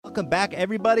Welcome back,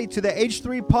 everybody, to the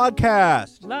H3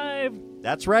 Podcast. Live.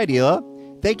 That's right,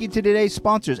 Hila. Thank you to today's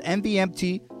sponsors,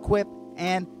 MVMT, Quip,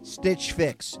 and Stitch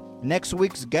Fix. Next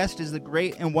week's guest is the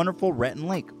great and wonderful Rhett and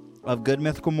Link of Good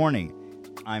Mythical Morning.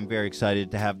 I'm very excited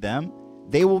to have them.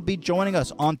 They will be joining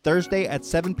us on Thursday at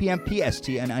 7 p.m. PST,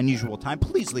 an unusual time.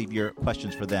 Please leave your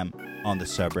questions for them on the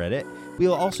subreddit. We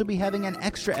will also be having an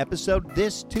extra episode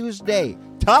this Tuesday,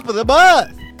 top of the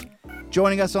month.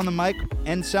 Joining us on the mic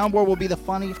and soundboard will be the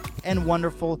funny and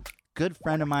wonderful good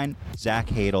friend of mine, Zach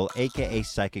Hadel, a.k.a.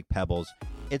 Psychic Pebbles.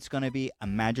 It's going to be a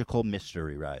magical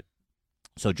mystery ride.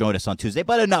 So join us on Tuesday.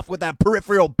 But enough with that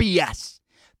peripheral BS,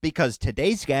 because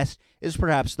today's guest is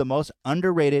perhaps the most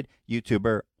underrated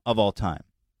YouTuber of all time.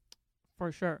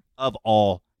 For sure. Of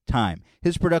all time.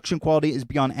 His production quality is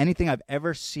beyond anything I've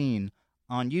ever seen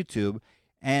on YouTube.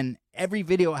 And every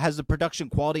video has the production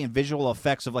quality and visual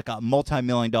effects of like a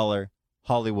multi-million-dollar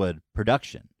Hollywood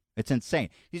production. It's insane.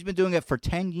 He's been doing it for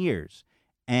 10 years,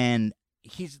 and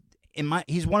he's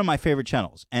one of my favorite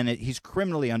channels, and he's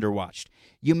criminally underwatched.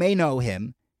 You may know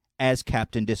him as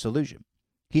Captain Disillusion.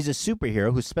 He's a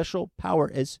superhero whose special power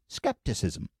is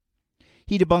skepticism.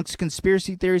 He debunks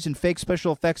conspiracy theories and fake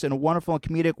special effects in a wonderful and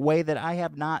comedic way that I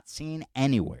have not seen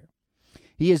anywhere.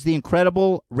 He is the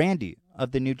incredible Randy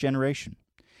of the new generation.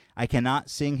 I cannot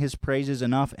sing his praises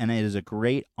enough, and it is a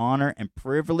great honor and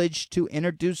privilege to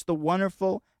introduce the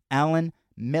wonderful Alan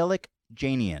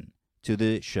Melekjanian to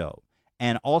the show.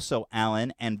 And also,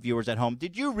 Alan and viewers at home,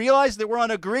 did you realize that we're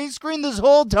on a green screen this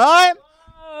whole time?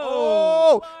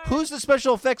 Oh, who's the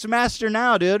special effects master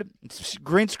now, dude?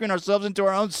 Green screen ourselves into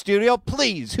our own studio?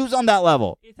 Please, who's on that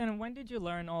level? Ethan, when did you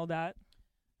learn all that?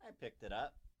 I picked it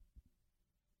up.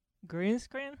 Green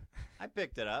screen? I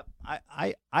picked it up.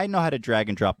 I know how to drag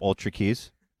and drop Ultra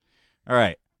keys. All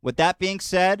right. With that being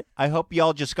said, I hope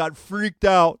y'all just got freaked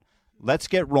out. Let's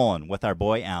get rolling with our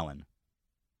boy Alan.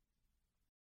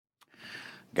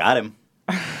 Got him.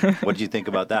 What did you think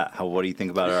about that? What do you think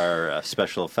about our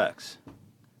special effects?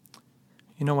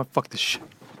 You know what? Fuck this shit.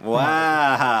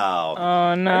 Wow.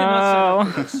 Oh,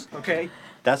 no. Okay.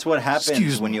 That's what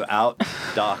happens when you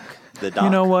out-dock the dock.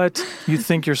 You know what? You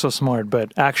think you're so smart,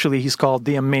 but actually he's called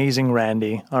the Amazing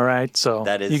Randy, all right? So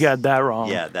you got that wrong.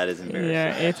 Yeah, that is embarrassing.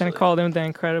 Yeah, Ethan called him the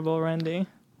Incredible Randy.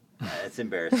 It's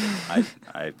embarrassing.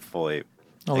 I fully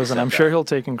listen, I'm sure he'll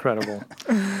take Incredible.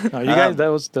 No, you guys, that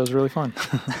was really fun.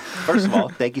 First of all,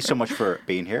 thank you so much for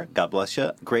being here. God bless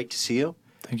you. Great to see you.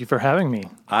 Thank you for having me.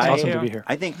 It's awesome to be here.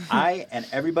 I think I and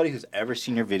everybody who's ever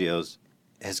seen your videos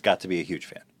has got to be a huge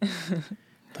fan.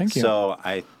 Thank you. So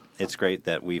it's great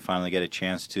that we finally get a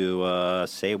chance to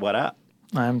say what up.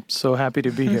 I'm so happy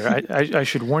to be here. I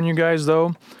should warn you guys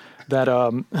though that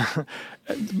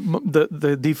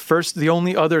the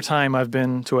only other time I've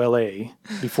been to LA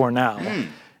before now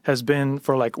has been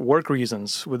for like work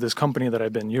reasons with this company that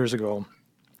I've been years ago.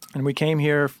 And we came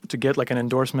here to get like an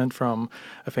endorsement from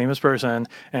a famous person.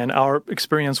 And our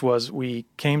experience was we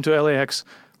came to LAX,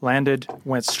 landed,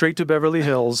 went straight to Beverly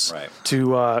Hills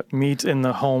to meet in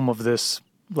the home of this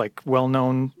like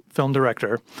well-known film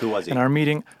director. Who was he? In our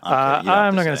meeting, I'm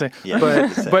not going to say. Yeah,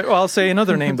 but I'll say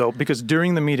another name though, because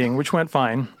during the meeting, which went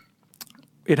fine,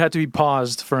 it had to be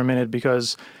paused for a minute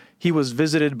because he was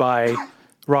visited by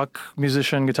rock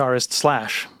musician guitarist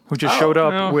Slash, who just showed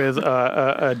up with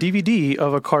a DVD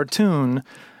of a cartoon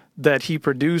that he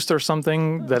produced or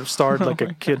something that starred like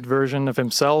a kid version of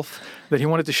himself that he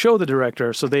wanted to show the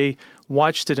director. So they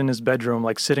watched it in his bedroom,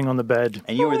 like sitting on the bed.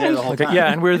 And you were there the whole time?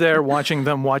 Yeah, and we were there watching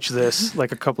them watch this,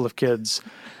 like a couple of kids.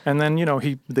 And then,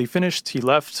 they finished, he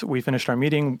left, we finished our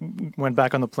meeting, went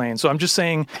back on the plane. So I'm just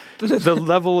saying the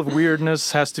level of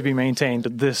weirdness has to be maintained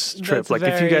this trip. Like,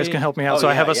 if you guys can help me out.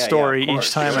 I have a story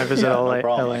each time I visit LA. No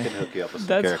problem. I can hook you up with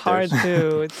some That's characters. hard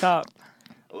to top.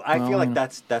 I feel like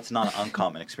that's not an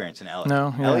uncommon experience in LA.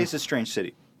 No, LA is a strange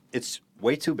city. It's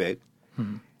way too big.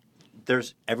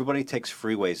 Everybody takes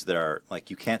freeways that are like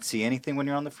you can't see anything when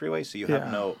you're on the freeway, so you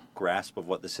have no grasp of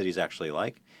what the city's actually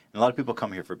like. And a lot of people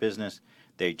come here for business.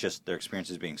 Their experience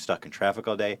is being stuck in traffic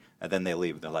all day, and then they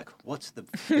leave. They're like, "What's the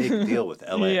big deal with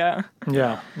LA?" Yeah.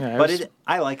 But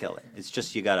I like LA. It's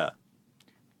just you gotta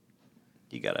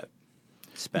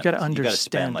spend. You gotta understand. You gotta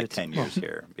spend like it. 10 years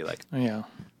here and be like, Yeah.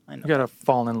 I know. You gotta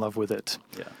fall in love with it.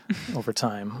 Yeah. Over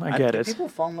time. I get Do it. people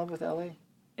fall in love with LA?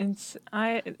 It's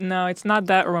not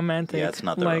that romantic. Yeah, it's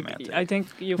not that romantic. I think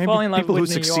you Maybe fall in love people with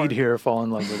who New succeed York. here fall in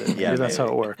love with it. Yeah, That's how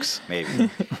maybe. it works. Maybe.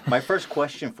 My first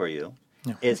question for you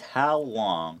is how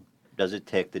long does it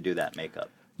take to do that makeup?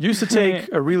 Used to take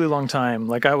a really long time.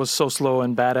 Like I was so slow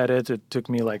and bad at it. It took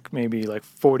me like maybe like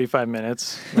 45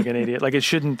 minutes, like an idiot. Like it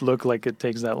shouldn't look like it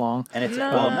takes that long. And it's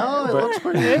No. it looks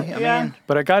pretty good. I mean,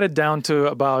 But I got it down to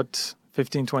about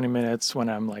 15, 20 minutes when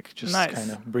I'm like just Nice.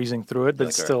 kind of breezing through it. But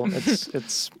Like, still, it's a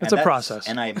that's- process.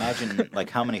 And I imagine, like,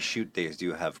 how many shoot days do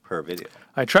you have per video?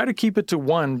 I try to keep it to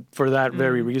one for that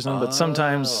very reason, but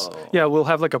sometimes, we'll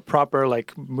have like a proper like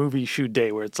movie shoot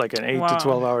day where it's like an 8 Wow. to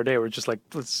 12 hour day where it's just like,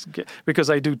 let's get, because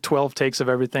I do 12 takes of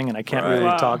everything and I can't Right. really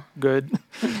Wow. talk good.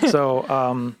 So,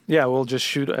 we'll just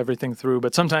shoot everything through.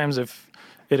 But sometimes if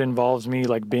it involves me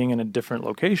like being in a different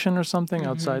location or something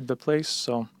outside the place,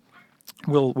 so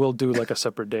we'll do like a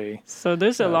separate day. So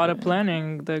there's a lot of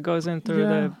planning that goes into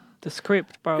Yeah. the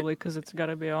script, probably, because it's got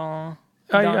to be all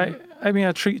done. I mean,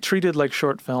 I treated like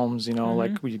short films,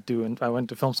 like we do. And I went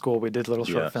to film school. We did little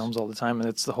short Yes. films all the time, and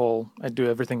it's the whole. I do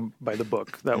everything by the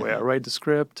book. That way, I write the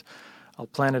script, I'll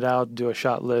plan it out, do a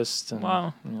shot list, and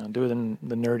Wow. do it in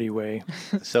the nerdy way.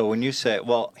 So when you say,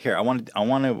 well, here,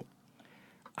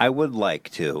 I would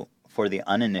like to, for the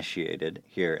uninitiated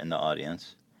here in the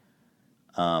audience,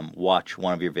 watch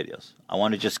one of your videos. I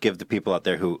want to just give the people out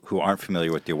there who aren't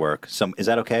familiar with your work some. Is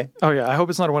that okay? Oh yeah, I hope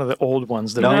it's not one of the old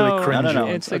ones that No, are really no, cringy. no.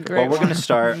 It's a like, great Well, we're going to one.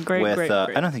 start Great, with. great,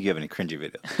 great. I don't think you have any cringy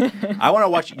videos. I want to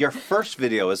watch your first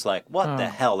video. Is like, what the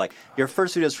hell? Like your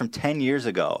first video is from 10 years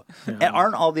ago, and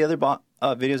aren't all the other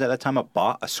videos at that time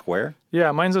a square?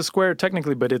 Yeah, mine's a square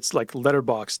technically, but it's like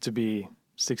letterbox to be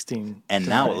 16. And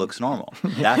now it looks normal.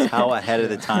 That's how ahead of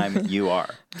the time you are.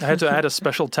 I had to add a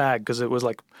special tag because it was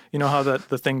like, how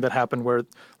the thing that happened where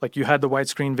like you had the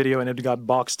widescreen video and it got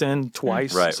boxed in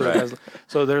twice. Right, so right.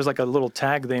 So there's like a little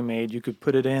tag they made. You could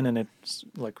put it in and it's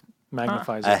like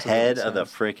magnifies it. so that Ahead it's, of the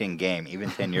freaking game, even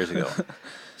 10 years ago.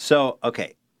 So,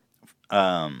 okay.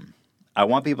 I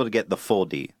want people to get the full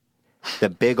D. The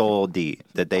big old D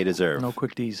that they deserve. No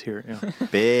quick D's here. Yeah.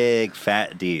 Big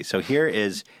fat D. So here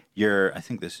is I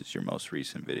think this is your most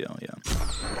recent video.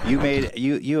 Yeah.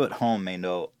 You at home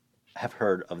have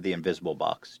heard of the Invisible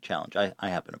Box Challenge. I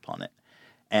happen upon it.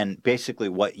 And basically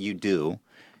what you do,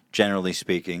 generally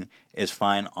speaking, is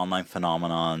find online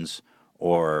phenomenons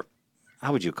or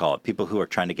how would you call it? People who are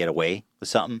trying to get away with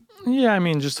something? Yeah, I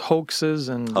mean just hoaxes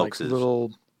and Hoaxes. like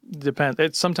little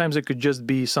sometimes it could just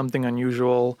be something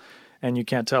unusual and you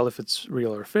can't tell if it's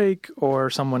real or fake, or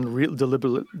someone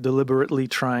deliberately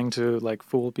trying to like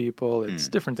fool people. It's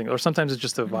different things, or sometimes it's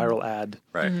just a viral ad.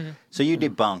 Right. So you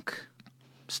debunk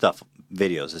stuff,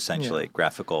 videos, essentially,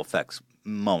 graphical effects,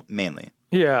 mainly.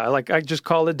 Yeah, like I just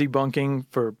call it debunking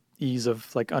for ease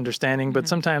of like understanding, but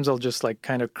sometimes I'll just like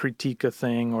kind of critique a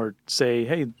thing or say,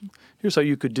 hey, here's how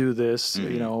you could do this,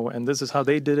 and this is how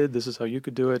they did it, this is how you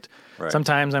could do it. Right.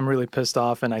 Sometimes I'm really pissed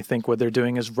off and I think what they're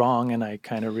doing is wrong and I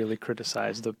kind of really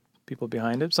criticize the people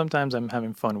behind it. Sometimes I'm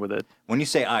having fun with it. When you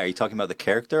say are you talking about the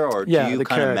character or Yeah, do you the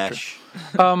kind of character.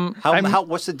 mesh?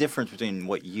 What's the difference between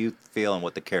what you feel and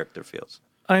what the character feels?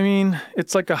 I mean,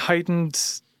 it's like a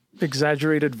heightened,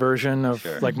 exaggerated version of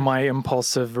Sure. like my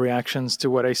impulsive reactions to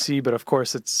what I see. But of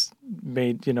course, it's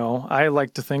made, I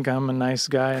like to think I'm a nice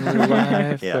guy in real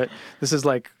life. Yeah. But this is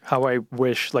like how I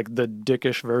wish, like the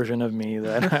dickish version of me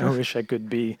that I wish I could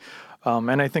be.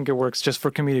 And I think it works just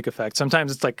for comedic effect.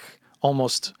 Sometimes it's like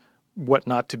almost what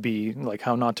not to be, like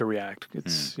how not to react.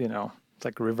 It's, it's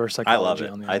like reverse I psychology.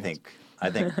 love on it. the I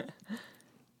audience. think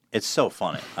it's so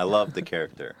funny. I love the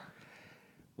character.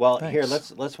 Well, here,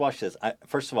 Thanks. let's watch this.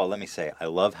 First of all, let me say, I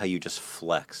love how you just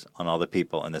flex on all the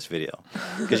people in this video.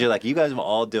 Because you're like, you guys are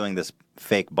all doing this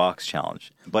fake box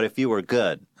challenge. But if you were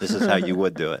good, this is how you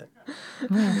would do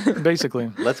it.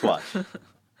 Basically. Let's watch.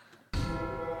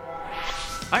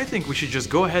 I think we should just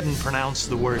go ahead and pronounce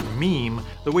the word meme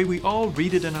the way we all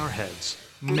read it in our heads.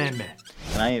 Meme.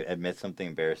 Can I admit something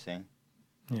embarrassing?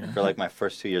 Yeah. For like my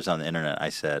first 2 years on the internet, I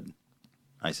said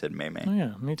meme. Oh,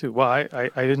 yeah, me too. Well, I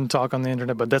didn't talk on the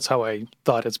internet, but that's how I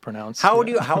thought it's pronounced. How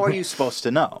are you supposed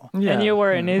to know? Yeah. And you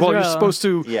were in Israel. Well, you're supposed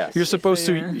to. Yes. You're supposed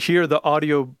So to hear the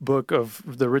audio book of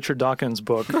the Richard Dawkins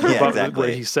book exactly.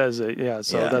 where he says it. Yeah,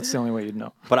 so Yeah. that's the only way you'd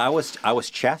know. But I was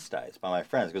chastised by my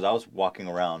friends because I was walking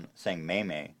around saying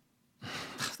meme.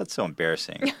 That's so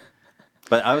embarrassing.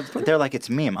 But they're like, it's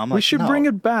meme. I'm like, We should no. bring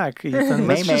it back, Ethan.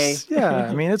 Let's Meme. just, yeah,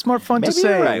 I mean, it's more fun Maybe to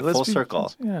say. you're right. Let's Full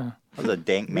circle. Yeah. That was a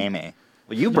dank meme.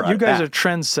 Well, you brought You it guys back. are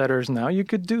trendsetters now. You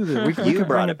could do this. We You could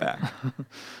brought bring it back.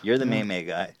 You're the meme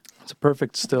guy. It's a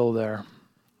perfect still there.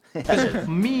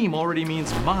 Meme already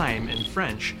means mime in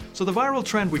French, so the viral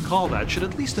trend we call that should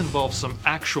at least involve some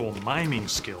actual miming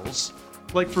skills.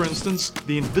 Like, for instance,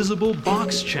 the Invisible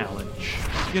Box Challenge.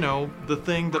 You know, the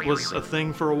thing that was a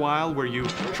thing for a while where you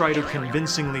try to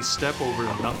convincingly step over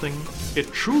nothing.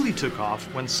 It truly took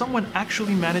off when someone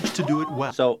actually managed to do it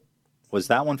well. So, was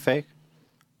that one fake?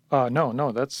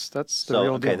 No, that's the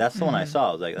real deal. Okay, that's the one I saw.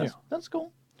 I was like, that's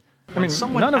cool. I mean,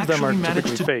 none of them are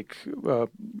typically fake.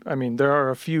 I mean, there are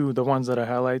a few, the ones that I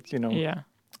highlight, you know. Yeah.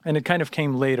 And it kind of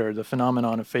came later, the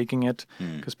phenomenon of faking it,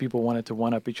 because people wanted to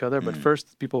one-up each other. But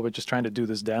first, people were just trying to do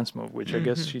this dance move, which I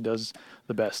guess she does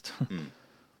the best.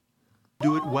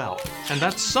 Do it well. And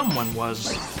that someone was,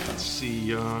 let's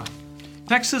see,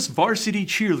 Texas varsity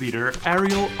cheerleader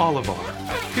Ariel Olivar.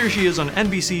 Here she is on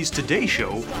NBC's Today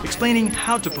Show, explaining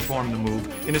how to perform the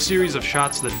move in a series of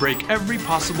shots that break every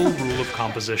possible rule of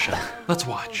composition. Let's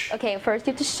watch. Okay, first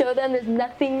you have to show them there's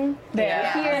nothing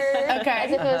there here,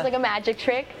 as if it was like a magic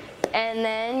trick. And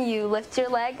then you lift your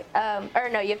leg, or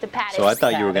no, you have to pat it. So I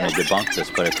thought you were going to debunk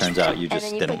this, but it turns out you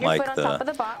just didn't like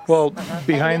the... Well,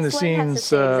 behind the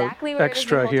scenes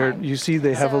extra here, you see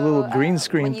they have a little green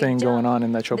screen thing going on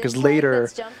in that show, because later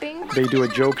they do a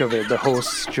joke of it. The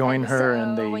hosts join her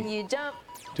and they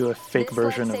do a fake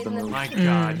version of the move. My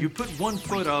God, you put one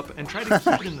foot up and try to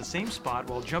keep it in the same spot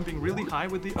while jumping really high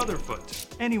with the other foot.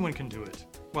 Anyone can do it.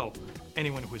 Well,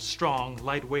 anyone who is strong,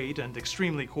 lightweight, and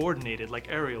extremely coordinated like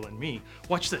Ariel and me.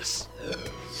 Watch this.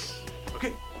 Okay,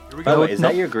 here we go. By the way, is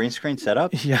that your green screen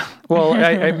setup? Yeah. Well,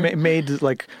 I made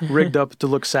like rigged up to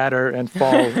look sadder and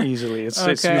fall easily. It's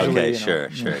usually, okay, sure,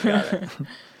 got it.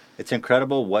 It's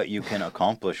incredible what you can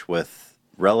accomplish with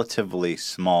relatively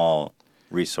small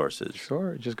resources.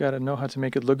 Sure, just got to know how to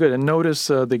make it look good. And notice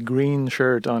the green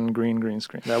shirt on green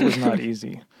screen. That was not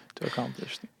easy to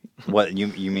accomplish. What you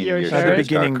mean? Your at the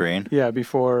beginning, green? Yeah,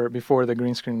 before the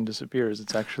green screen disappears,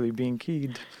 it's actually being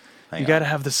keyed. You got to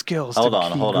have the skills. Hold to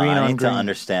on. key I green need to green.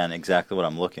 understand exactly what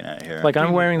I'm looking at here. Like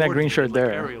I'm wearing that green shirt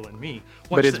there, Ariel and me.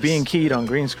 but it's being keyed on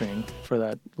green screen for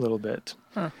that little bit.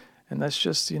 And that's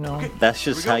just, that's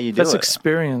just how you do that's it.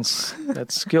 experience.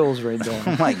 That's skills right there.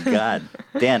 Oh my God,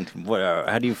 Dan,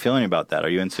 how do you feeling about that? Are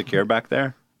you insecure back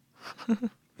there?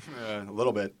 A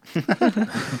little bit.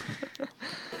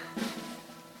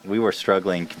 We were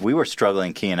struggling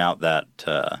keying out that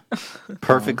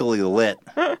perfectly lit,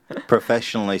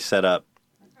 professionally set up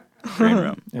green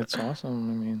room. It's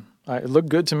awesome. I mean, it looked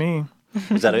good to me.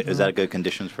 Is that a good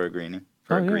conditions for a greenie?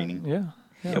 For a greenie? Yeah.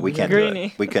 Yeah, we can't do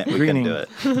it. We can't do it.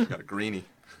 Got a greenie.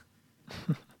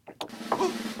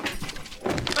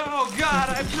 Oh God,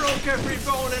 I broke every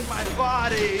bone in my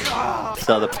body. Oh.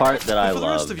 So the part that I For the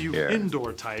love rest of you here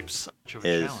indoor types, much of a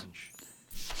is challenge.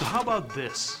 So how about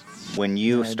this? when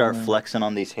you start flexing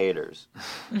on these haters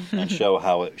and show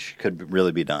how it could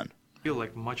really be done. Feel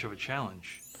like much of a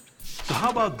challenge. So how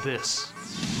about this?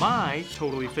 My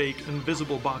totally fake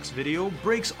invisible box video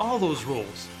breaks all those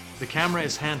rules. The camera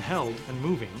is handheld and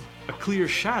moving. A clear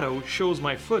shadow shows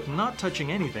my foot not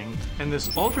touching anything, and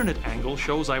this alternate angle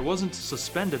shows I wasn't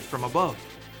suspended from above.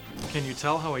 Can you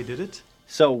tell how I did it?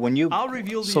 So when you... I'll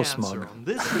reveal the answer on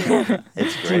this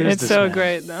It's great. It's so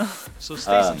great, though. So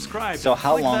stay subscribed. So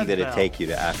how click long that did it bell. take you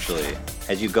to actually,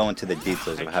 as you go into the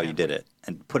details of how you did it,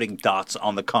 and putting dots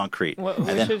on the concrete? Well, and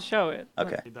we then, should show it.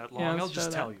 Okay. That long, Yeah, I'll let's just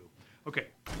show tell that. you. Okay.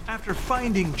 After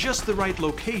finding just the right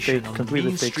location on the completely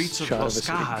main fake streets of shot of Los a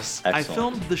city. Cajas, I Excellent.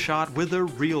 filmed the shot with a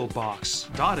real box,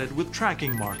 dotted with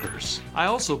tracking markers. I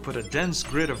also put a dense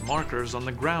grid of markers on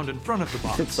the ground in front of the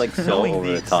box. It's like so Knowing over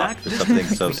the the top exact for something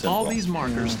distance so between all simple. these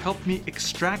markers helped me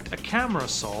extract a camera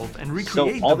solve and So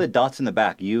recreate all them. the dots in the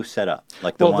back you set up,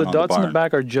 like the Well, one the on dots in barn. the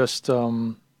back are just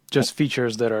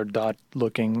features that are dot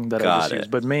looking that I Got just it.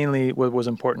 used. But mainly what was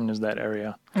important is that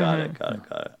area. Got it.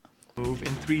 Move in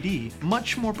 3D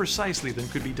much more precisely than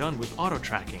could be done with auto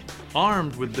tracking.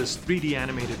 Armed with this 3D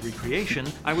animated recreation,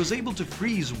 I was able to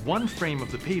freeze one frame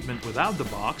of the pavement without the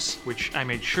box, which I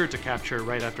made sure to capture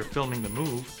right after filming the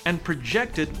move, and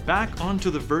project it back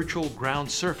onto the virtual ground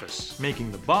surface,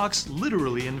 making the box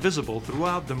literally invisible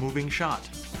throughout the moving shot.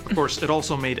 Of course, it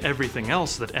also made everything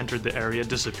else that entered the area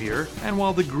disappear, and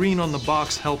while the green on the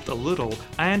box helped a little,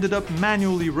 I ended up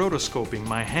manually rotoscoping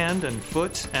my hand and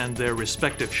foot and their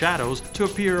respective shadows to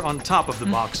appear on top of the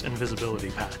box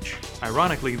invisibility patch.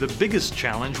 Ironically, the biggest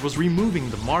challenge was removing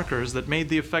the markers that made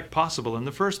the effect possible in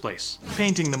the first place.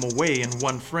 Painting them away in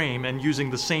one frame and using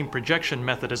the same projection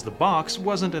method as the box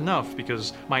wasn't enough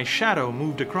because my shadow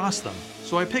moved across them.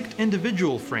 So I picked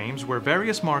individual frames where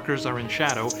various markers are in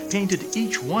shadow, painted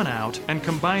each one out, and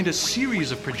combined a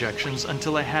series of projections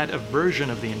until I had a version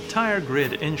of the entire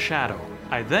grid in shadow.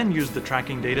 I then used the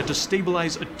tracking data to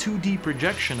stabilize a 2D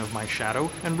projection of my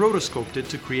shadow and rotoscoped it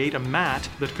to create a mat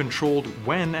that controlled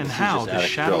when and how the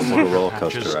shadow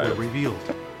patches were revealed.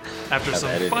 After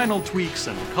some final tweaks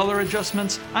and color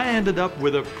adjustments, I ended up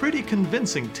with a pretty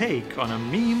convincing take on a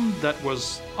meme that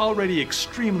was already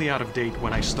extremely out of date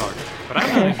when I started. But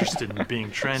I'm not interested in being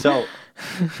trendy. So,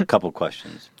 a couple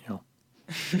questions.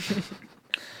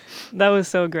 That was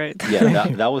so great. Yeah,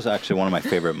 that was actually one of my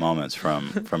favorite moments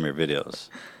from your videos,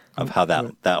 of how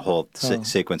that whole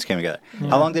sequence came together. Yeah.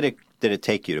 How long did it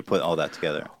take you to put all that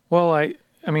together? Well, I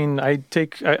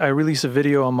release a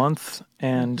video a month,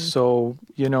 and so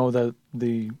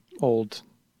the old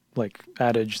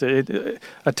adage that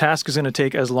a task is going to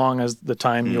take as long as the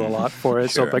time you allot for it.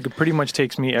 Sure. So it pretty much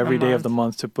takes me every day of the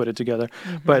month to put it together.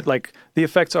 But the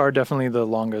effects are definitely the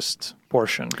longest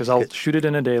portion, because I'll shoot it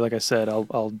in a day. Like I said,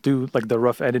 I'll do the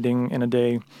rough editing in a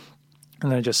day,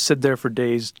 and then I just sit there for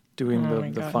days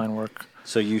doing the fine work.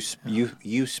 So you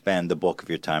spend the bulk of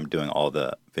your time doing all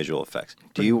the visual effects.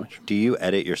 Do you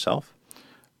edit yourself?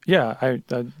 Yeah,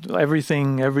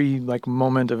 everything, every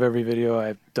moment of every video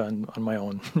I've done on my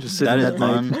own. Just sitting at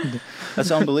night.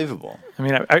 That's unbelievable. I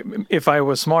mean, if I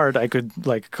was smart, I could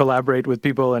collaborate with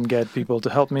people and get people to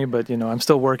help me. But I'm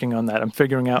still working on that. I'm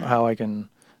figuring out how I can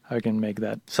make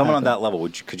that. Someone happen. On that level,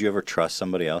 could you ever trust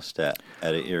somebody else to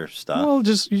edit your stuff? Well, you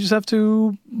just have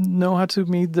to know how to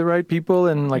meet the right people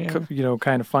and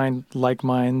kind of find like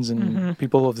minds and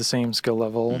people of the same skill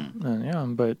level.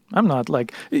 And but I'm not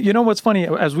what's funny,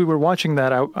 as we were watching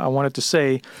that, I wanted to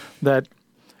say that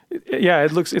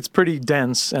it's pretty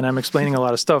dense and I'm explaining a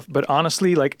lot of stuff, but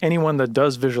honestly, anyone that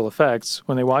does visual effects,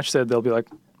 when they watch that, they'll be like,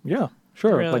 yeah,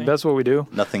 sure. Really? That's what we do.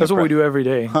 That's what we do every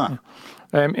day. Huh.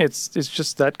 It's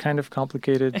just that kind of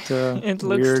complicated. It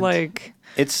looks weird. like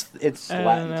it's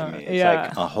Latin to me. It's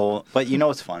like a whole. But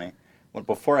what's funny?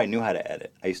 Before I knew how to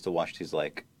edit, I used to watch these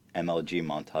MLG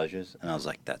montages, and I was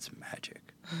like, "That's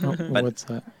magic." What's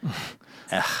that?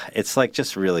 It's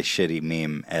just really shitty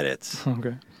meme edits.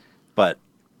 Okay. But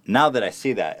now that I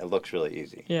see that, it looks really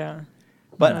easy. Yeah.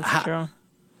 But that's true.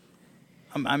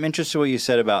 I'm interested in what you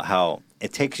said about how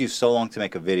it takes you so long to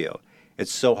make a video.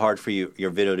 It's so hard for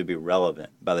your video to be relevant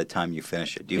by the time you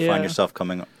finish it. Do you find yourself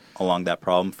coming along that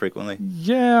problem frequently?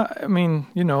 Yeah, I mean,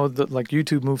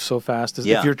 YouTube moves so fast. If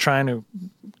you're trying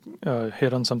to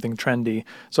hit on something trendy,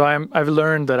 so I've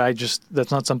learned that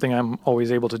that's not something I'm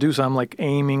always able to do. So I'm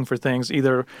aiming for things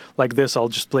either like this. I'll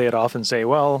just play it off and say,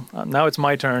 well, now it's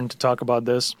my turn to talk about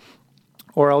this,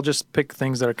 or I'll just pick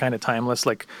things that are kind of timeless.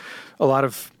 Like a lot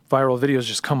of viral videos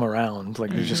just come around,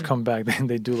 they just come back.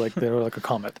 They do they're like a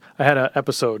comet. I had an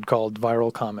episode called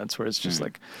Viral Comments where it's just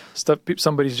stuff.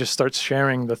 Somebody just starts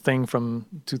sharing the thing from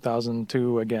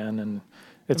 2002 again, and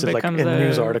it's in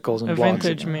news articles and blogs.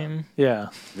 Vintage meme. Yeah,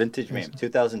 vintage meme.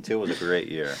 2002 was a great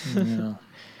year. Yeah.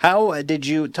 How did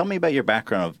you tell me about your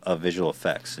background of visual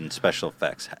effects and special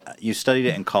effects? You studied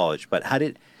it in college, but how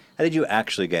did you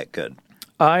actually get good?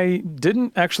 I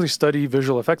didn't actually study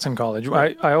visual effects in college.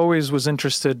 I always was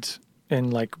interested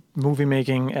in movie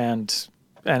making and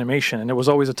animation, and it was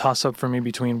always a toss-up for me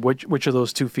between which of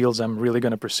those two fields I'm really going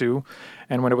to pursue.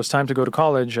 And when it was time to go to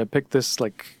college, I picked this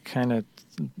kind of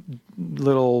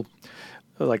little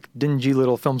dingy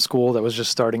little film school that was just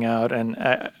starting out,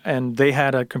 and they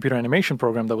had a computer animation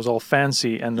program that was all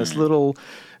fancy, and this little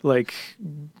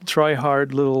try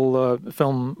hard little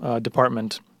film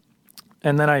department.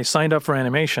 And then I signed up for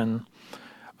animation,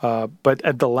 but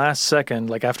at the last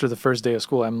second, after the first day of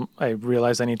school, I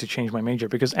realized I need to change my major,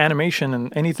 because animation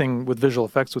and anything with visual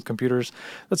effects with computers,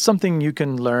 that's something you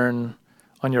can learn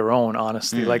on your own,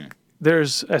 honestly.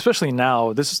 There's, especially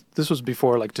now, this was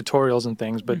before tutorials and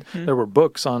things, but there were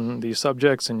books on these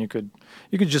subjects, and you could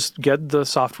just get the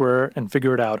software and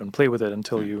figure it out and play with it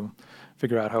until you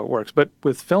figure out how it works. But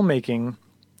with filmmaking,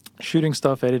 shooting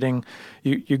stuff, editing,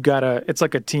 you gotta, it's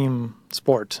like a team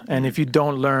sport. And if you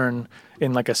don't learn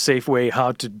in a safe way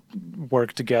how to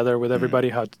work together with everybody,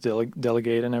 how to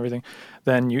delegate and everything,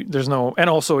 then there's no,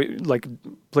 and also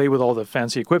play with all the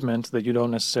fancy equipment that you don't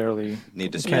necessarily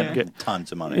need to spend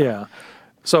tons of money. Yeah.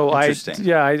 So I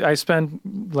spent,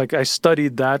 I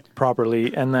studied that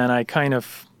properly, and then I kind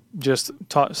of just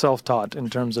self-taught in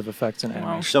terms of effects and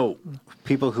animation. So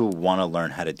people who want to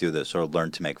learn how to do this or learn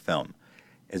to make film,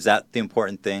 is that the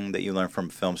important thing that you learn from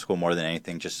film school more than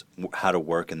anything, just how to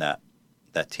work in that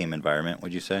team environment,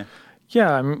 would you say?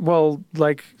 Yeah,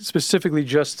 specifically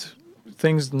just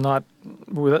things not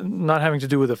having to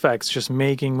do with effects, just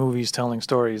making movies, telling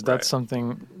stories. That's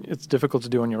something it's difficult to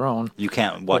do on your own. You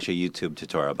can't watch a YouTube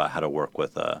tutorial about how to work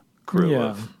with a crew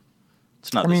of...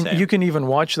 It's not the same. You can even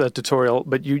watch that tutorial,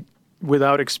 but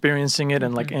without experiencing it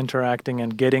and like interacting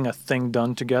and getting a thing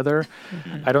done together,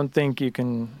 I don't think you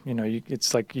can,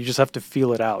 it's like you just have to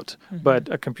feel it out. But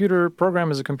a computer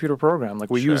program is a computer program. Like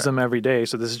we use them every day.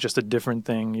 So this is just a different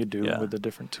thing you do with a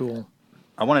different tool.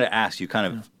 I wanted to ask, you kind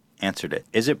of answered it.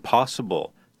 Is it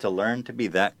possible to learn to be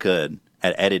that good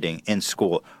at editing in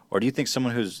school? Or do you think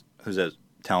someone who's as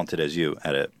talented as you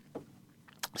at it,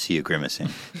 see you grimacing.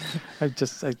 I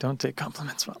don't take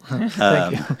compliments well.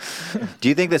 Thank you. Do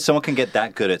you think that someone can get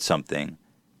that good at something,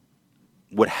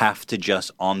 would have to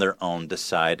just on their own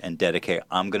decide and dedicate,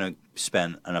 I'm going to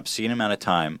spend an obscene amount of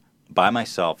time by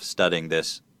myself studying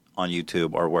this on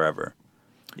YouTube or wherever?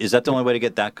 Is that the only way to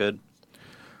get that good?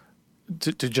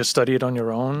 To just study it on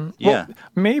your own? Yeah. Well,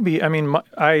 maybe. I mean,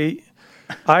 I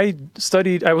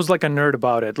studied, I was like a nerd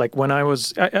about it. Like when I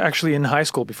was actually in high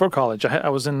school before college, I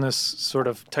was in this sort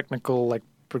of technical, like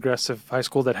progressive high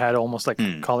school that had almost like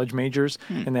college majors,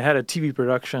 and they had a TV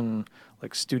production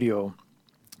like studio.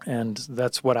 And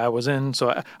that's what I was in.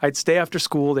 So I'd stay after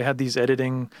school. They had these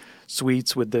editing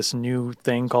suites with this new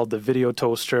thing called the Video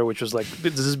Toaster, which was like,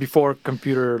 this is before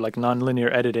computer, like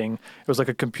nonlinear editing. It was like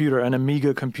a computer, an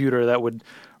Amiga computer that would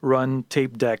run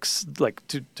tape decks like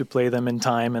to play them in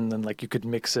time, and then like you could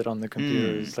mix it on the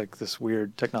computer. It's like this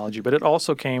weird technology. But it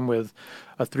also came with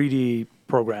a 3D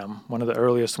program, one of the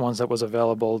earliest ones that was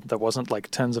available that wasn't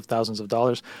like tens of thousands of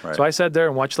dollars. Right. So I sat there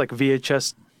and watched like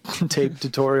VHS tape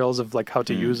tutorials of like how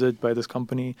to use it by this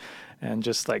company, and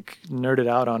just like nerded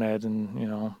out on it.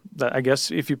 And that, I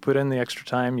guess if you put in the extra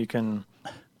time, you can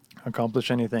accomplish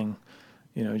anything.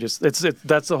 Just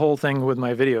that's the whole thing with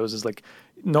my videos is like,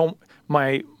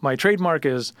 my trademark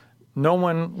is no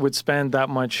one would spend that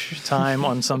much time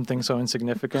on something so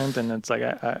insignificant, and it's like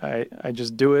I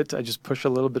just do it. I just push a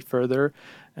little bit further,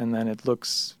 and then it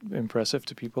looks impressive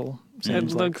to people.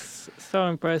 It looks so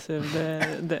impressive.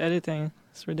 The editing.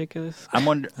 It's ridiculous. I'm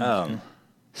wondering,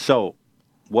 so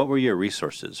what were your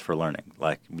resources for learning?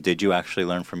 Like, did you actually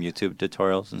learn from YouTube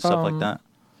tutorials and stuff like that?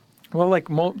 Well, like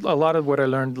a lot of what I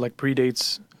learned like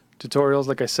predates tutorials.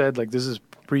 Like I said, like this is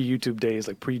pre-YouTube days,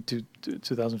 like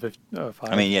pre-2005.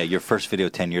 I mean, yeah, your first video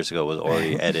 10 years ago was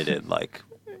already edited like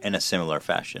in a similar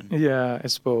fashion. Yeah, I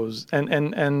suppose.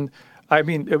 And I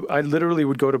mean, I literally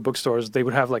would go to bookstores. They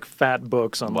would have like fat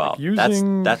books on like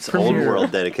using that's Premiere. old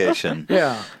world dedication.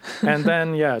 Yeah, and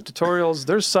then tutorials.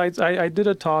 There's sites. I did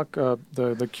a talk,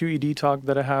 the QED talk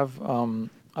that I have.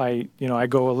 I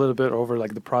go a little bit over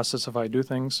like the process of how I do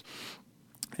things,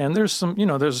 and there's some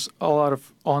there's a lot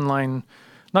of online,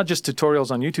 not just tutorials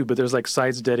on YouTube, but there's like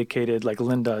sites dedicated like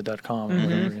lynda.com or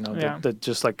whatever, that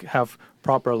just like have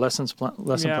proper lesson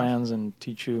plans and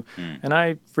teach you. And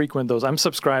I frequent those. I'm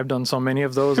subscribed on so many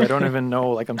of those. I don't even know.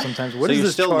 Like I'm sometimes. What so is you're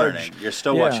this still charge? learning. You're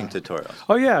still watching tutorials.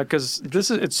 Oh yeah, because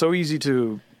it's so easy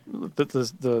to.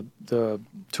 The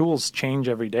tools change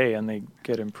every day and they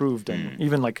get improved, and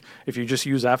even like if you just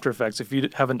use After Effects, if you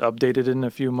haven't updated it in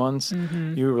a few months,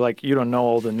 you don't know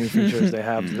all the new features they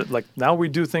have. Like now we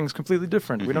do things completely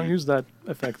different. We don't use that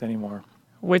effect anymore.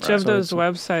 Which of those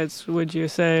websites would you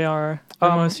say are the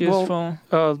most useful?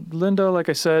 Lynda, like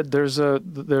I said, there's a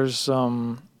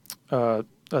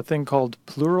thing called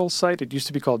Pluralsight. It used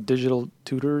to be called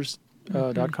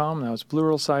digitaltutors.com. Now it's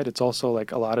Pluralsight. It's also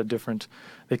like a lot of different.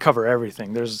 They cover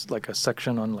everything. There's like a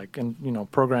section on like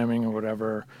programming or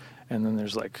whatever, and then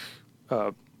there's like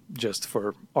just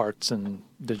for arts and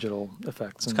digital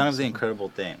effects. It's kind of the incredible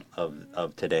thing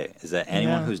of today is that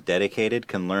anyone who's dedicated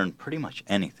can learn pretty much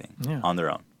anything on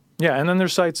their own. Yeah, and then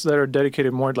there's sites that are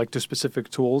dedicated more like to specific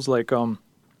tools. Like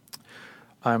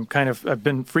I've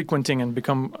been frequenting and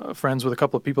become friends with a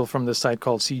couple of people from this site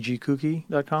called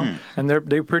cgcookie.com, and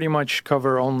they pretty much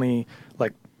cover only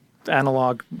like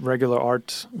analog, regular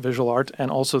art, visual art, and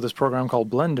also this program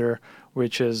called Blender,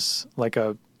 which is like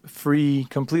a free,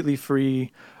 completely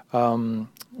free,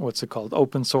 what's it called?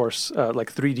 Open source,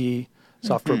 like 3D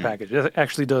software package. It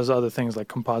actually does other things like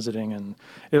compositing, and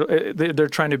they're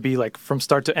trying to be like from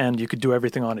start to end. You could do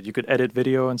everything on it. You could edit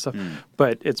video and stuff,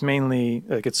 but it's mainly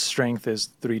like its strength is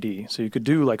 3D. So you could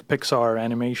do like Pixar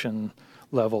animation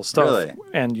level stuff, really?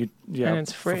 And and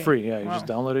it's free. For free. Yeah, you just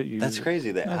download it. That's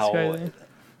crazy. Crazy.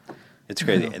 It's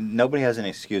crazy. And nobody has an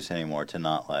excuse anymore to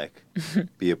not like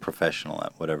be a professional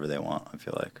at whatever they want. I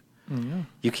feel like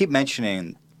you keep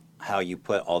mentioning how you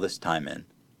put all this time in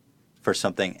for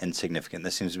something insignificant.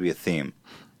 This seems to be a theme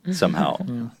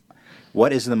somehow.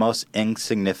 What is the most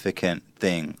insignificant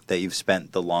thing that you've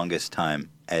spent the longest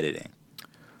time editing?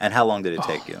 And how long did it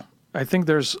take you? I think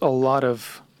there's a lot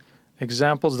of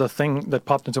examples, the thing that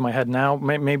popped into my head now,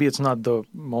 maybe it's not the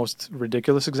most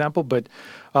ridiculous example, but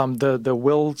the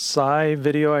Will Tsai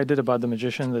video I did about the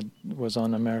magician that was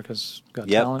on America's Got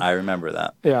Talent. Yep, I remember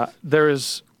that. Yeah,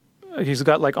 he's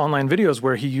got like online videos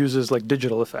where he uses like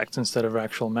digital effects instead of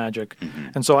actual magic. Mm-hmm.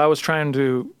 And so I was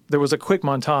there was a quick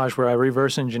montage where I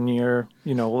reverse engineer,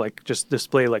 like just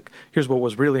display like, here's what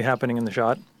was really happening in the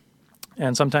shot.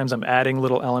 And sometimes I'm adding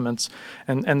little elements.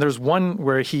 And there's one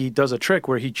where he does a trick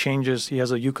where he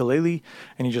has a ukulele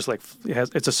and he just like,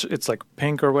 it's like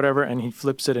pink or whatever, and he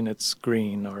flips it and it's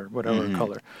green or whatever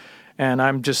color. And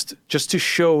I'm just to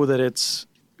show that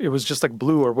it was just like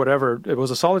blue or whatever. It was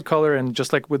a solid color, and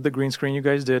just like with the green screen you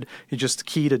guys did, he just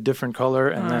keyed a different color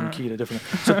and then keyed a different.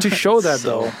 So to show that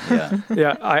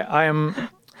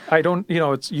I don't,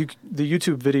 the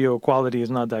YouTube video quality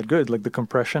is not that good. Like the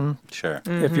compression. Sure.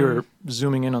 Mm-hmm. If you're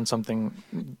zooming in on something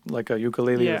like a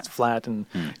ukulele, it's flat and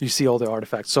you see all the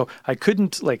artifacts. So I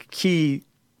couldn't like key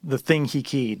the thing he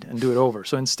keyed and do it over.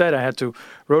 So instead I had to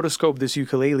rotoscope this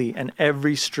ukulele and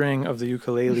every string of the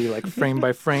ukulele like frame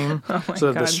by frame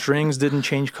so that the strings didn't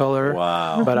change color.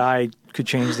 Wow. But I could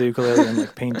change the ukulele and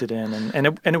like paint it in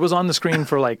and it was on the screen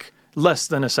for like less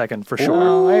than a second for sure.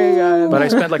 Oh my God. But I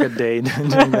spent like a day doing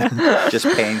that. Just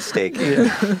painstaking.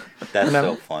 That's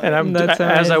so funny. And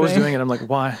as I was doing it, I'm like,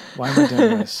 why am I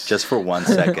doing this? Just for 1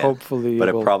 second. Hopefully. But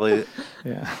it probably,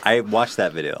 I watched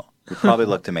that video. It probably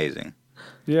looked amazing.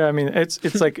 Yeah, I mean,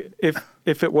 it's like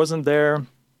if it wasn't there,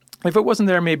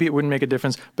 maybe it wouldn't make a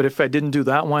difference. But if I didn't do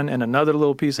that one and another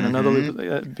little piece and another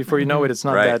little, before you know it, it's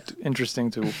not that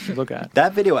interesting to look at.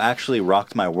 That video actually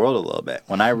rocked my world a little bit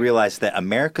when I realized that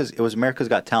it was America's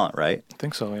Got Talent, right? I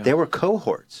think so, yeah. They were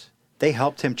cohorts. They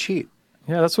helped him cheat.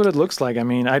 Yeah, that's what it looks like. I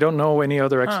mean, I don't know any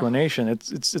other explanation.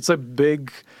 It's a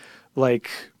big,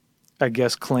 like, I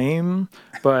guess, claim,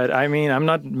 but I mean, I'm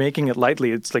not making it lightly.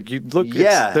 It's like, you look,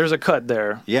 there's a cut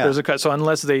there. Yeah. There's a cut. So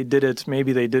unless they did it,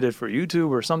 maybe they did it for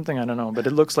YouTube or something, I don't know, but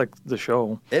it looks like the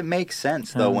show. It makes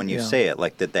sense, though, when you say it,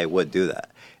 like that they would do that.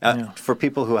 For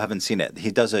people who haven't seen it, he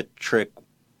does a trick.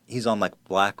 He's on like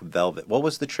black velvet. What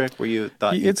was the trick where you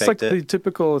thought you It's like the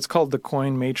typical, it's called the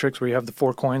coin matrix, where you have the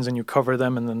 4 coins and you cover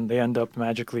them and then they end up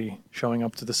magically showing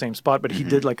up to the same spot. But he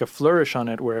did like a flourish on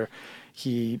it where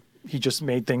he just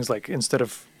made things like, instead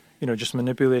of, just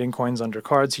manipulating coins under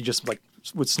cards, he just like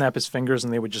would snap his fingers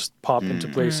and they would just pop into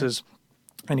places.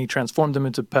 And he transformed them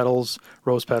into petals,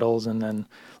 rose petals, and then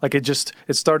like it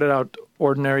started out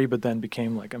ordinary, but then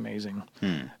became like amazing.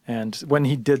 And when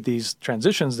he did these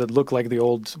transitions that look like the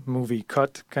old movie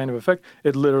cut kind of effect,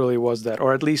 it literally was that,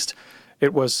 or at least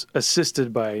it was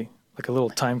assisted by like a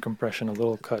little time compression, a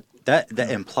little cut. That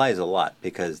implies a lot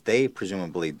because they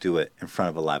presumably do it in front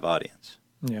of a live audience.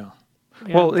 Yeah.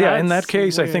 Well, in that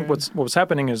case, weird. I think what was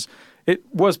happening is it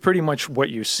was pretty much what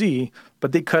you see,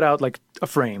 but they cut out like a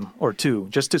frame or two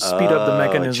just to speed up the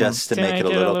mechanism. Just to make it a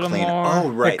little cleaner. More. Oh,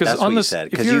 right. That's what you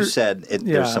said. Because you said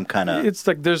there's some kind of... It's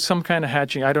like there's some kind of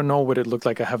hatching. I don't know what it looked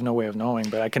like. I have no way of knowing,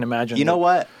 but I can imagine. You know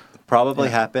what probably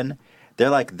happened?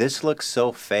 They're like, this looks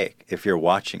so fake if you're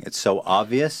watching. It's so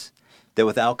obvious that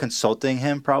without consulting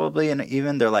him probably, and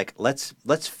even they're like, let's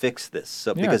fix this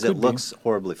because it looks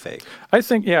horribly fake. I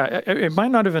think, it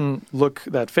might not even look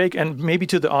that fake, and maybe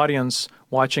to the audience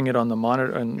watching it on the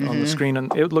monitor and on the screen, and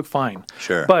it would look fine.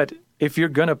 Sure. But if you're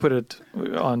going to put it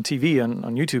on TV and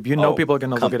on YouTube, people are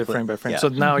going to look at it frame by frame. Yeah. So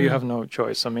now you have no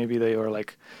choice. So maybe they were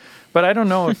like... But I don't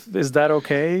know is that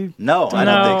okay? No, I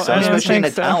don't think so. Especially in a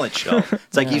talent show.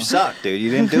 It's like, you suck, dude. You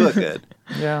didn't do it good.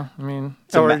 Yeah, I mean,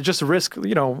 or just risk,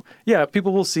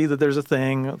 people will see that there's a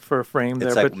thing for a frame there.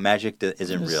 It's like magic that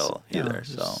isn't real either,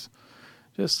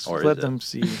 Just let them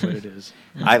see what it is.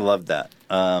 I love that.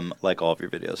 Like all of your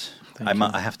videos.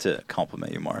 I have to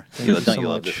compliment you more. Don't you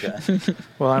love this guy?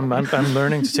 Well, I'm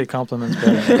learning to take compliments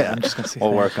better. I'm just gonna say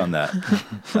we'll work on that.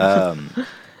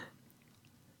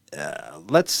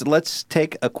 Let's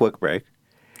take a quick break.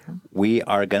 We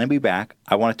are going to be back.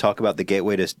 I want to talk about the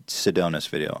Gateway to Sidonis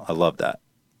video. I love that.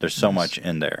 There's so much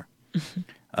in there.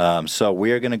 So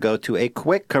we are going to go to a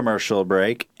quick commercial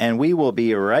break, and we will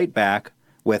be right back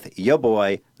with your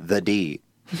boy, The D,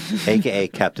 a.k.a.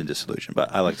 Captain Disillusion,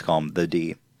 but I like to call him The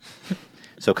D.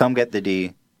 So come get The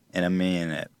D in a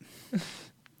minute.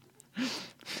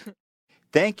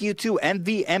 Thank you to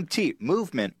MVMT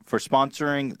Movement for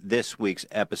sponsoring this week's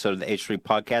episode of the H3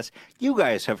 Podcast. You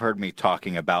guys have heard me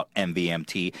talking about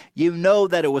MVMT. You know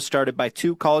that it was started by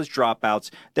 2 college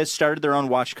dropouts that started their own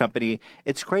watch company.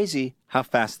 It's crazy how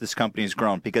fast this company has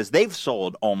grown because they've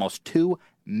sold almost 2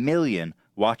 million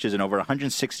watches in over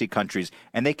 160 countries,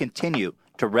 and they continue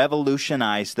to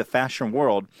revolutionize the fashion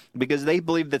world because they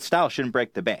believe that style shouldn't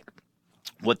break the bank.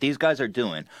 What these guys are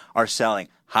doing are selling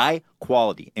high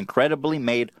quality, incredibly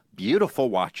made, beautiful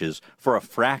watches for a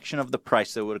fraction of the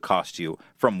price that would cost you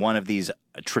from one of these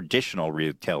traditional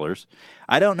retailers.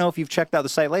 I don't know if you've checked out the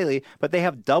site lately, but they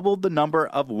have doubled the number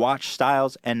of watch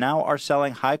styles and now are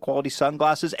selling high quality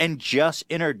sunglasses and just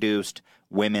introduced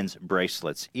women's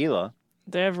bracelets. Hila.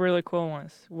 They have really cool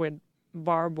ones with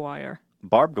barbed wire.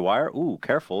 Barbed wire? Ooh,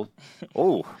 careful.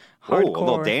 Ooh, a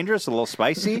little dangerous, a little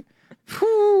spicy.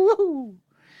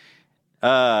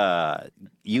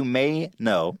 You may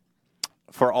know,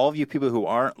 for all of you people who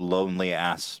aren't lonely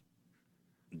ass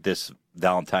this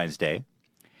Valentine's Day,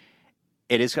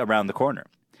 it is around the corner.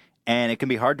 And it can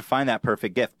be hard to find that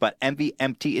perfect gift, but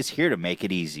MVMT is here to make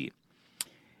it easy.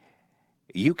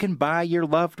 You can buy your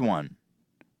loved one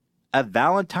a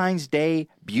Valentine's Day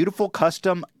beautiful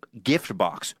custom gift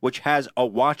box, which has a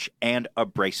watch and a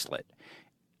bracelet.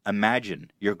 Imagine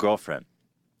your girlfriend.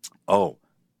 Oh,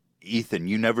 Ethan,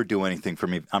 you never do anything for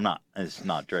me. It's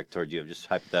not direct toward you. I'm just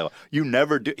hypothetical. You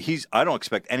never do. I don't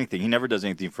expect anything. He never does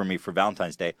anything for me for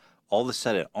Valentine's Day. All of a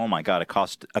sudden, oh my God,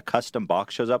 a custom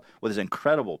box shows up with this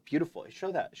incredible, beautiful.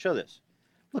 Show this.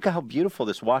 Look at how beautiful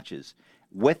this watch is.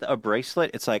 With a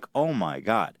bracelet, it's like, oh my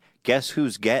God, guess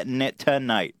who's getting it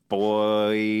tonight,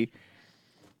 boy?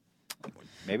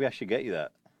 Maybe I should get you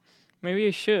that. Maybe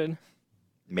you should.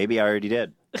 Maybe I already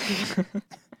did.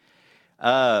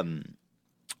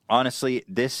 Honestly,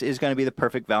 this is going to be the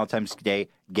perfect Valentine's Day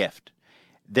gift.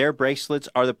 Their bracelets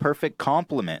are the perfect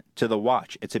complement to the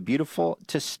watch. It's a beautiful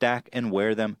to stack and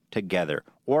wear them together.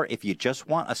 Or if you just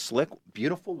want a slick,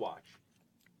 beautiful watch,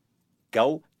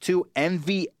 go to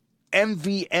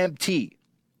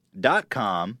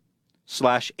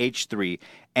mvmt.com/H3.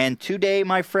 And today,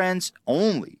 my friends,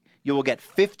 only you will get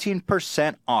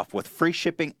 15% off with free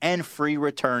shipping and free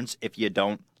returns if you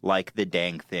don't like the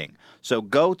dang thing. So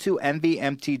go to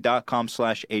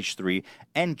mvmt.com/H3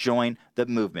 and join the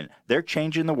movement. They're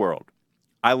changing the world.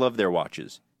 I love their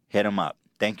watches. Hit them up.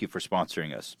 Thank you for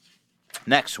sponsoring us.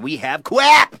 Next, we have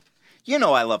Quip. You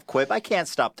know I love Quip. I can't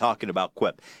stop talking about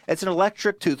Quip. It's an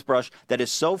electric toothbrush that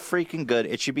is so freaking good,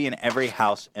 it should be in every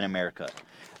house in America.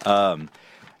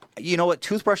 You know what?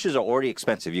 Toothbrushes are already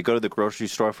expensive. You go to the grocery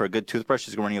store for a good toothbrush,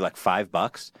 it's going to run you like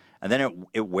 $5. And then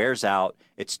it wears out.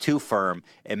 It's too firm.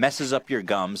 It messes up your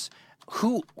gums.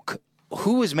 Who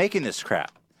is making this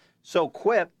crap? So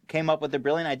Quip came up with a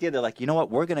brilliant idea. They're like, you know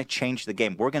what? We're going to change the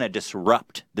game. We're going to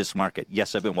disrupt this market.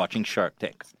 Yes, I've been watching Shark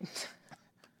Tank.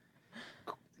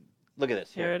 Look at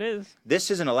this. Here it is.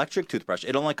 This is an electric toothbrush.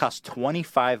 It only costs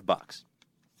 $25.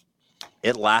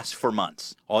 It lasts for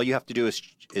months. All you have to do is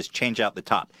change out the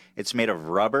top. It's made of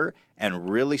rubber and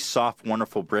really soft,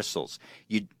 wonderful bristles.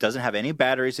 It doesn't have any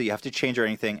batteries that you have to change or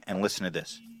anything. And listen to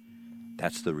this.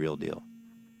 That's the real deal.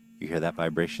 You hear that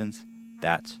vibrations?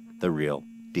 That's the real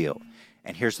deal.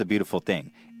 And here's the beautiful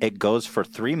thing. It goes for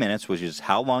 3 minutes, which is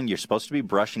how long you're supposed to be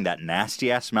brushing that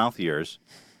nasty-ass mouth of yours.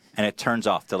 And it turns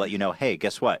off to let you know, hey,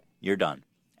 guess what? You're done.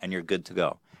 And you're good to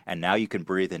go. And now you can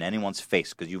breathe in anyone's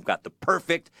face because you've got the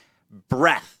perfect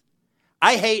breath.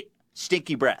 I hate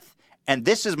stinky breath. And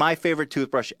this is my favorite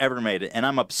toothbrush ever made, and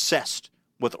I'm obsessed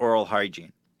with oral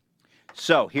hygiene.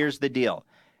 So here's the deal.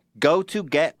 Go to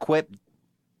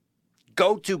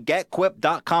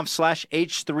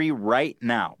getquip.com/H3 right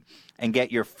now and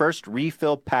get your first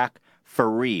refill pack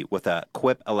free with a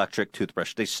Quip electric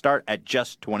toothbrush. They start at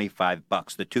just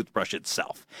 $25, the toothbrush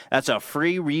itself. That's a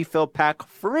free refill pack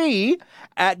free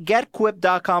at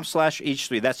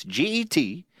getquip.com/H3. That's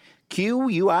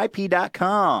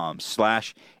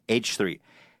GETQUIP.com/H3.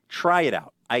 Try it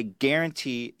out. I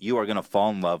guarantee you are going to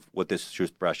fall in love with this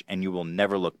toothbrush and you will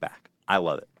never look back. I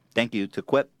love it. Thank you to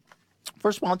Quip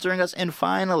for sponsoring us. And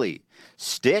finally,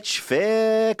 Stitch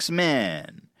Fix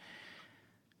Men.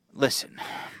 Listen,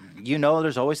 you know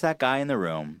there's always that guy in the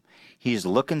room. He's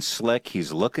looking slick.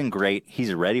 He's looking great.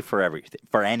 He's ready for everything,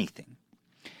 for anything.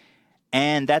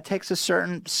 And that takes a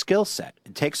certain skill set.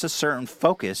 It takes a certain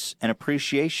focus and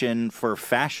appreciation for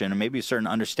fashion and maybe a certain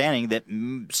understanding that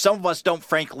some of us don't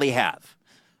frankly have.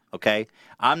 Okay?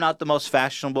 I'm not the most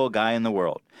fashionable guy in the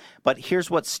world. But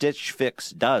here's what Stitch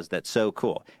Fix does that's so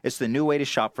cool. It's the new way to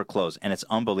shop for clothes, and it's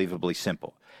unbelievably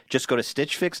simple. Just go to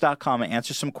StitchFix.com and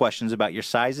answer some questions about your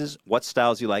sizes, what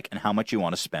styles you like, and how much you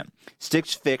want to spend.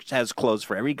 Stitch Fix has clothes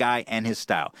for every guy and his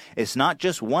style. It's not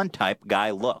just one type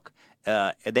guy look.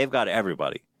 They've got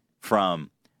everybody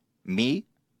from me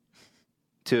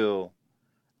to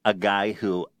a guy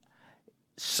who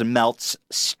smelts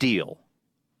steel.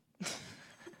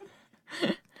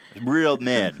 Real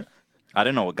men. I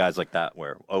don't know what guys like that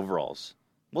wear. Overalls.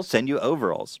 We'll send you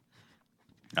overalls.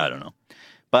 I don't know.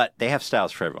 But they have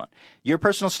styles for everyone. Your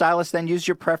personal stylist then use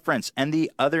your preference and the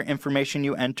other information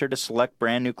you enter to select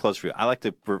brand new clothes for you.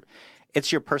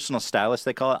 It's your personal stylist,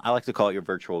 they call it. I like to call it your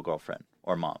virtual girlfriend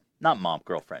or mom. Not mom,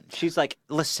 girlfriend. She's like,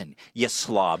 listen, you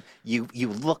slob, you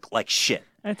look like shit.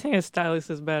 I think a stylist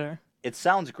is better. It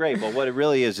sounds great, but what it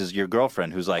really is your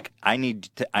girlfriend who's like, I need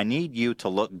you to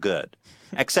look good.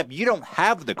 Except you don't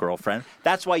have the girlfriend.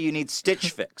 That's why you need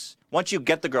Stitch Fix. Once you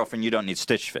get the girlfriend, you don't need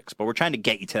Stitch Fix. But we're trying to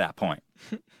get you to that point.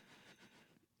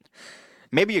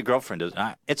 Maybe your girlfriend does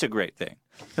not. It's a great thing.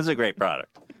 It's a great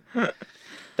product.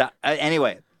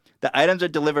 Anyway, the items are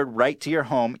delivered right to your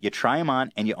home. You try them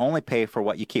on, and you only pay for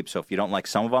what you keep. So if you don't like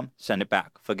some of them, send it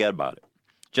back. Forget about it.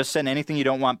 Just send anything you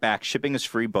don't want back. Shipping is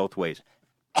free both ways.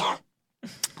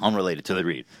 Unrelated to the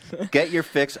read. Get your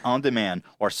fix on demand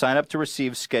or sign up to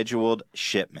receive scheduled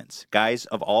shipments. Guys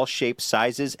of all shapes,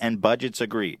 sizes, and budgets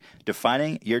agree.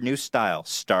 Defining your new style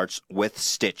starts with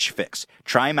Stitch Fix.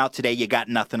 Try them out today. You got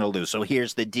nothing to lose. So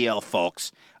here's the deal,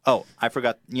 folks. Oh, I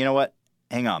forgot. You know what?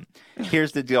 Hang on.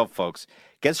 Here's the deal, folks.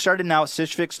 Get started now at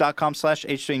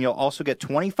stitchfix.com/H3, and you'll also get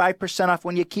 25% off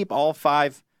when you keep all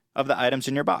 5 of the items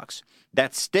in your box.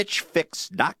 That's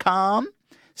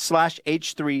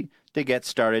stitchfix.com/H3 to get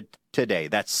started today.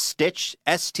 That's Stitch,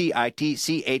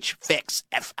 STITCH, Fix,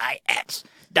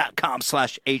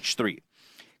 FIX.com/H3.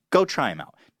 Go try them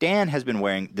out. Dan has been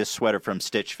wearing this sweater from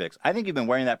Stitch Fix. I think you've been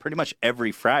wearing that pretty much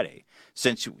every Friday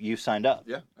since you signed up.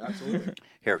 Yeah, absolutely.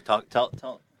 Here, tell.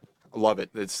 Love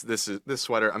it. This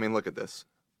sweater. I mean, look at this.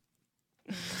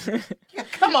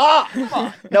 Come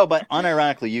on. No, but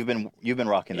unironically, you've been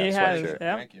rocking that sweatshirt.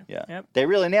 Yeah. Thank you. Yeah. Yep. They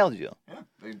really nailed you. Yeah,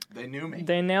 they knew me.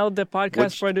 They nailed the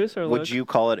podcast producer look. Would you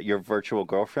call it your virtual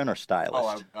girlfriend or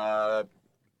stylist? Why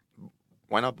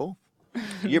not both?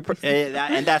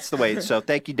 And that's the way. So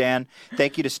thank you, Dan.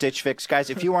 Thank you to Stitch Fix. Guys,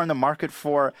 if you are in the market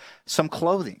for some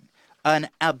clothing,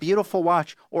 a beautiful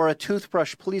watch, or a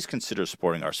toothbrush, please consider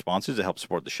supporting our sponsors to help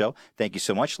support the show. Thank you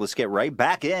so much. Let's get right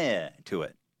back into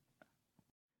it.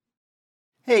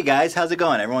 Hey, guys. How's it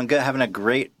going? Everyone good? Having a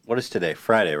great, what is today?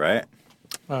 Friday, right?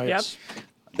 Yes.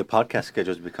 The podcast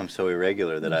schedule has become so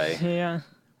irregular that Yeah.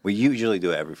 we usually do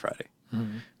it every Friday.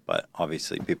 Mm-hmm. But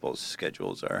obviously people's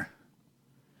schedules are...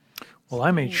 Well,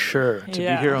 I made sure to be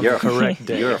here on You're the correct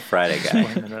day. You're a Friday guy.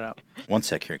 Pointing it out. One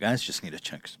sec here, guys. Just need to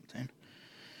check something.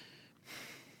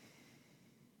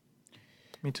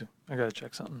 Me too. I gotta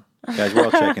check something. Guys, we're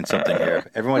all checking something here.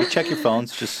 Everybody check your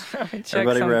phones. Just everybody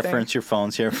something. reference your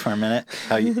phones here for a minute.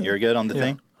 You're good on the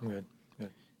thing? I'm good.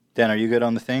 Dan, are you good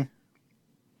on the thing?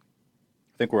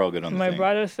 I think we're all good on the My thing.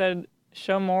 brother said,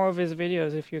 show more of his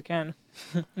videos if you can.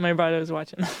 My brother is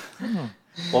watching.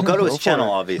 Well, go to his Go for channel,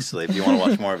 it. obviously, if you want to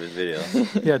watch more of his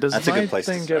videos. Yeah, does That's a my good place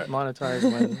to thing start. get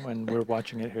monetized when we're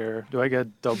watching it here? Do I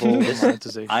get double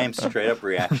monetization? I am straight up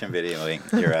reaction videoing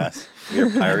your ass. You're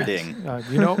pirating.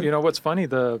 You know what's funny?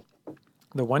 The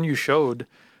one you showed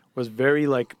was very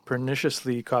like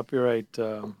perniciously copyright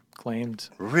claimed.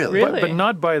 Really? Really? But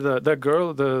not by the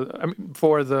girl.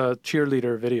 For the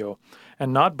cheerleader video,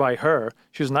 and not by her.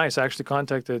 She was nice. I actually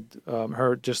contacted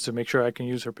her just to make sure I can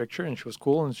use her picture, and she was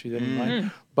cool, and she didn't mind.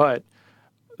 But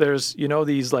there's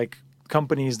these like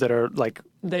companies that are like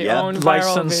They Yeah. own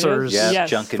viral Licensors. videos. Yeah, Yes.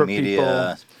 Junkin for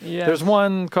Media. Yes. There's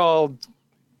one called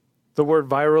the word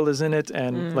viral is in it,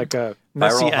 and like a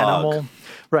messy Viral hog. animal.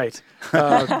 Right.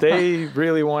 They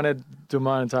really wanted to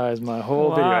monetize my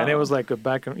whole video, and it Wow. was like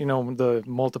the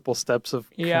multiple steps of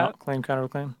Yeah. claim,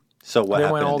 counterclaim. So what They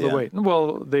happened went all in the the way. end?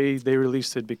 Well, they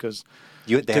released it because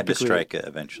They had to typically- strike it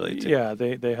eventually. Too. yeah,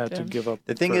 they had to Yeah. give up.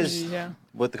 The thing first. is, Yeah.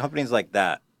 with the companies like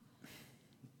that,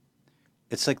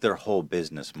 it's like their whole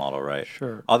business model, right?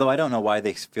 Sure. Although I don't know why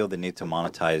they feel the need to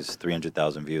monetize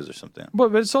 300,000 views or something.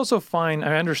 But it's also fine.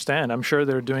 I understand. I'm sure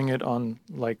they're doing it on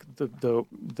like the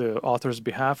author's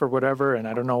behalf or whatever. And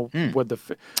I don't know what the.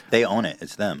 They own it.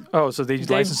 It's them. So they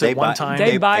license it one time.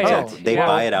 They buy it. exactly. They Yeah.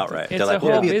 buy it outright. It's They're like, a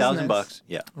we'll whole give you business. $1,000.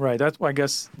 Yeah. Right. That's why I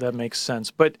guess that makes sense.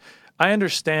 But I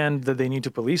understand that they need to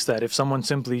police that. If someone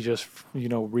simply just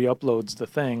re-uploads the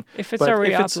thing, If it's but a if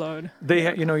it's- re-upload. they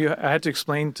I had to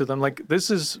explain to them like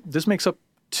this makes up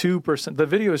 2%. The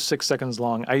video is 6 seconds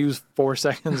long. I use 4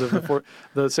 seconds of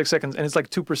the 6 seconds, and it's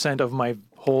like 2% of my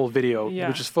whole video, Yeah.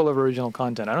 which is full of original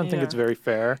content. I don't think Yeah. it's very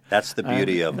fair. That's the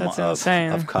beauty of That's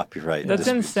insane. copyright. That's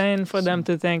disputes. insane for them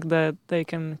to think that they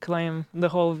can claim the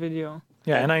whole video.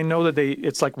 Yeah, and I know that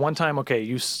it's like one time, okay,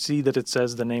 you see that it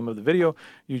says the name of the video,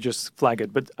 you just flag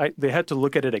it. But they had to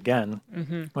look at it again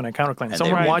when I counterclaimed. And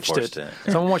Someone they watched it. reinforced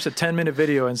it. Someone watched a 10-minute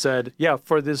video and said, yeah,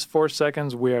 for this 4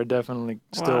 seconds, we are definitely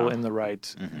still Wow. in the right.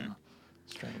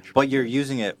 Strange. But you're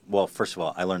using it. Well, first of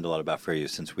all, I learned a lot about fair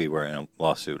use since we were in a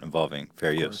lawsuit involving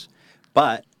fair use.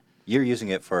 But you're using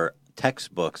it for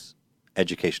textbooks,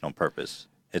 educational purpose.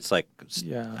 It's like,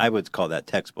 I would call that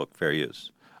textbook fair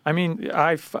use. I mean,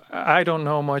 I don't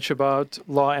know much about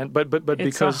law, but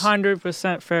it's because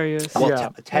 100% fair use.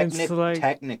 Well,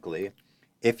 technically,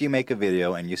 if you make a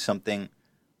video and use something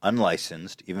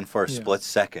unlicensed, even for a split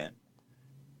second,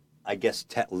 I guess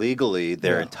legally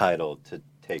they're entitled to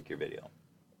take your video.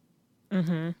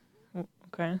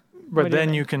 Okay. But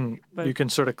then you can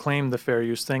sort of claim the fair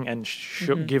use thing and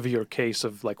give your case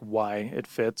of like why it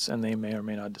fits, and they may or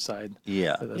may not decide.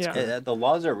 The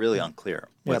laws are really unclear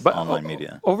with online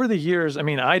media. Over the years, I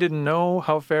mean, I didn't know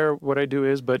how fair what I do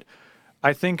is, but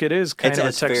I think it is kind of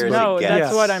a textbook. No,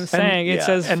 that's what I'm saying. It's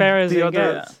as fair as it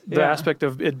gets. The aspect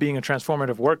of it being a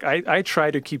transformative work, I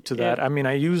try to keep to that. I mean,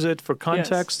 I use it for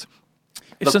context.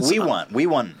 Look, we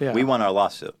won our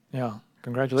lawsuit. Yeah.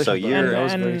 Congratulations. So that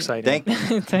was very exciting.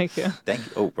 Thank you.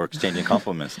 Oh, we're exchanging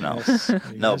compliments now.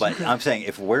 No, but I'm saying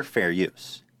if we're fair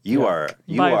use, you are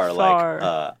far,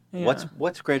 like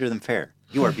what's greater than fair?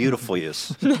 You are beautiful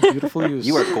use. Beautiful use.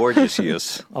 You are gorgeous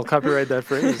use. I'll copyright that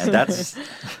phrase. And that's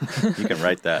you can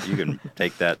write that. You can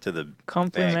take that to the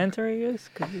complimentary use.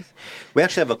 We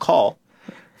actually have a call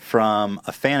from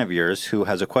a fan of yours who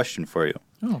has a question for you.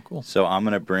 Oh, cool. So I'm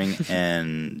going to bring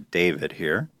in David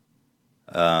here.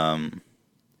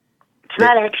 It's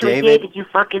not actually David, you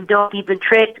fucking dope. You've been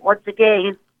tricked once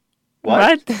again.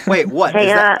 What? Wait, what?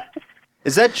 Hey,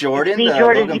 is that Jordan, the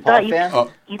Jordan, Logan Paul fan? Oh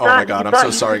my God, I'm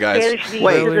so sorry, guys.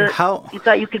 Wait, how? You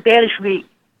thought you could banish me.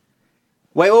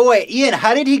 Wait. Ian,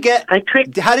 how did he get...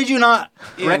 How did you not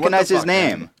Ian, recognize his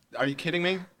name? Man? Are you kidding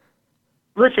me?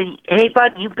 Listen, hey,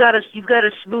 bud, you've got a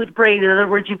smooth brain. In other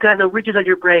words, you've got no ridges on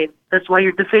your brain. That's why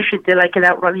you're deficient, and I can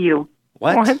outrun you.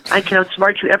 What? I can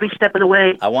outsmart you every step of the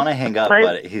way. I want to hang up,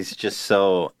 but he's just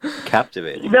so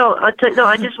captivating. No, I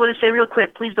just want to say real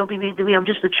quick, please don't be mean to me. I'm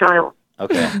just a child.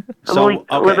 Okay. I'm only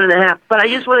 11 and a half. But I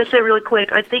just want to say really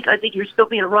quick, I think you're still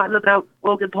being rotten about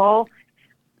Logan Paul.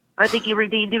 I think he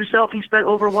redeemed himself. He spent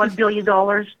over $1 billion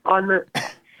on the...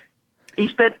 He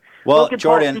spent... Well, Logan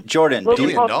Jordan, Paul spent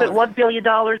 $1 billion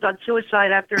on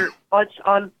suicide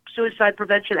on suicide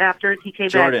prevention after he came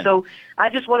back. So I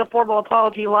just want a formal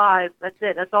apology live. That's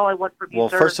it. That's all I want from you, Well,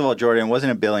 sir. first of all, Jordan, it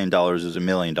wasn't $1 billion. It was $1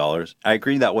 million. I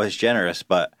agree that was generous,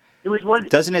 but it was one.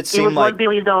 Doesn't it seem like $1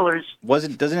 billion?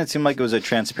 Doesn't it seem like it was a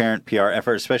transparent PR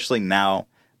effort, especially now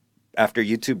after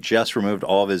YouTube just removed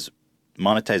all of his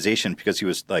monetization because he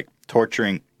was like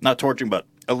not torturing, but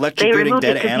electrocuting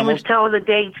dead animals? He was telling the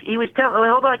dates. He was telling.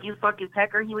 Hold on, you fucking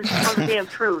pecker. He was telling the damn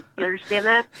truth. You understand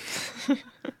that?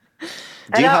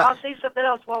 And I'll say something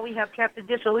else while we have Captain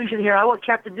Disillusion here. I want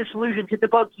Captain Disillusion to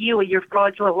debunk you and your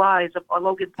fraudulent lies on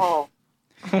Logan Paul.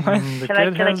 Can I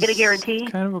get a guarantee?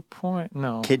 Kind of a point.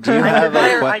 No. Do you have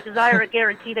I desire a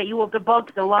guarantee that you will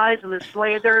debunk the lies and the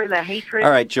slander and the hatred.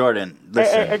 All right, Jordan.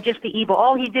 Listen. And just the evil.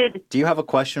 All he did. Do you have a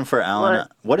question for Alan?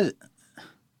 What is it?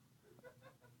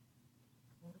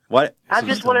 What? I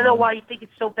just want to know why you think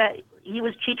it's so bad.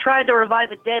 He tried to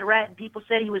revive a dead rat, and people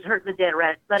said he was hurting the dead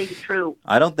rat. It's not even true.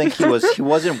 I don't think he was. He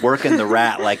wasn't working the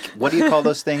rat. Like, what do you call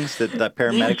those things that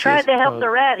paramedics use? He tried to help the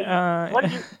rat.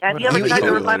 Have you ever tried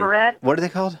to revive a rat? What are they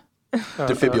called?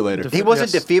 Defibrillator. He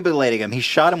wasn't defibrillating him. He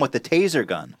shot him with the taser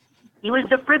gun. He was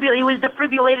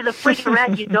defibrillating the freaking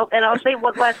rat, you know. And I'll say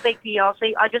one last thing to you.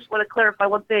 I just want to clarify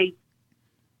one thing.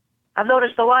 I've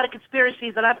noticed a lot of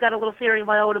conspiracies, and I've got a little theory of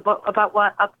my own about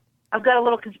what. I've got a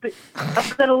little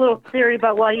theory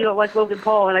about why you don't like Logan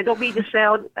Paul, and I don't mean to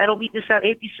sound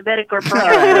anti-Semitic or. All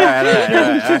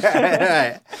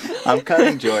right. I'm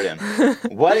cutting Jordan.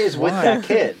 What is with that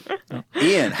kid,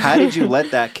 Ian? How did you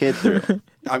let that kid through?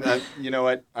 You know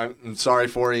what? I'm sorry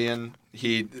for Ian.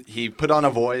 He put on a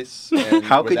voice and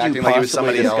How could acting you like he was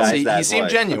somebody else. he seemed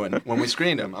voice? genuine when we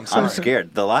screened him. I'm sorry. I'm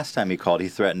scared. The last time he called, he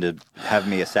threatened to have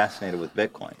me assassinated with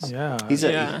bitcoins. Yeah. He's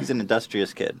an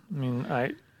industrious kid. I mean,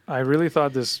 I really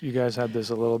thought you guys had this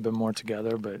a little bit more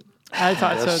together, but I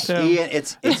thought so too. Ian,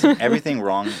 it's everything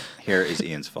wrong here is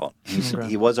Ian's fault.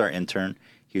 He was our intern.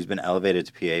 He's been elevated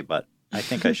to PA, but I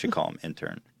think I should call him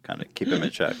intern. Kind of keep him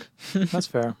in check. That's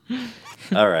fair.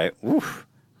 All right. Oof.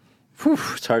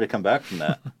 It's hard to come back from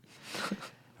that.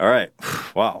 All right.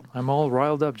 Wow. I'm all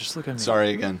riled up. Just look at me. Sorry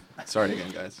again,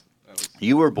 guys.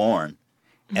 You were born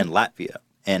in Latvia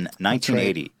in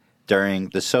 1980 during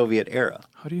the Soviet era.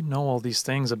 How do you know all these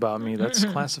things about me? That's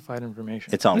classified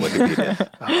information. It's on Wikipedia.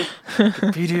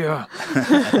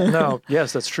 Wikipedia. No,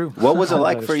 yes, that's true. What was it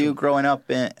like for you growing up?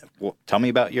 Tell me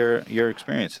about your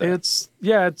experience there. It's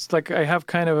like I have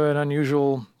kind of an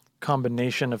unusual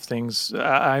combination of things.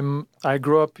 I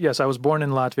grew up, yes, I was born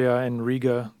in Latvia, in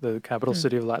Riga, the capital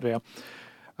city of Latvia.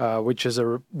 which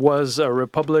was a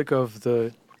republic of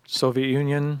the Soviet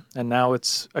Union, and now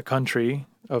it's a country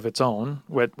of its own,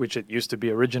 which it used to be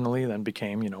originally, then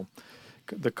became,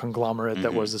 the conglomerate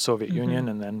that was the Soviet Union,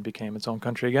 and then became its own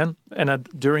country again. And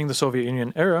during the Soviet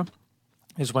Union era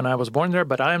is when I was born there,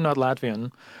 but I am not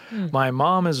Latvian. My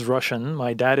mom is Russian.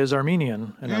 My dad is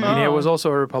Armenian. And Armenia was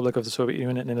also a republic of the Soviet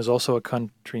Union and is also a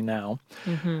country now.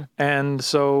 And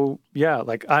so,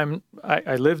 like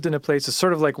I lived in a place, it's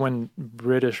sort of like when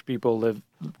British people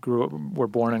were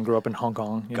born and grew up in Hong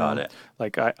Kong. Got it.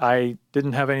 Like I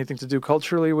didn't have anything to do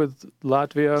culturally with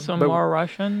Latvia. So more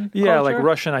Russian Yeah, culture? like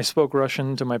Russian. I spoke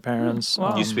Russian to my parents.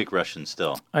 Wow. You speak Russian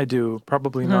still? I do.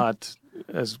 Probably not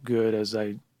as good as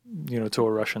I to a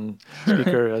Russian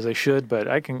speaker as I should, but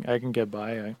I can get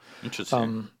by.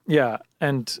 Interesting.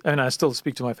 And I still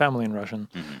speak to my family in Russian.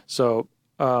 So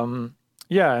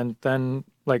and then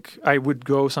like I would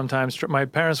go sometimes. My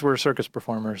parents were circus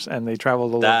performers, and they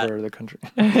traveled all over the country.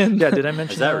 Did I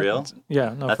mention Is that real?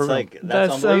 Yeah, no, That's for real.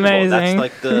 That's unbelievable. amazing. That's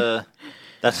like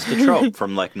that's the trope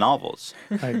from like novels.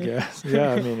 I guess.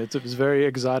 Yeah, I mean, it was very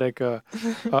exotic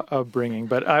upbringing.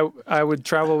 But I would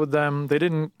travel with them.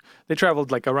 They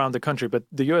traveled like around the country, but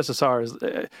the USSR is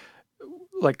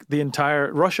like the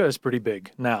entire Russia is pretty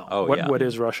big now. What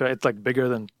is Russia? It's like bigger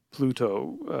than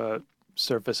Pluto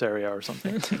surface area or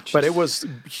something. But it was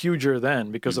huger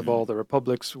then because of all the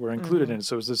republics were included in it.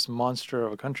 So it was this monster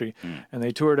of a country, and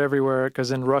they toured everywhere.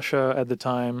 Because in Russia at the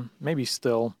time, maybe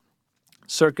still,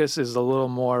 circus is a little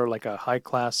more like a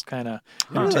high-class kind of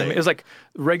entertainment. It was like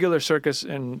regular circus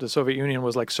in the Soviet Union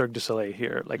was like Cirque du Soleil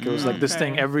here. Like it was like this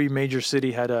thing. Every major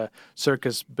city had a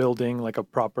circus building, like a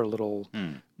proper little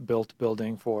built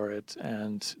building for it.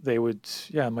 And they would,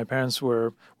 my parents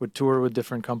would tour with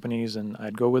different companies, and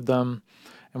I'd go with them.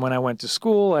 And when I went to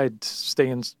school, I'd stay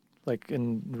in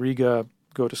Riga,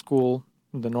 go to school,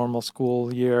 the normal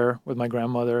school year with my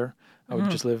grandmother. I would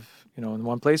just live, in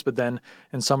one place. But then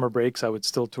in summer breaks, I would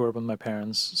still tour with my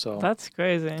parents. So that's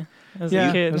crazy. As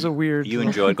a kid, it was a weird. You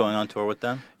enjoyed going on tour with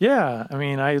them? Yeah, I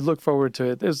mean, I look forward to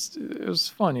it. It was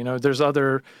fun. There's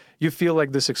you feel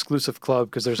like this exclusive club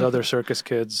because there's other circus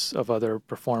kids of other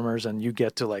performers, and you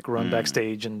get to like run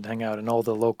backstage and hang out, and all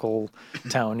the local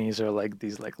townies are like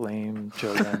these like lame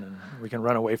children, and we can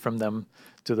run away from them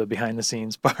to the behind the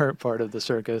scenes part of the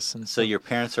circus. And so your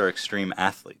parents are extreme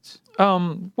athletes?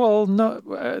 Well, no,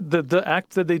 the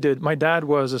act that they did, my dad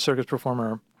was a circus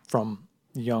performer from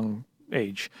young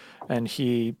age, and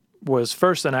he was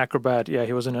first an acrobat. Yeah,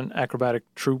 he was in an acrobatic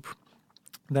troupe.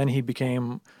 Then he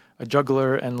became a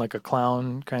juggler and like a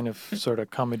clown kind of sort of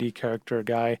comedy character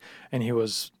guy. And he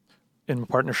was in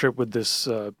partnership with this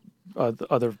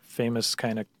other famous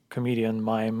kind of comedian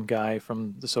mime guy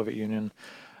from the Soviet Union.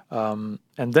 And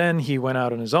then he went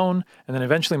out on his own. And then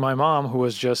eventually my mom, who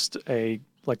was just a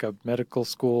medical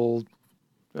school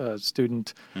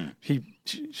student, she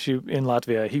in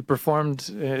Latvia, he performed,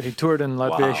 he toured in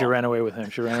Latvia. Wow. She ran away with him.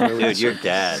 Dude, your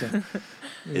dad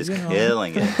is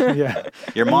killing it. Yeah.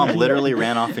 Your mom literally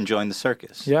ran off and joined the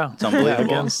circus. Yeah. It's unbelievable.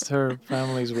 Against her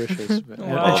family's wishes.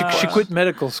 Wow. And she quit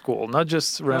medical school, not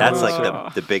just ran That's away.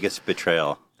 like the biggest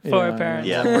betrayal. For a parent.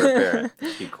 Yeah, for a parent.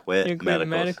 She quit You quit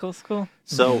medical school?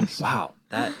 So, wow,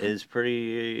 that is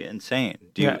pretty insane.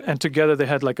 And together they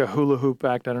had like a hula hoop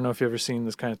act. I don't know if you've ever seen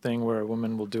this kind of thing where a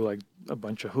woman will do like a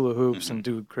bunch of hula hoops and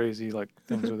do crazy like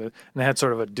things with it. And they had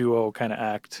sort of a duo kind of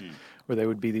act where they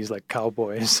would be these like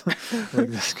cowboys, like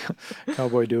this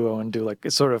cowboy duo, and do like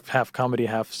it's sort of half comedy,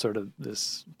 half sort of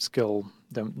this skill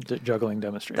juggling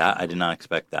demonstration. I did not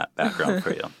expect that background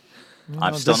for you.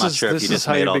 I'm still not sure if you just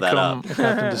made all that up. This is how you become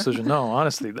a captain decision. No,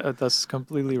 honestly, that's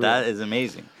completely real. That is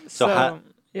amazing. So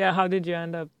how did you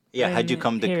end up? How did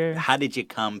you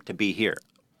come to be here?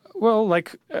 Well,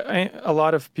 like a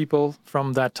lot of people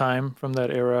from that time, from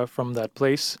that era, from that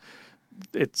place,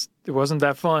 it wasn't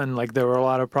that fun. Like there were a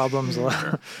lot of problems.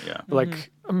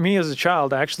 Like me as a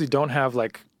child, I actually don't have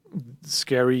like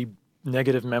scary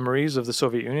negative memories of the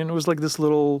Soviet Union. It was like this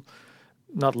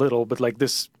not little, but like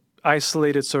this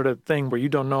isolated sort of thing where you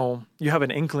don't know, you have an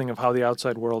inkling of how the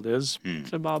outside world is.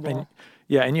 It's a bubble.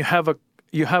 And you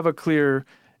have a clear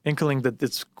inkling that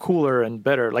it's cooler and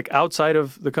better. Like outside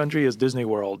of the country is Disney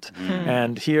World,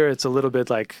 and here it's a little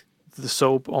bit like the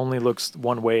soap only looks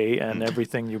one way, and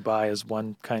everything you buy is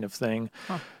one kind of thing.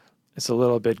 It's a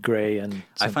little bit gray. And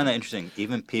I find that interesting.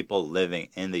 Even people living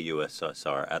in the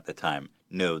USSR at the time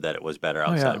knew that it was better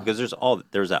outside because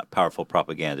there's that powerful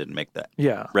propaganda to make the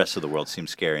rest of the world seem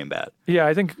scary and bad. Yeah,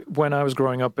 I think when I was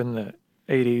growing up in the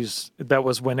 80s, that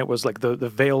was when it was like the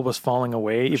veil was falling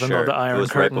away, even though the Iron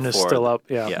Curtain is still up.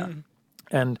 Yeah.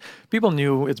 And people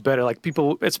knew it's better. Like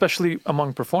people, especially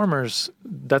among performers,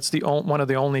 that's one of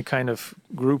the only kind of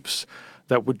groups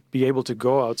that would be able to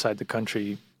go outside the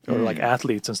country, or like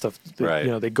athletes and stuff. Right.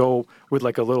 You know, they go with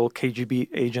like a little KGB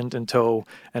agent in tow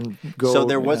and go. So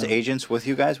there was agents with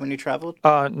you guys when you traveled?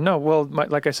 No. Well,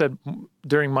 like I said,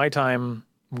 during my time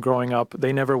growing up,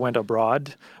 they never went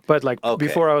abroad. But like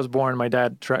before I was born, my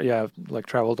dad,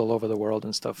 traveled all over the world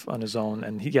and stuff on his own.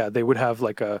 And they would have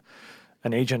like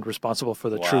an agent responsible for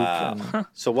the troop. And,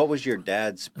 so what was your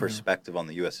dad's perspective on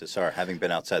the USSR, having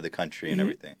been outside the country and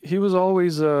everything? He was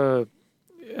always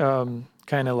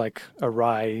kind of like a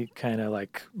wry, kind of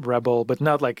like rebel, but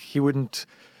not like he wouldn't,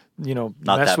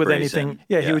 mess with anything.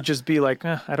 Yeah, he would just be like,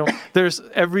 I don't. There's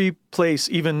every place,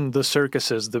 even the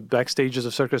circuses, the backstages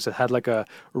of circuses had like a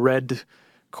red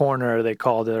corner, they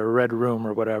called it, a red room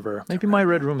or whatever. Maybe my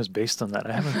red room is based on that.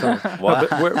 I haven't thought.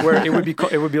 But where it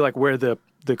would be like where the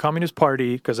Communist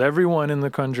Party, because everyone in the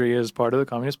country is part of the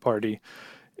Communist Party.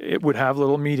 It would have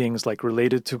little meetings like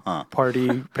related to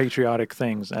party patriotic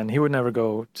things, and he would never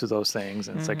go to those things.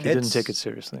 And it's like he didn't take it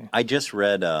seriously. I just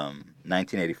read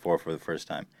 1984 for the first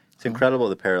time. It's incredible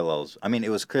the parallels. I mean, it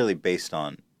was clearly based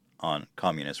on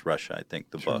communist Russia, I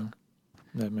think, the book.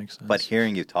 That makes sense. But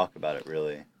hearing you talk about it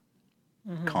really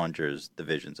conjures the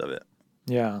visions of it.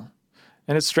 Yeah.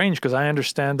 And it's strange because I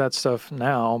understand that stuff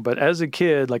now, but as a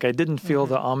kid, like I didn't feel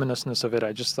the ominousness of it.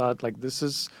 I just thought like this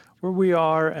is where we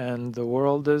are and the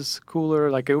world is cooler.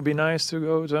 Like it would be nice to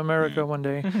go to America one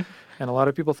day. And a lot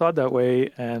of people thought that way,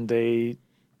 and they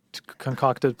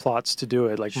concocted plots to do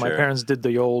it. Like my parents did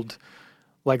the old,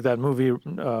 like that movie,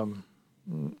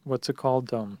 what's it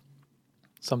called?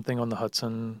 Something on the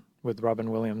Hudson with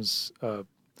Robin Williams,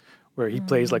 where he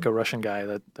plays like a Russian guy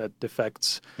that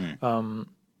defects. And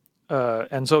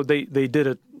so they did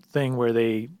a thing where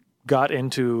they got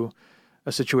into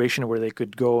a situation where they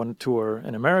could go on tour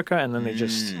in America, and then they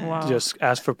just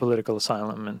asked for political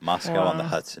asylum. And Moscow on the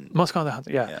Hudson. Moscow on the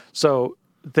Hudson, yeah. So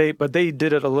they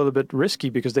did it a little bit risky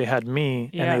because they had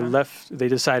me, and they left. They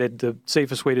decided the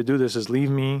safest way to do this is leave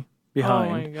me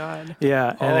behind. Oh my God.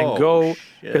 Yeah, and then go.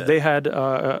 Because they had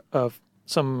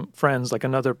some friends, like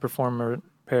another performer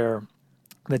pair,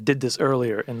 that did this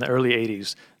earlier in the early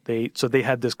 80s. So they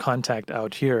had this contact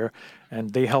out here,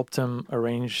 and they helped him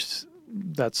arrange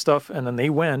that stuff. And then they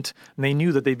went, and they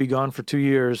knew that they'd be gone for 2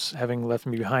 years, having left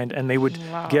me behind. And they would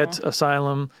get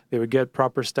asylum, they would get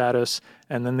proper status,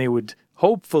 and then they would,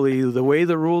 hopefully, the way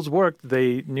the rules worked,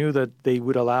 they knew that they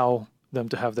would allow them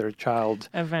to have their child.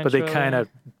 Eventually. But they kind of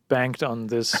banked on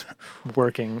this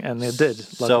working, and they did.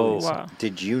 Luckily. So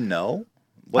did you know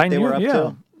what they were up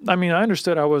to? I mean, I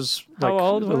understood. I was like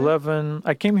 11.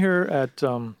 I came here at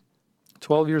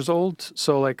 12 years old.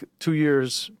 So like 2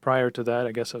 years prior to that,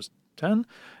 I guess I was 10.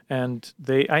 And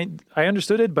I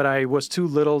understood it, but I was too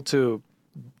little to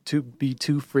be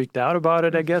too freaked out about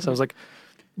it, I guess. I was like,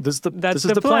 this is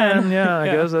the plan. Yeah, I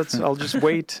guess I'll just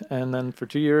wait. And then for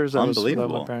 2 years, I was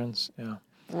without my parents. Yeah.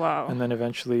 Wow. And then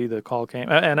eventually the call came.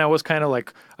 And I was kind of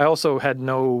like, I also had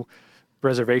no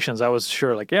reservations. I was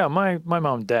sure, like, my mom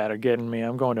and dad are getting me.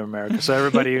 I'm going to America. So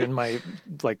everybody in my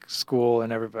like school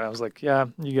and everybody, I was like,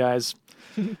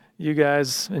 you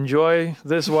guys enjoy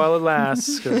this while it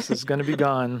lasts, because it's going to be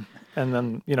gone. And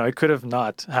then, it could have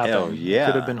not happened. It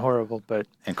could have been horrible, but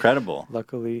incredible.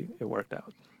 Luckily, it worked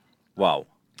out. Wow.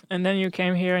 And then you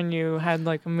came here and you had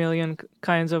like a million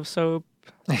kinds of soap.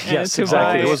 Yes,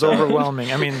 exactly. It was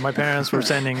overwhelming. I mean, my parents were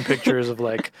sending pictures of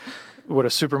like what a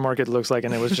supermarket looks like,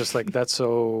 and it was just like, that's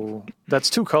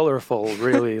too colorful,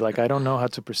 really. Like, I don't know how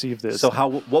to perceive this. So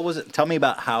what was it? Tell me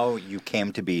about how you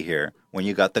came to be here when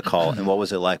you got the call, and what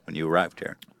was it like when you arrived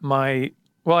here?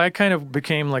 I kind of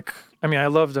became like, I mean, I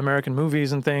loved American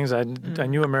movies and things. I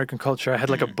knew American culture. I had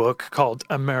like a book called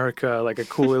America, like a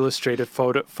cool illustrated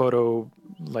photo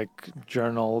like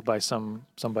journal by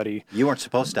somebody. You weren't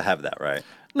supposed to have that, right?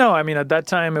 No, I mean, at that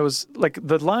time it was like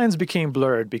the lines became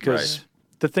blurred because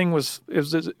the thing was,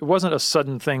 it wasn't a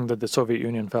sudden thing that the Soviet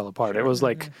Union fell apart. It was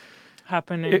like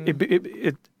happening.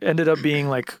 It ended up being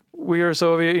like, we are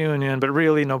Soviet Union, but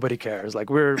really nobody cares. Like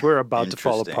we're about to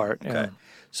fall apart. Okay. Yeah.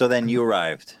 So then you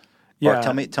arrived. Yeah. Or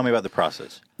tell me about the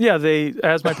process. Yeah,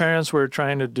 as my parents were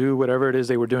trying to do whatever it is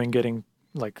they were doing, getting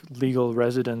like legal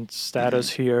resident status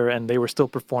here, and they were still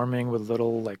performing with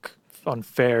little like on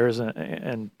fairs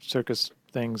and circus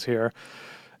things here.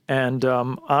 And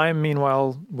I,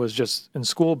 meanwhile, was just in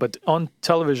school, but on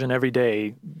television every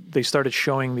day, they started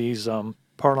showing these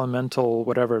parliamental,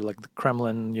 whatever, like the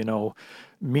Kremlin,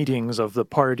 meetings of the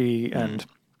party. And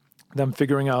them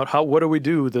figuring out what do we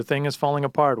do? The thing is falling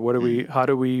apart. How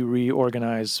do we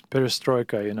reorganize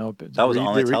perestroika? You know, that was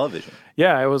on the television.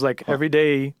 Yeah, it was like every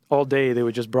day, all day, they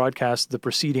would just broadcast the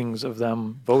proceedings of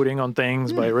them voting on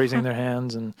things by raising their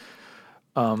hands, and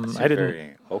I didn't.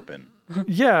 Very open.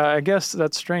 Yeah, I guess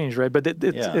that's strange, right? But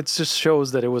it just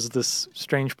shows that it was this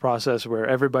strange process where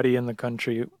everybody in the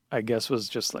country, I guess, was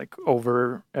just like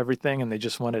over everything, and they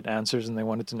just wanted answers, and they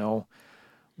wanted to know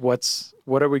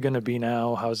what are we going to be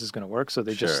now? How is this going to work? So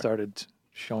they just started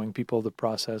showing people the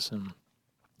process,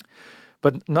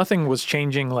 but nothing was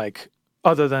changing, like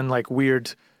other than like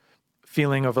weird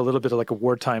feeling of a little bit of like a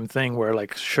wartime thing where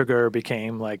like sugar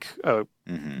became like a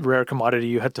rare commodity.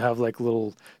 You had to have like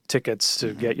little tickets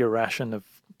to get your ration of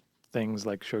things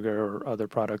like sugar or other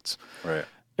products. Right.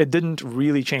 It didn't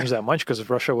really change that much because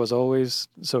Russia was always,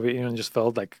 Soviet Union just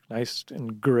felt like nice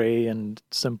and gray and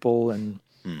simple, and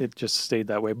it just stayed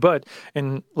that way. But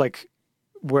in like,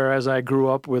 whereas I grew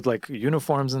up with like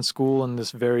uniforms in school and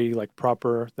this very like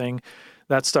proper thing,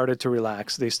 that started to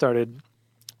relax. They started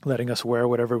letting us wear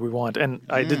whatever we want, and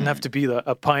I didn't have to be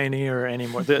a pioneer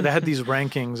anymore. They had these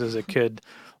rankings as a kid.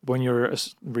 When you're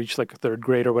reached like third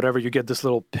grade or whatever, you get this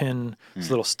little pin, this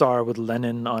little star with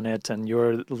Lenin on it, and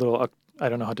you're a little, I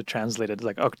don't know how to translate it,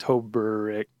 like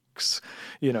Oktoberix.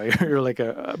 You know, you're like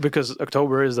because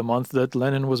October is the month that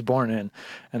Lenin was born in,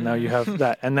 and now you have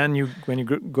that. And then when you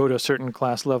go to a certain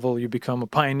class level, you become a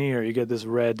pioneer. You get this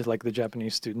red, like the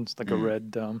Japanese students, like a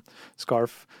red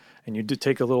scarf, and you do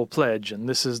take a little pledge, and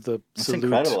this is the salute.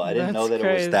 That's incredible. I didn't know that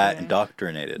it was that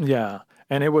indoctrinated. Yeah.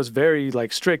 And it was very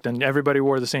like strict, and everybody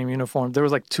wore the same uniform. There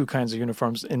was like 2 kinds of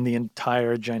uniforms in the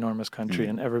entire ginormous country,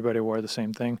 and everybody wore the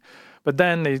same thing. But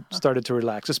then they started to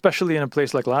relax, especially in a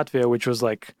place like Latvia, which was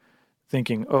like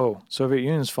thinking, oh, Soviet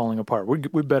Union's falling apart.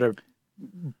 We better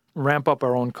ramp up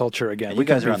our own culture again. And you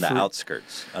guys are on the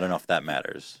outskirts. I don't know if that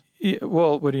matters. Yeah,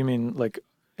 well, what do you mean? Like,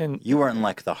 you weren't in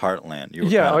like the heartland. You were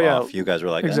kind of off. You guys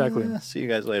were like, exactly. See you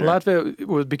guys later.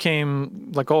 Latvia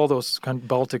became like all those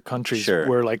Baltic countries.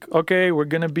 Were like, okay, we're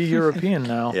gonna be European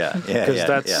now.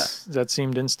 Because that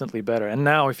seemed instantly better. And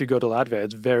now, if you go to Latvia,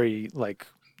 it's very like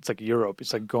it's like Europe.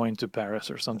 It's like going to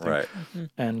Paris or something. Right.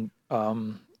 And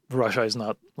Russia is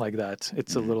not like that.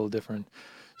 It's a little different.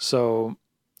 So,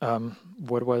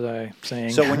 what was I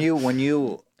saying? So when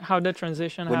you how the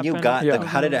transition when happened? you got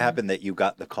how did it happen that you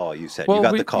got the call? You said you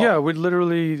got the call. Yeah,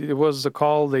 it was a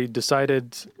call. They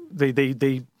decided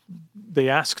they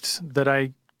asked that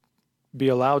I be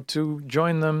allowed to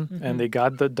join them, and they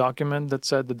got the document that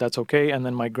said that that's okay. And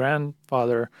then my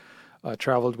grandfather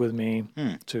traveled with me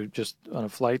to just on a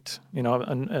flight. You know,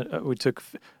 and we took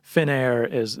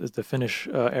Finnair is the Finnish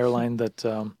airline that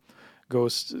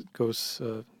goes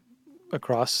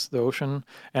across the ocean.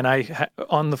 And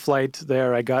on the flight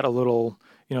there, I got a little,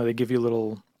 you know, they give you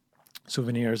little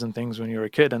souvenirs and things when you're a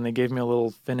kid, and they gave me a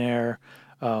little Finnair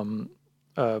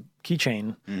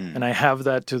keychain, and I have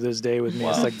that to this day with me.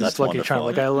 Wow, it's like this lucky charm.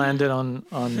 Like I landed on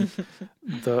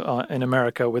the in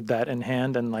America with that in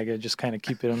hand, and like I just kind of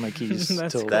keep it on my keys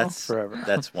till forever.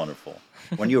 That's wonderful.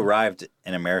 When you arrived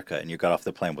in America and you got off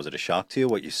the plane, was it a shock to you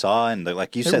what you saw? And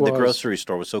like you said, the grocery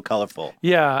store was so colorful.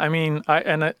 Yeah, I mean,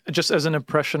 I just as an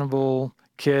impressionable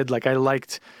kid, like I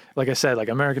liked, like I said, like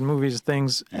American movies,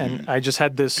 things, and I just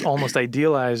had this almost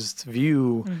idealized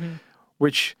view,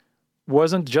 which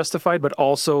wasn't justified, but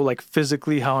also like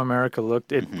physically how America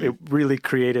looked. It really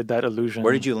created that illusion.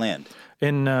 Where did you land?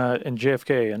 In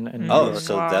JFK in New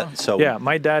York. Yeah,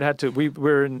 my dad had to. We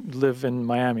live in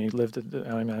Miami.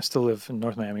 I still live in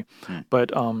North Miami,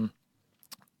 but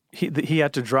he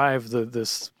had to drive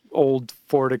this old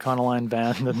Ford Econoline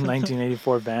van, the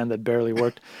 1984 van that barely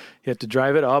worked. He had to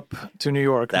drive it up to New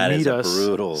York, meet us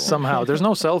brutal. somehow. There's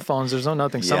no cell phones. There's no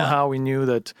nothing. Somehow we knew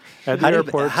that at the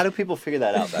airport. How do people figure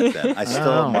that out back then? I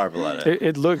still marvel at it.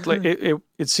 It looked like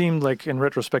it seemed like in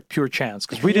retrospect pure chance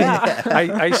because we didn't.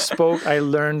 I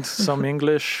learned some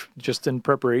English just in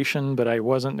preparation, but I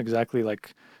wasn't exactly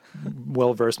like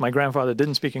well versed. My grandfather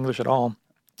didn't speak English at all.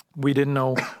 We didn't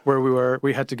know where we were.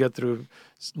 We had to get through,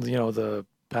 the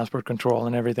passport control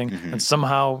and everything, and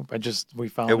somehow we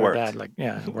found our dad. Like,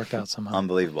 it worked out somehow.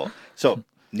 Unbelievable. So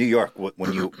New York,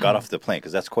 when you got off the plane,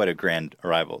 because that's quite a grand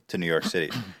arrival to New York City.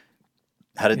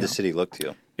 How did the city look to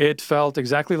you? It felt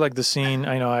exactly like the scene.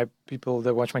 I know people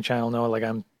that watch my channel know like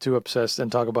I'm too obsessed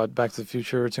and talk about Back to the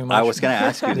Future too much. I was going to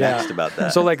ask you next about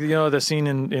that. So like, the scene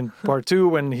in part 2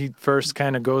 when he first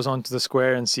kind of goes onto the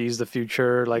square and sees the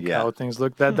future, like how things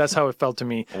look, that's how it felt to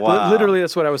me. Wow. Literally,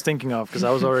 that's what I was thinking of because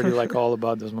I was already like all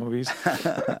about those movies.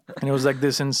 And it was like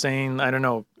this insane, I don't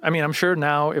know. I mean, I'm sure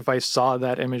now if I saw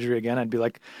that imagery again, I'd be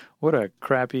like, what a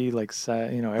crappy, like,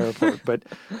 airport.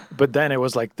 But then it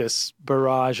was like this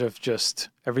barrage of just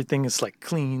everything is like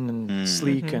clean and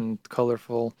sleek and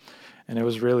colorful. And it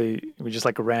was really, we just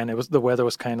like ran. The weather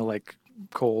was kind of like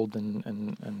cold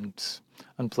and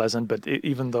unpleasant. But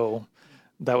even though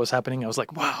that was happening, I was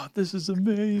like, wow, this is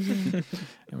amazing.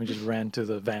 And we just ran to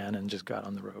the van and just got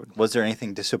on the road. Was there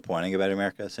anything disappointing about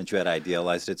America since you had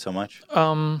idealized it so much?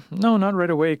 No, not right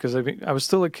away because I was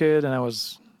still a kid and I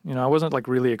was... I wasn't like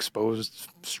really exposed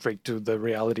straight to the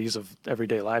realities of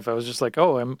everyday life. I was just like,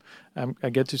 oh, I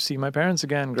get to see my parents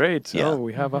again. Great. Yeah. Oh,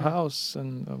 we have a house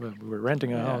and we're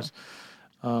renting a house.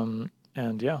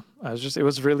 And yeah, it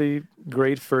was really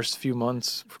great first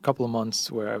couple of months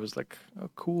where I was like,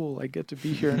 oh, cool. I get to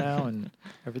be here now and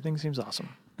everything seems awesome.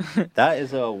 That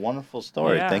is a wonderful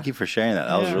story. Yeah. Thank you for sharing that.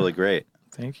 That was really great.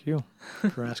 Thank you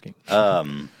for asking.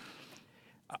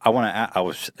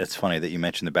 It's funny that you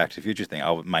mentioned the Back to the Future thing.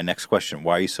 My next question: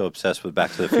 why are you so obsessed with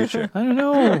Back to the Future? I don't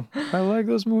know. I like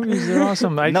those movies. They're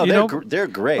awesome. They're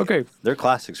great. Okay, they're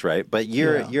classics, right? But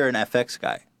you're an FX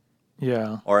guy.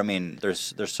 Yeah. Or I mean,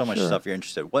 there's so much stuff you're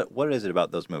interested in. What is it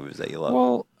about those movies that you love?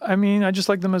 Well, I mean, I just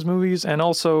like them as movies, and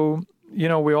also, we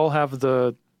all have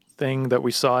the thing that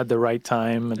we saw at the right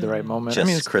time, at the right moment. Just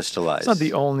it's crystallized. It's not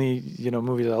the only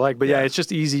movies I like, but yeah, it's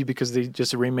just easy because they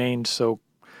just remained so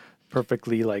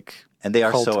perfectly like. And they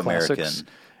are cult so classics. American.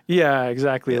 Yeah,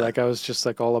 exactly. Yeah. Like I was just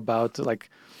like all about like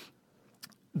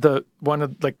the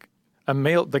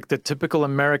typical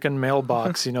American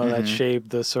mailbox, that shape,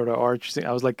 the sort of arch thing.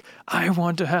 I was like, I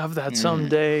want to have that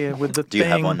someday with the Do you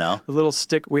have one now? The little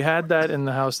stick. We had that in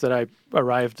the house that I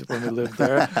arrived when we lived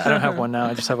there. I don't have one now.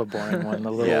 I just have a boring one.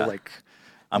 A little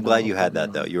I'm glad you had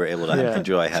that though. You were able to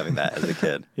enjoy having that as a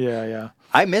kid. Yeah.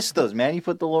 I missed those, man. You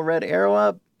put the little red arrow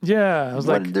up. Yeah, I was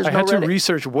I no had to Reddit.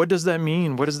 research what does that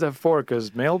mean? What is that for? Because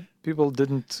people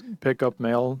didn't pick up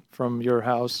mail from your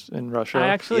house in Russia. I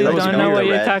actually That was don't know weird. what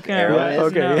you're Red talking arrow about. is?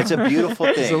 Okay. No. It's a beautiful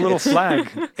thing. It's a little flag.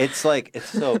 It's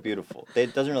so beautiful.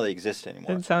 It doesn't really exist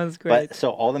anymore. It sounds great. But so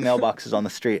all the mailboxes on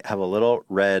the street have a little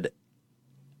red.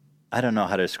 I don't know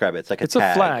how to describe it. It's like It's a a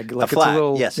tag. flag, like a it's a flag.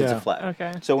 little- Yes, it's yeah. a flag.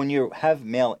 Okay. So when you have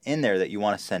mail in there that you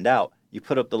want to send out, you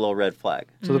put up the little red flag.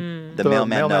 So The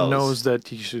mailman knows that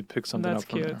he should pick something That's up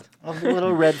from cute. there. A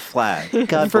little red flag. God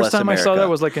The first bless time I saw America. that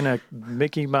was like in a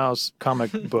Mickey Mouse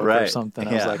comic book or Right, something.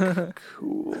 I yeah. was like,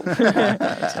 cool.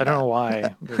 I don't know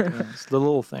why, but it's the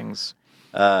little things.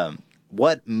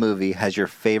 What movie has your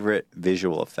favorite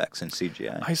visual effects in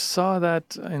CGI? I saw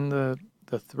that in the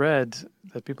thread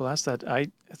that people asked that.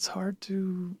 It's hard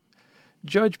to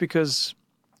judge because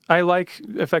I like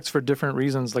effects for different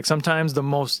reasons. Like sometimes the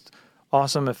most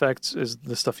awesome effects is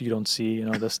the stuff you don't see,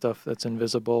 the stuff that's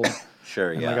invisible.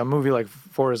 Sure, And yeah. like a movie like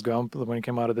Forrest Gump, when it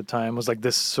came out at the time, was like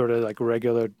this sort of like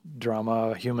regular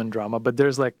drama, human drama. But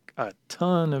there's like a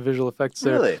ton of visual effects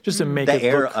there, Really? just to make the it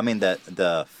air, look. I mean,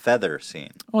 the feather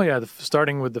scene. Oh yeah,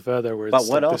 starting with the feather. Where But it's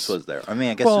what like else this, was there? I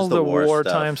mean, I guess well, just the war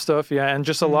wartime stuff. yeah, and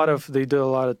just a lot of they did a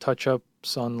lot of touch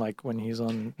ups on like when he's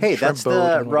on. Hey, shrimp that's boat the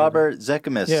and whatever. Robert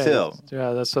Zemeckis Yeah, too.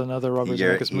 yeah, that's another Robert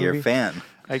Zemeckis movie. You're a fan.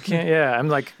 I can't. Yeah, I'm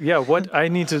like, what? I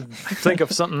need to think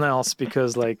of something else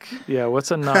because, like,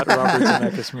 what's a not Robert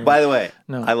Zemeckis movie? By the way,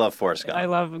 No. I love Forrest Gump. I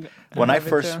love. When I love it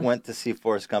first too. went to see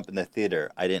Forrest Gump in the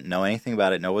theater, I didn't know anything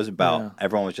about it, know what it was about. Yeah.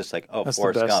 Everyone was just like, oh, That's the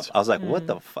Forrest Gump. best. I was like, what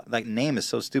the fuck? Like, name is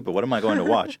so stupid. What am I going to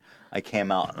watch? I came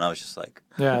out and I was just like,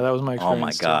 Yeah, that was my oh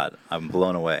experience. my God, I'm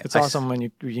blown away. It's awesome when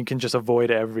you can just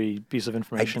avoid every piece of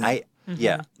information.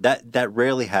 Yeah, that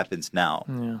rarely happens now.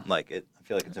 Yeah. Like, I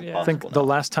feel like it's Yeah. impossible I think now. the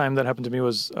last time that happened to me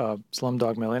was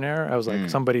Slumdog Millionaire. I was like,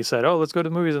 somebody said, "Oh, let's go to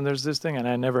the movies," and there's this thing, and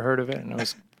I never heard of it, and I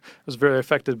was very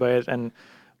affected by it. And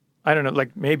I don't know,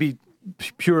 like maybe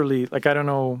purely, like I don't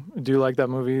know, do you like that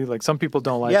movie? Like some people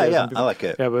don't like it. Yeah, some people, I like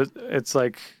it. Yeah, but it's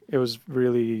like it was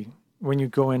really when you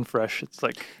go in fresh, it's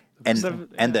like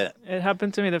It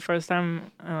happened to me the first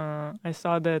time I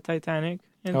saw the Titanic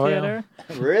in Oh, yeah. theater.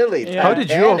 Really? Yeah. How did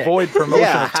you Titanic? avoid promotion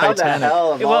Yeah, of how the Titanic?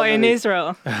 hell? of all Well, in movies-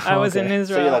 Israel, I was in Okay.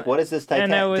 Israel. So you're like, what is this Titanic?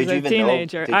 And I was did you a even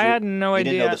teenager. Know, did I you- had no you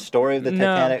idea. didn't know the story of the No.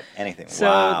 Titanic? Anything? So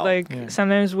Wow. Yeah.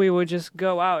 sometimes we would just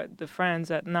go out, the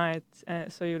friends at night,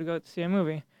 so you would go to see a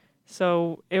movie.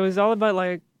 So it was all about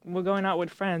like we're going out with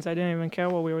friends. I didn't even care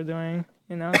what we were doing.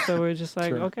 you know. So we're just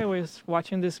like, okay, we're just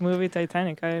watching this movie,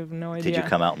 Titanic. I have no idea. Did you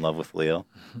come out in love with Leo?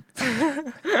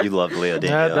 You loved Leo,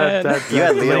 didn't you? You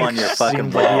had Leo on your fucking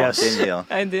ball, didn't you?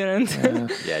 I didn't.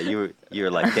 Yeah, you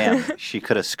were like, damn, she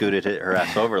could have scooted her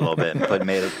ass over a little bit and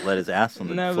let his ass on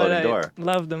the floating door.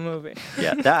 Love the movie.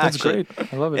 Yeah, that's great.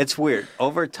 I love it. It's weird.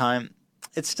 Over time,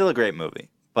 it's still a great movie,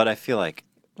 but I feel like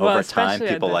over time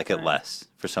people like it less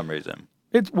for some reason.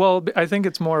 Well, I think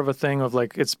it's more of a thing of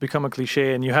like it's become a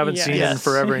cliche, and you haven't seen it in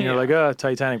forever, and you're like,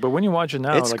 Titanic. But when you watch it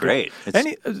now, it's like great.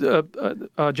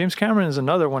 James Cameron is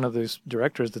another one of those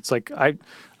directors that's like I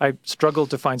struggle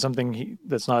to find something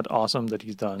that's not awesome that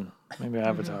he's done. Maybe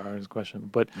Avatar is a question,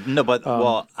 but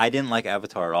well, I didn't like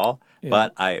Avatar at all,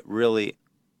 but I really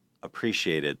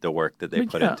appreciated the work that they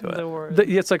put into it.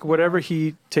 It's like whatever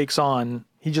he takes on,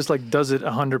 he just like does it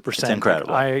 100%. It's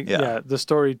incredible. The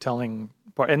storytelling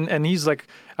part, and he's like,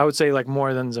 I would say like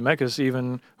more than Zemeckis,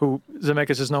 even who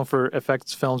Zemeckis is known for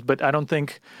effects films, but I don't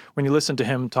think when you listen to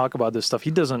him talk about this stuff,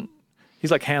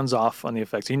 he's like hands off on the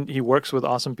effects. He works with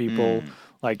awesome people,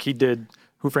 like he did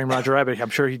Who Framed Roger Rabbit. I'm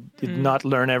sure he did not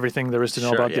learn everything there is to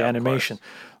know about the animation,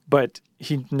 but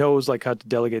he knows like how to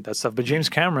delegate that stuff. But James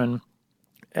Cameron,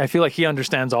 I feel like he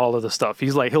understands all of the stuff.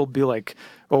 He'll be like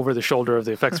over the shoulder of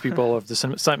the effects people of the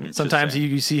sometimes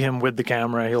you see him with the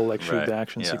camera. He'll like shoot the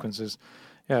action sequences.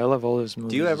 Yeah, I love all his movies.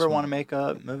 Do you ever want to make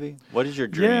a movie? What is your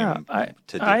dream to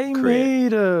create? I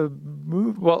made a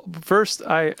movie. Well, first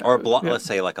let's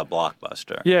say like a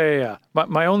blockbuster. Yeah. But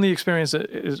my only experience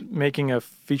is making a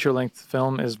feature-length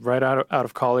film is right out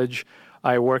of college.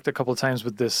 I worked a couple of times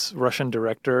with this Russian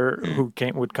director who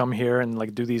would come here and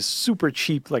like do these super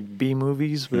cheap like B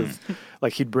movies with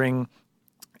like he'd bring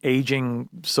aging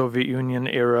Soviet Union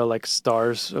era like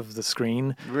stars of the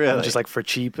screen, just like for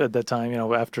cheap at that time,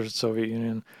 after Soviet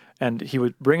Union, and he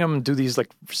would bring them and do these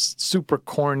like super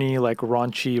corny like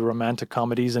raunchy romantic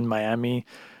comedies in Miami,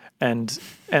 and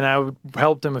I would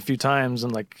help him a few times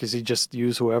and like because he just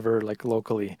used whoever like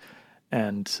locally,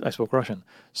 and I spoke Russian,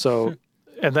 so.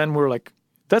 And then we're like,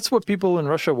 that's what people in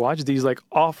Russia watch, these like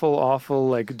awful,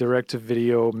 like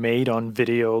direct-to-video,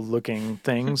 made-on-video looking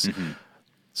things.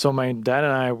 So my dad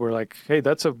and I were like, hey,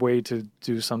 that's a way to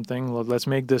do something. Let's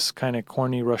make this kind of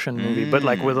corny Russian movie, but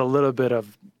like with a little bit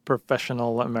of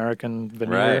professional American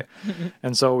veneer. Right.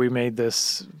 And so we made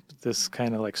this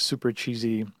kind of like super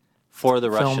cheesy for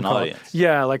the Russian audience.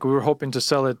 Yeah, like we were hoping to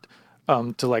sell it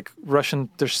to like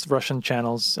there's Russian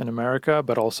channels in America,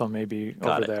 but also maybe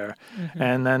over there.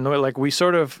 And then like we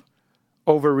sort of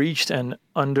overreached and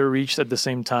underreached at the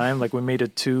same time. Like we made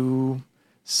it too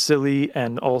silly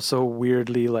and also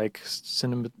weirdly like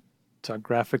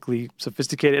cinematographically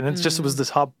sophisticated. And it just was this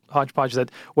hodgepodge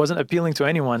that wasn't appealing to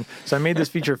anyone. So I made this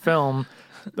feature film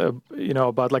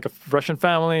about like a Russian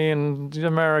family in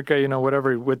America,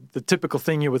 whatever, with the typical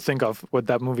thing you would think of what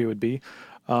that movie would be.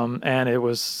 And it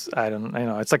was,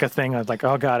 it's like a thing. I was like,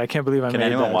 oh God, I can't believe I made that.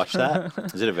 Can anyone watch that?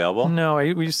 Is it available? No,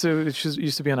 it used to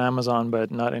be on Amazon,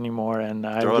 but not anymore. And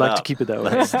I'd like to keep it that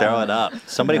way. Let's throw it up.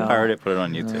 Somebody pirated it, put it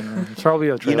on YouTube. It's probably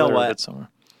a trailer of it somewhere.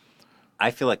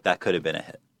 I feel like that could have been a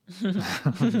hit.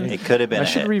 It could have been. I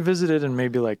should revisit it and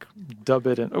maybe like dub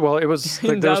it. It was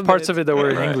like there was parts of it that were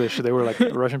in English. They were like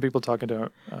Russian people talking to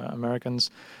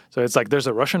Americans. So it's like there's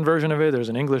a Russian version of it, there's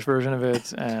an English version of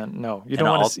it, and no, you don't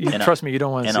want to. Trust me, you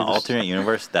don't want to. In an alternate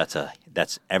universe, that's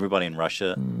everybody in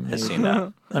Russia has seen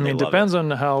that. I mean, it depends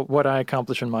on what I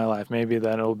accomplish in my life. Maybe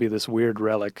then it'll be this weird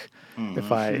relic.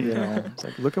 If I, it's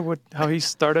like look at how he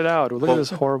started out. Look at this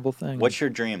horrible thing. What's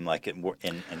your dream? Like in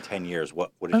 10 years,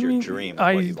 what is your dream?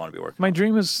 What you want to be working? My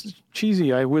dream is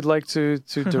cheesy. I would like to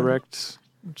direct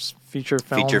feature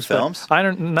films. Feature films? I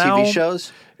don't now. TV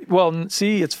shows? Well,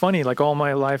 see, it's funny. Like all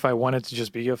my life, I wanted to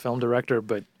just be a film director,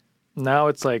 but now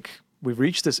it's like we've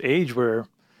reached this age where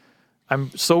I'm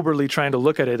soberly trying to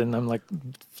look at it, and I'm like,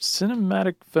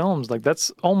 cinematic films, like that's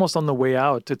almost on the way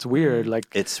out. It's weird. Like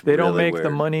they don't make the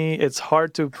money. It's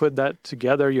hard to put that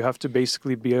together. You have to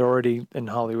basically be already in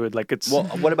Hollywood. Like it's. Well,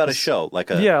 what about a show?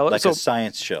 Like a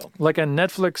science show? Like a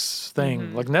Netflix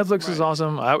thing. Like Netflix is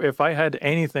awesome. If I had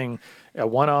anything, a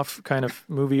one-off kind of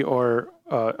movie or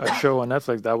a show on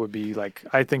Netflix, that would be like.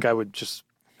 I think I would just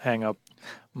hang up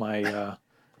my.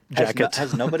 Jacket.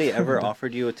 Has nobody ever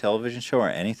offered you a television show or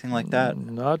anything like that?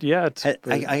 Not yet.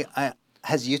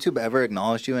 Has YouTube ever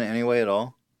acknowledged you in any way at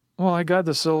all? Well, I got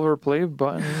the silver play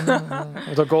button.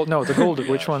 The gold. No, the gold.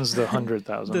 Which one's the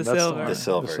 100,000? The silver. The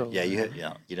silver. Yeah,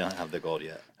 you don't have the gold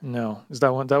yet. No, is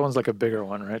that one? That one's like a bigger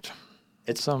one, right?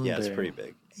 It's pretty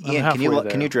big. Ian,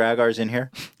 can you drag ours in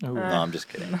here? Ooh. No, I'm just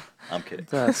kidding. I'm kidding.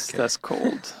 That's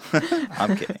cold.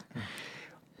 I'm kidding.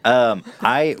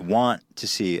 I want to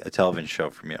see a television show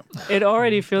from you. It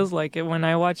already feels like it. When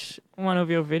I watch one of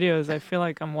your videos, I feel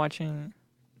like I'm watching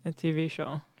a TV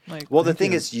show. Like, well, the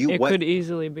thing is, it could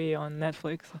easily be on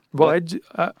Netflix. Well,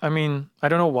 I mean, I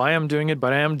don't know why I'm doing it,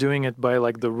 but I am doing it by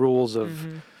like the rules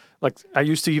of, like, I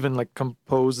used to even like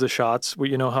compose the shots.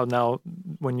 You know how now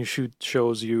when you shoot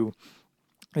shows,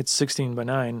 it's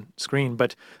 16:9 screen,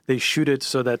 but they shoot it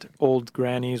so that old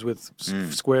grannies with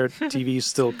square TVs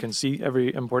still can see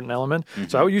every important element.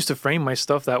 So I used to frame my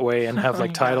stuff that way and have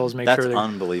like titles, make That's sure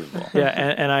unbelievable. Yeah,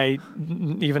 and I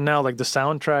even now like the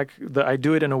soundtrack, I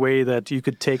do it in a way that you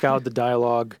could take out the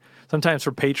dialogue. Sometimes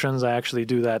for patrons, I actually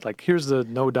do that. Like, here's the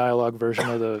no dialogue version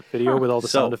of the video with all the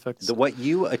sound effects. What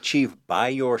you achieve by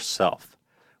yourself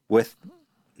with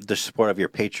the support of your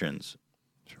patrons,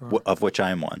 of which I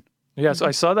am one. Yeah, so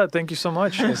I saw that. Thank you so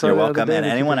much. You're welcome. And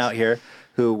anyone out here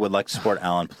who would like to support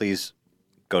Alan, please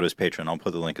go to his Patreon. I'll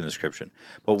put the link in the description.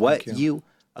 But what you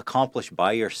accomplish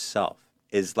by yourself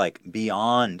is like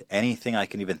beyond anything I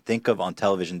can even think of on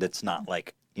television that's not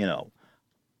like, you know,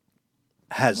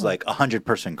 has like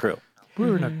 100-person crew.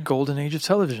 We're in a golden age of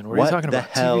television. What are you talking about?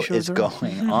 What the hell is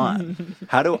going on?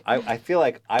 How do I feel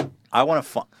like I want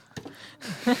to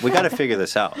we got to figure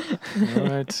this out. All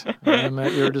right. I'm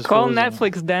at your disposal. Call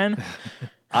Netflix, Dan.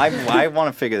 I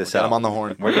want to figure this out. I'm on the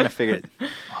horn. We're going to figure it.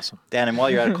 Awesome. Dan, and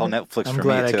while you're at it, call Netflix I'm for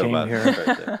glad me, too. I came about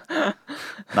here.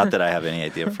 Not that I have any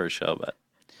idea for a show, but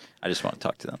I just want to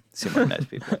talk to them. Seem like nice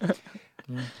people.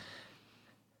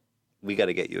 We got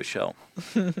to get you a show.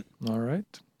 All right.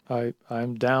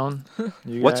 I'm down.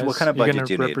 What kind of budget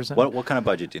do you need? What kind of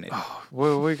budget do you need?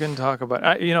 Well, we can talk about.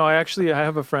 I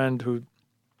have a friend who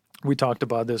we talked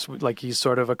about this. Like, he's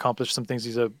sort of accomplished some things.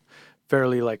 He's a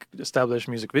fairly like established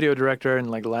music video director in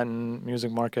like Latin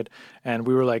music market, and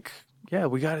we were like, yeah,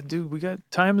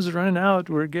 time is running out.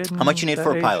 We're getting. How much you need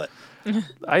for a pilot?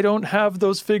 I don't have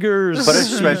those figures. Put a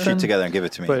spreadsheet together and give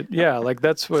it to me. But yeah, like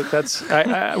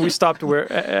we stopped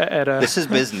at a. This is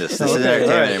business. This is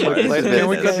entertainment anymore. Can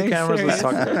we get the cameras? Let's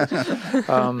talk about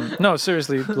it. No,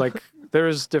 seriously, like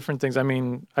there's different things. I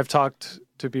mean, I've talked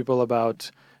to people about,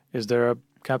 is there a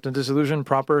Captain Disillusion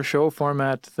proper show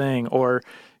format thing, or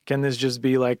can this just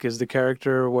be like, is the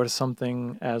character worth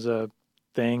something as a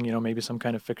thing? You know, maybe some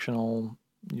kind of fictional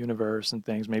universe and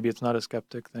things. Maybe it's not a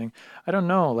skeptic thing. I don't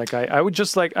know. Like I would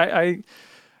just like I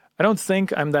don't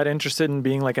think I'm that interested in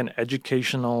being like an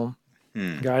educational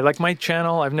guy. Like my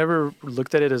channel, I've never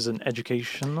looked at it as an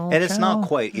educational and it's channel. not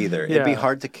quite either. It'd be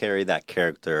hard to carry that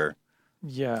character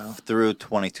through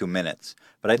 22 minutes.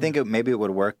 But I think maybe it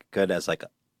would work good as like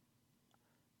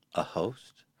a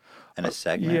host and a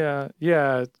segment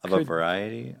of a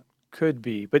variety. Could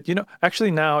be, but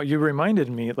actually now you reminded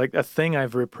me, like a thing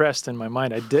I've repressed in my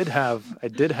mind. I did have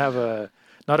a,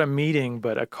 not a meeting,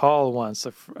 but a call once.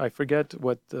 I forget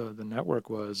what the network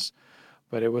was,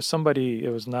 but it was somebody, it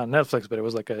was not Netflix, but it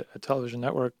was like a television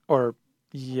network, or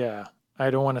I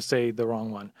don't want to say the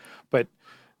wrong one, but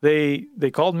they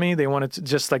called me. They wanted to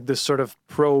just like this sort of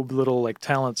probe little like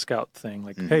talent scout thing.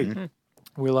 Like, hey,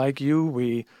 we like you.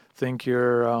 We think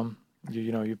you're,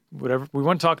 you whatever, we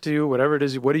want to talk to you, whatever it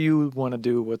is. What do you want to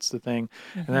do? What's the thing?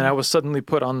 And then I was suddenly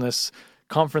put on this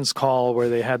conference call where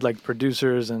they had like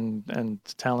producers and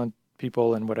talent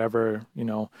people and whatever,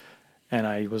 and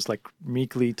I was like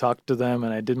meekly talked to them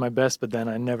and I did my best, but then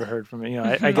I never heard from it.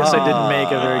 I guess I didn't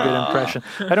make a very good impression.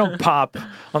 I don't pop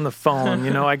on the phone.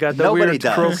 I got that weird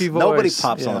croaky voice. Nobody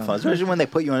pops on the phone, especially when they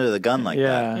put you under the gun like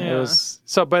that. Yeah, it was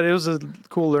but it was a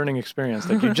cool learning experience.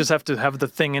 Like you just have to have the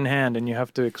thing in hand and you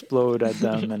have to explode at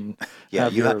them and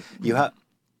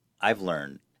I've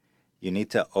learned you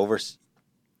need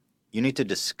to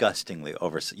disgustingly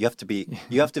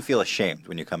you have to feel ashamed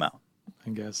when you come out. I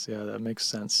guess, that makes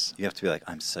sense. You have to be like,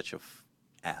 I'm such a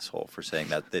asshole for saying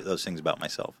those things about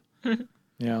myself.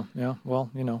 Yeah.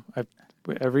 Well,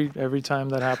 every time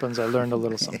that happens, I learned a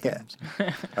little something.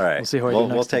 All right. We'll see how I do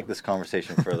next we'll take this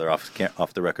conversation further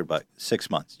off the record, but 6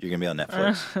 months. You're gonna be on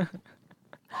Netflix.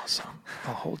 Awesome.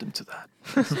 I'll hold him to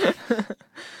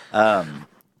that.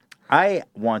 I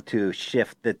want to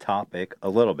shift the topic a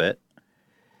little bit.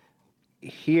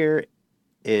 Here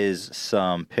is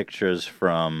some pictures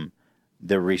from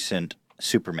the recent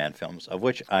Superman films, of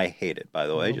which I hated, by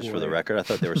the way, for the record. I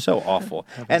thought they were so awful.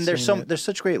 And there's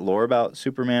such great lore about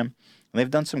Superman. And they've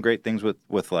done some great things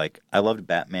with like, I loved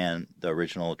Batman, the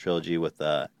original trilogy with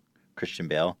Christian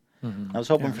Bale. I was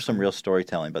hoping for some real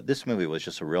storytelling, but this movie was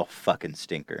just a real fucking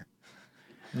stinker.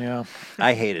 Yeah.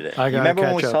 I hated it. You remember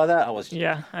when we saw that?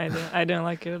 I didn't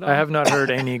like it at all. I have not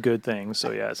heard any good things,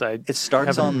 so yes. It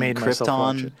starts on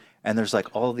Krypton, and there's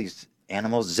like all these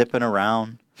animals zipping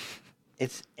around.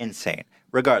 It's insane.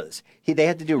 regardless, they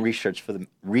had to do reshoots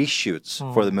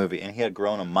for the movie, and he had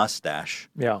grown a mustache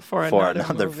for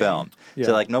another film. Yeah.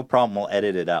 So like, no problem, we'll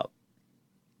edit it out.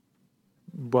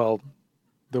 Well,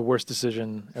 the worst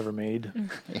decision ever made.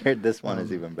 Here, this one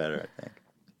is even better, I think.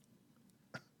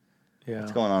 Yeah.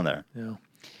 What's going on there? Yeah.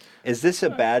 Is this a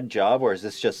bad job, or is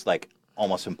this just like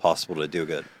almost impossible to do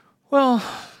good? Well,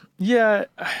 yeah,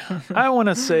 I want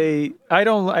to say I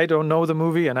don't know the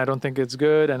movie, and I don't think it's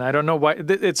good, and I don't know why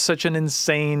it's such an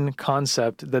insane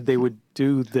concept that they would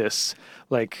do this.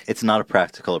 Like, it's not a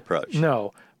practical approach.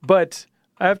 No, but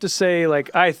I have to say,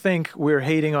 like, I think we're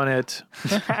hating on it.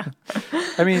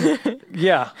 I mean,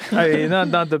 yeah,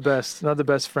 not the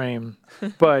best frame,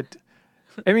 but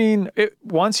I mean,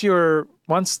 once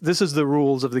this is the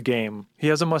rules of the game. He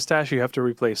has a mustache, you have to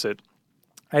replace it.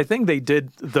 I think they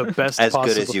did the best as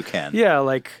possible. good as you can.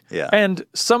 Yeah, and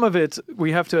some of it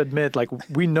we have to admit, like,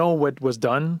 we know what was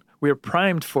done. We're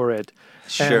primed for it.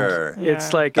 Sure. And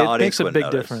it's like it makes a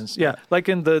big difference. Yeah. Like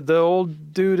in the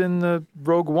old dude in the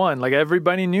Rogue One, like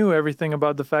everybody knew everything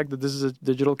about the fact that this is a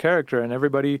digital character, and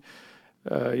everybody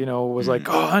was like,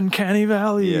 "Oh, Uncanny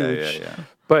Valley." Yeah.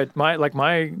 But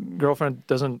my girlfriend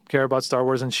doesn't care about Star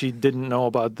Wars, and she didn't know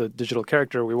about the digital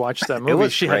character. We watched that movie.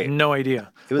 She had no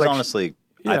idea. It was honestly,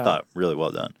 I thought, really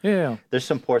well done. Yeah. There's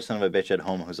some poor son of a bitch at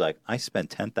home who's like, I spent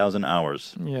 10,000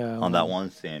 hours on that one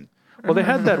scene. Well, they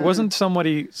had that. Wasn't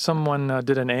someone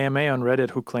did an AMA on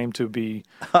Reddit who claimed to be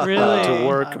really to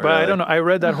work, but I don't know. I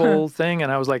read that whole thing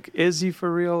and I was like, is he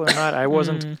for real or not? I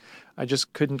wasn't. I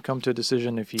just couldn't come to a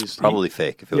decision if he's probably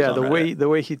fake. If it was on Reddit. the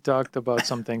way he talked about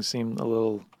some things seemed a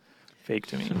little fake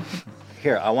to me.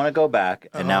 Here, I want to go back,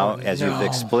 and now, as you've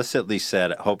explicitly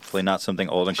said, hopefully not something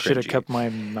old and cringy. Should have kept my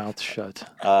mouth shut.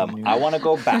 I want to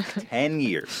go back 10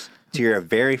 years to your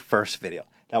very first video.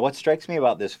 Now, what strikes me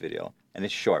about this video, and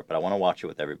it's short, but I want to watch it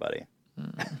with everybody,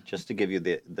 just to give you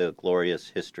the glorious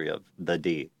history of the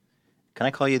D. Can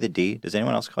I call you the D? Does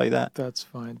anyone else call you that? That's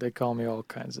fine. They call me all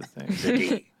kinds of things. The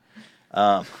D.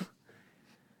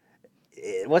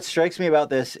 What strikes me about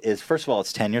this is, first of all,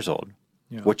 it's 10 years old,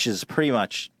 which is pretty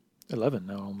much 11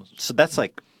 now, almost. So that's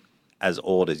like as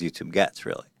old as YouTube gets,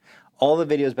 really. All the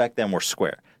videos back then were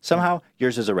square. Somehow,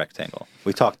 yours is a rectangle.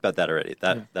 We talked about that already.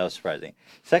 That was surprising.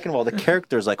 Second of all, the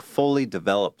character is like fully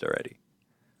developed already.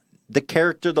 The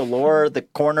character, the lore, the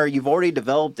corner, you've already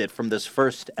developed it from this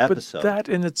first episode. But that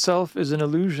in itself is an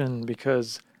illusion,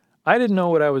 because I didn't know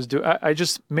what I was doing. I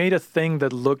just made a thing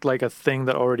that looked like a thing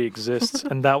that already exists,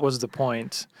 and that was the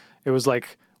point. It was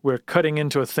like, we're cutting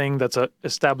into a thing that's an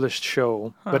established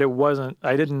show, but it wasn't.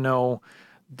 I didn't know.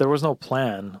 There was no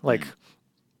plan. Like,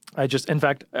 in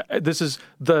fact, this is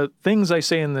the things I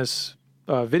say in this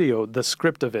video. The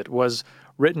script of it was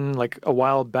written like a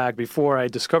while back before I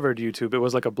discovered YouTube. It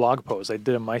was like a blog post. I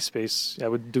did a MySpace. I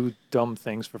would do dumb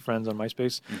things for friends on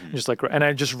MySpace, and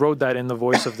I just wrote that in the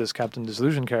voice of this Captain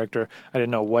Disillusion character. I didn't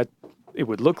know what it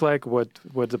would look like, what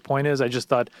the point is. I just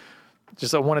thought.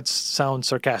 I wanted to sound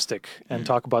sarcastic and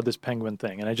talk about this penguin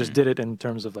thing, and I just did it in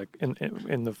terms of like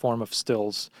in the form of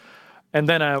stills. And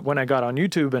then when I got on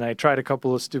YouTube and I tried a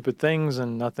couple of stupid things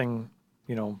and nothing,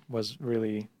 was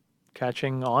really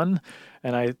catching on,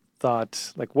 and I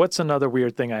thought, like, what's another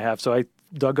weird thing I have? So I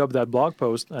dug up that blog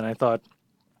post and I thought,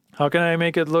 how can I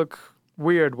make it look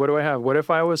weird? What do I have? What if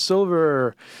I was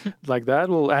silver like that?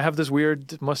 Well, I have this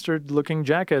weird mustard-looking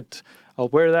jacket. I'll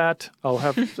wear that.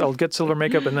 I'll get silver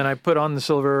makeup, and then I put on the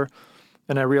silver,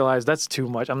 and I realized that's too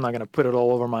much. I'm not gonna put it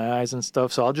all over my eyes and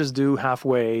stuff. So I'll just do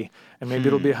halfway, and maybe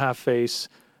it'll be a half face.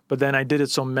 But then I did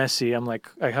it so messy. I'm like,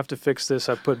 I have to fix this.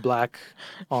 I put black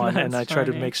on, and I tried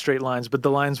to make straight lines, but the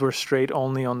lines were straight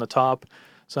only on the top.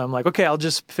 So I'm like, okay, I'll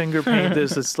just finger paint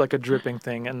this. It's like a dripping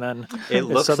thing, and then it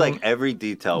looks like every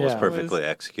detail was perfectly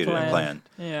executed and planned.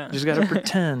 Yeah, you just gotta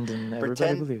pretend, and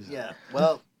everybody believes it. Yeah,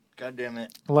 well. God damn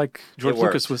it. Like George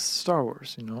Lucas with Star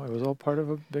Wars, it was all part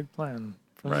of a big plan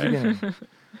from the beginning.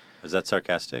 Is that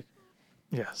sarcastic?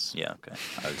 Yes. Yeah, okay.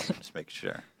 I was just making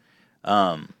sure.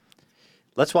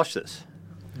 Let's watch this.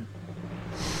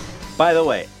 By the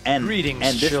way, and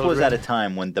this was at a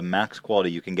time when the max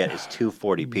quality you can get is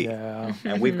 240p. Yeah.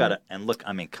 And we've got and look,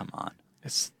 I mean, come on.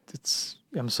 It's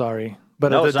I'm sorry.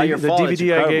 But no, it's not your fault. The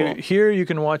DVD I gave here, you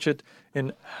can watch it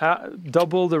in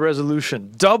double the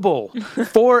resolution. Double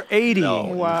 480.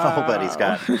 No, nobody's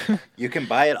got. You can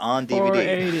buy it on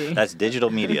DVD. That's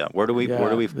digital media. Where do we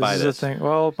buy this? Is the thing.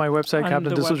 Well, my website,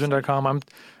 CaptainDisillusion.com.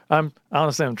 I'm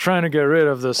honestly, I'm trying to get rid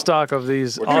of the stock of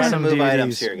these awesome DVDs. We're trying to move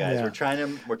items here, guys. Yeah.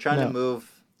 We're trying to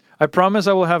move. I promise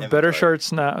I will have better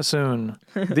shirts now soon.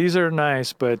 These are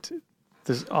nice, but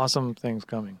there's awesome things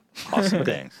coming. Awesome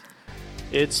things.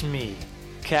 It's me,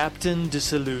 Captain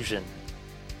Disillusion.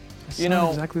 You know,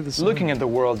 exactly looking at the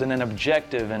world in an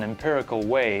objective and empirical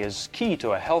way is key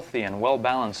to a healthy and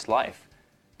well-balanced life.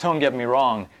 Don't get me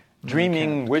wrong.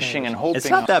 Dreaming, wishing, and hoping. It's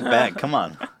not that bad. Come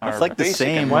on. It's like the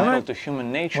same. To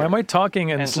human nature. Why am I talking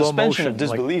in slow motion? Of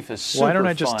disbelief is super why don't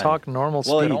I just talk normal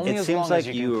speed? Well, it seems like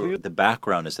the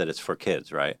background is that it's for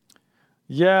kids, right?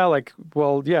 Yeah, like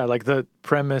the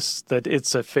premise that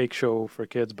it's a fake show for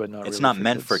kids, but not. It's really not for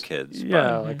meant kids. for kids.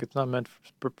 Yeah, like it's not meant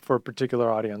for a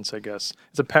particular audience, I guess.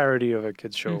 It's a parody of a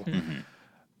kids show.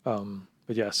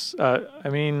 But yes, I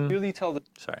mean. Really tell the.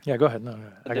 Sorry. Yeah, go ahead. No,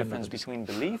 the difference between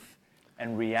belief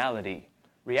and reality.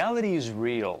 Reality is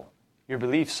real. Your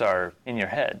beliefs are in your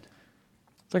head.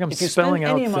 It's like I'm spelling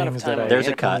out things that I There's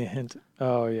a cut.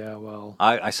 Oh yeah, well.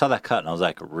 I saw that cut and I was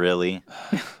like, really?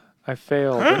 I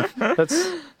failed. That's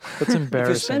embarrassing. If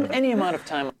you spend any amount of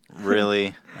time.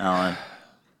 Really, Alan?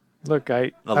 Look,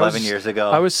 11 years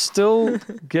ago. I was still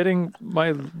getting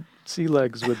my sea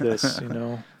legs with this, you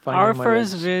know. Our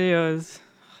first videos.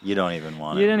 You don't even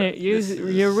want you it. Didn't,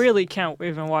 you really can't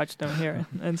even watch them here.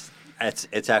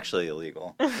 It's actually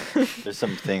illegal. There's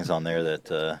some things on there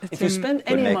that if you spend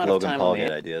any would make amount Logan of time Paul on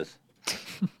get ideas.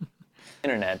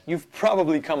 Internet, you've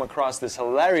probably come across this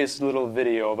hilarious little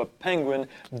video of a penguin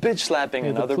bitch slapping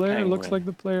another penguin. Looks like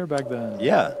the player back then.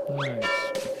 Yeah. Nice.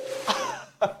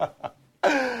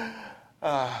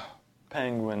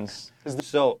 Penguins.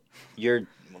 So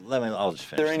I'll just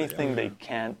finish. Is there anything they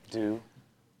can't do?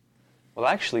 Well,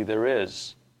 actually, there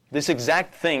is. This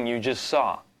exact thing you just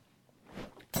saw.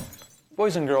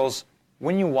 Boys and girls,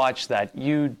 when you watch that,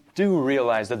 you do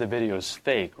realize that the video is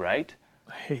fake, right?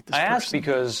 I hate this I person. ask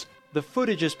because the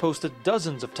footage is posted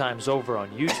dozens of times over on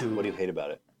YouTube. What do you hate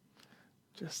about it?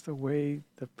 Just the way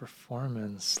the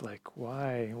performance, like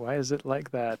why is it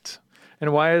like that?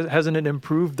 And why hasn't it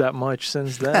improved that much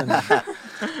since then?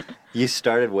 You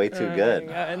started way too good.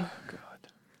 God.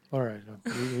 All right,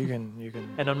 you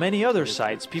can. And on many other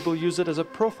sites, people use it as a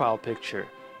profile picture.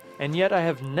 And yet I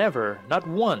have never, not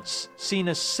once, seen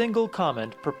a single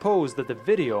comment propose that the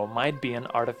video might be an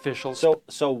artificial.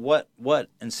 So what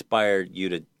inspired you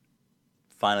to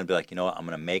finally be like, you know what, I'm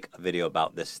going to make a video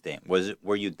about this thing?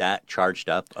 Were you that charged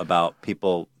up about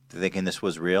people thinking this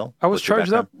was real? I was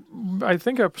charged up. I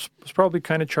think I was probably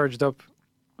kind of charged up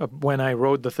when I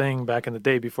wrote the thing back in the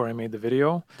day before I made the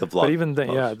video. The vlog. But even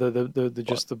then, yeah, the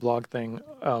just the blog thing.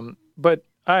 But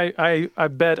I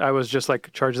bet I was just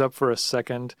like charged up for a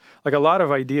second. Like a lot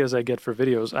of ideas I get for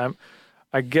videos,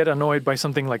 I get annoyed by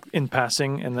something like in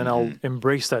passing, and then I'll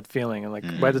embrace that feeling. And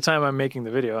like by the time I'm making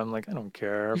the video, I'm like, I don't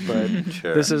care. But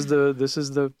Sure. this is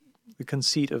the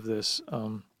conceit of this.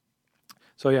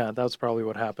 So yeah, that's probably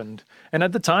what happened. And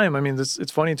at the time, I mean,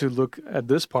 it's funny to look at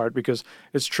this part because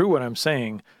it's true what I'm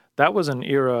saying. That was an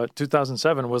era.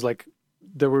 2007 was like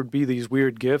there would be these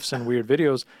weird GIFs and weird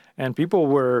videos, and people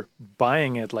were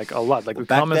buying it like a lot. Like the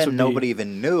back comments then, nobody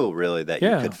even knew really that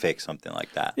you could fake something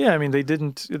like that. Yeah, I mean, they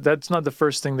didn't. That's not the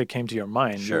first thing that came to your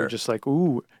mind. Sure. You're just like,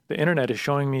 ooh, the internet is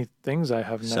showing me things I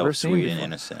have never seen. So sweet before. and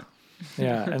innocent.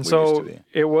 Yeah, and so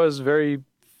it was very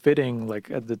fitting,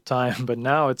 like at the time. But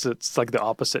now it's like the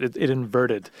opposite. It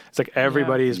inverted. It's like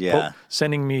everybody is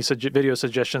sending me video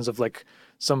suggestions of like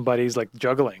somebody's like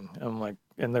juggling. I'm like,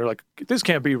 and they're like, this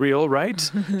can't be real, right?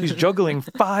 He's juggling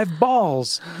 5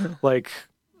 balls. Like,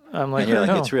 I'm like, and you're like,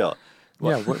 no. it's real.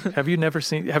 Yeah. Have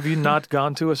you not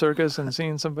gone to a circus and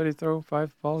seen somebody throw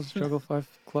 5 balls, juggle 5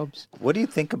 clubs? What do you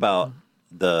think about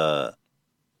the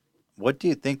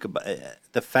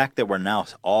fact that we're now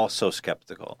all so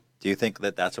skeptical? Do you think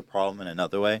that that's a problem in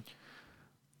another way?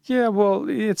 Yeah, well,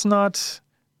 it's not.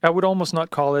 I would almost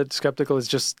not call it skeptical. It's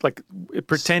just like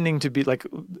pretending to be like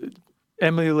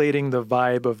emulating the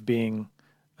vibe of being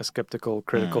a skeptical,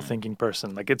 critical thinking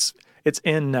person. Like it's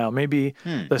in now. Maybe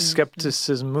the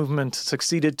skepticism movement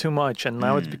succeeded too much, and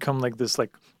now it's become like this.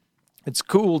 Like it's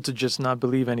cool to just not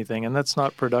believe anything, and that's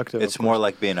not productive. It's more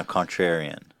like being a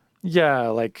contrarian. Yeah,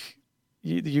 like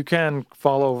you can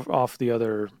follow off the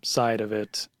other side of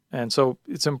it, and so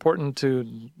it's important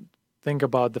to think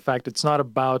about the fact it's not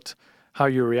about how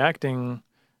you're reacting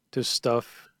to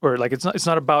stuff, or like it's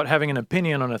not about having an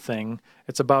opinion on a thing.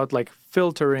 It's about like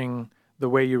filtering the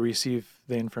way you receive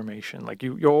the information. Like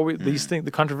you always these things,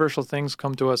 the controversial things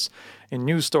come to us in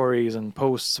news stories and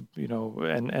posts, you know,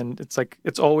 and it's like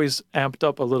it's always amped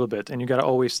up a little bit, and you got to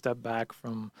always step back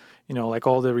from, you know, like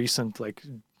all the recent like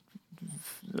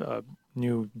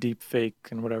new deep fake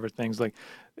and whatever things. Like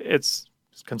it's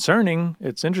concerning.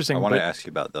 It's interesting. I want to ask you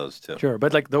about those too. Sure,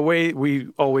 but like the way we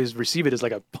always receive it is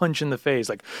like a punch in the face.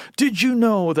 Like, did you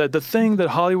know that the thing that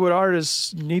Hollywood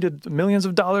artists needed millions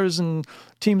of dollars and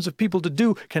teams of people to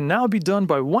do can now be done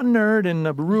by one nerd in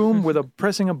a room with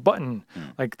pressing a button?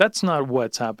 Like, that's not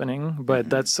what's happening, but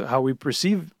that's how we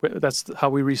perceive. That's how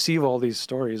we receive all these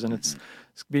stories, and it's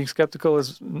being skeptical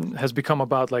has become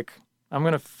about like, I'm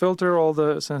going to filter all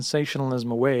the sensationalism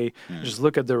away, just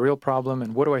look at the real problem,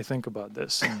 and what do I think about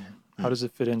this? And how does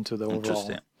it fit into the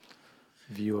overall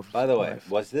view of By the way, life?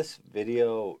 was this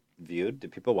video viewed?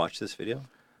 Did people watch this video?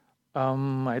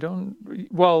 I don't...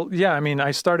 Well, yeah, I mean,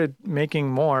 I started making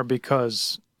more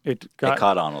because it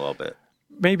caught on a little bit.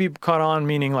 Maybe caught on,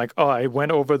 meaning like, oh, I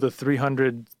went over the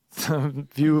 300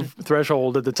 view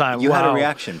threshold at the time. You had a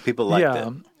reaction. People liked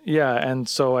it. Yeah, and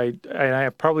so I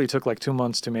probably took like 2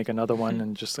 months to make another one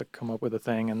and just like come up with a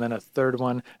thing, and then a third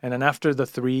one, and then after the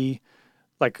 3,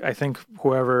 like I think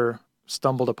whoever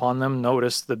stumbled upon them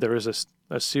noticed that there is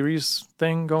a series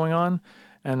thing going on,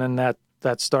 and then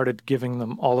that started giving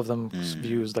them all of them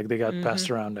views, like they got passed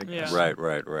around, I guess.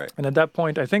 Right. And at that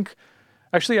point, I think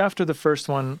actually after the first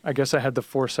one, I guess I had the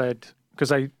foresight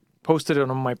because I posted it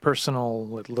on my personal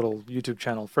little YouTube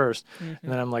channel first, and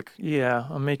then I'm like, yeah,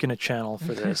 I'm making a channel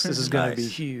for this. This is going to be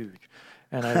huge.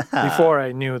 And before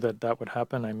I knew that would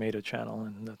happen, I made a channel,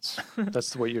 and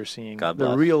that's what you're seeing.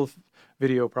 The real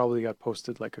video probably got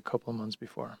posted like a couple of months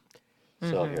before.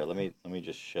 So here, let me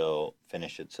just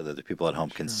finish it so that the people at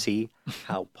home can see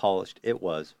how polished it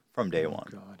was from day one.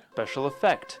 God. Special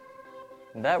effect.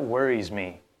 That worries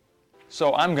me.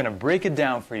 So I'm going to break it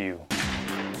down for you.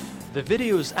 The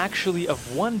video is actually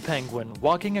of one penguin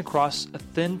walking across a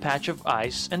thin patch of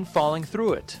ice and falling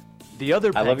through it. The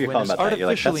other penguin is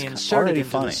artificially inserted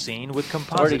into the scene with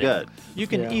compositing. You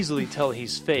can easily tell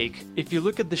he's fake if you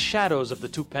look at the shadows of the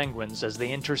two penguins as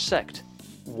they intersect.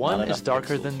 One is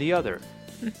darker than the other.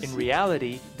 In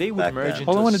reality, they would merge into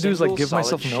all I want to do a is like give solid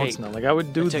myself notes shape. now. Like I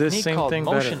would do this same thing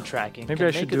better. Motion tracking Maybe can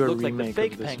I should make do it a look like the remake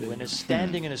fake of this penguin video. is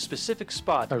standing in a specific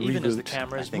spot even as the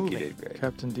camera is moving.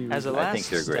 Captain D. As a I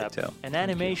think last you're great, step, too. an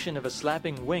animation of a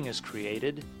slapping wing is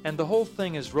created, and the whole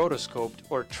thing is rotoscoped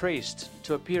or traced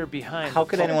to appear behind. How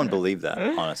could anyone believe that,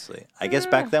 honestly? I guess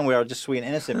back then we were just sweet and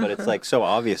innocent, but it's like so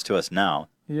obvious to us now.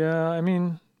 Yeah, I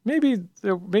mean, maybe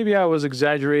I was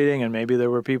exaggerating, and maybe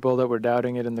there were people that were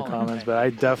doubting it in the comments, but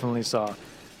I definitely saw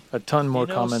a ton more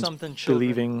comments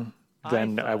believing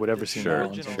than I would ever see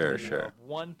now. Sure.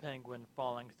 One penguin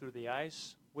falling through the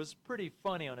ice was pretty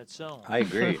funny on its own. I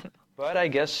agree. But I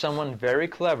guess someone very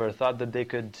clever thought that they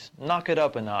could knock it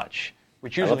up a notch,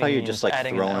 which usually I love how you means just like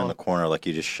adding thrown an in the corner like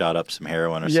you just shot up some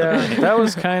heroin or something. Yeah, that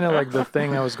was kind of like the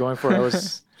thing I was going for. I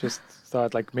was just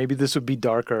thought like maybe this would be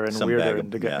darker and weirder,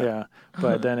 and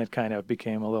but then it kind of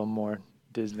became a little more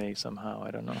Disney somehow.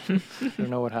 I don't know. I don't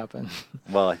know what happened.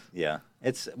 Well, yeah,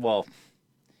 I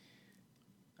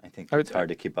think it's hard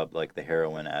to keep up like the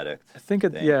heroin addict. I think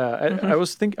I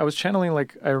was channeling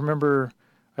like I remember.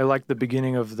 I liked the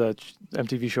beginning of the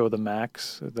MTV show The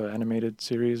Max, the animated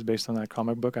series based on that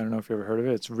comic book. I don't know if you ever heard of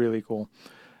it. It's really cool.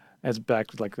 It's back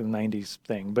to like the 90s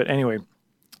thing. But anyway,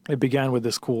 it began with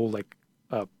this cool like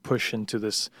push into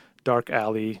this dark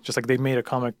alley, just like they made a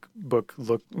comic book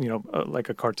look, like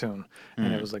a cartoon.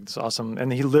 And it was like this awesome.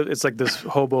 And it's like this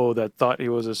hobo that thought he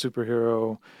was a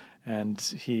superhero, and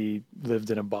he lived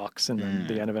in a box in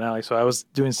the end of an alley. So I was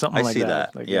doing something like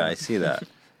that. Like, I see that.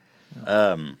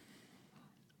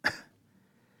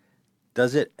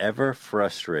 Does it ever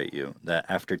frustrate you that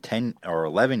after 10 or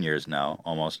 11 years now,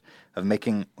 almost, of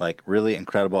making like really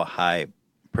incredible high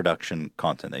production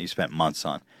content that you spent months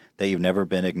on, that you've never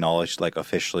been acknowledged like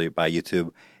officially by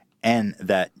YouTube, and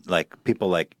that like people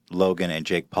like Logan and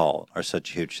Jake Paul are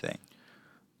such a huge thing?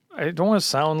 I don't want to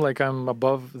sound like I'm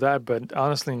above that, but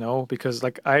honestly, no, because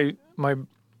like I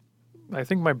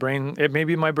think my brain,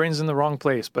 maybe my brain's in the wrong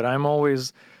place, but I'm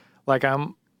always like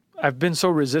I've been so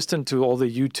resistant to all the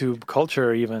YouTube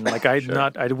culture, even like I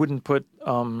wouldn't put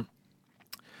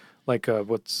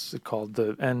what's it called,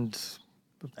 the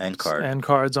end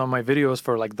cards on my videos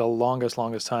for like the longest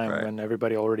time, when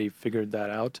everybody already figured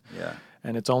that out. Yeah.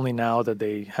 And it's only now that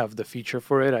they have the feature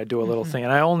for it, I do a little thing,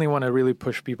 and I only want to really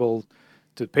push people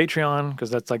to Patreon because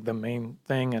that's like the main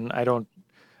thing, and I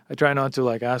try not to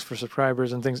like ask for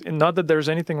subscribers and things. And not that there's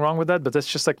anything wrong with that, but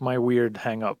that's just like my weird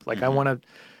hang up. Like I want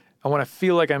to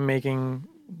feel like I'm making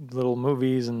little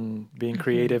movies and being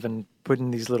creative and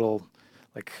putting these little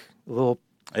work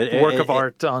of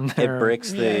art on there. It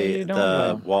breaks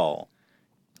the wall.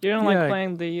 You don't like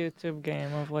playing the YouTube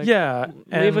game of like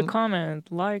leave a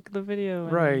comment, like the video.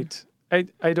 Right.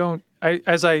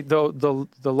 the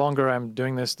longer I'm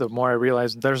doing this, the more I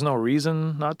realize there's no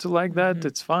reason not to like that. Mm-hmm.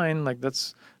 It's fine. Like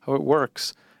that's how it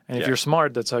works. And if you're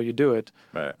smart, that's how you do it.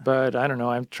 Right. But I don't know.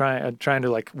 I'm trying to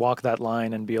like walk that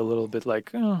line and be a little bit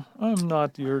like, oh, I'm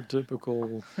not your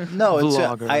typical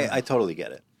vlogger. I totally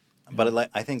get it. But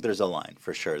I think there's a line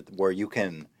for sure where you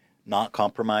can not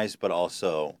compromise, but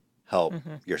also help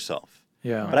yourself.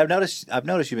 Yeah. But I've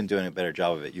noticed you've been doing a better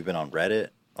job of it. You've been on Reddit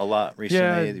a lot recently.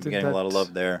 Yeah, You've been getting a lot of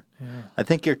love there. Yeah. I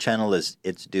think your channel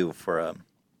it's due for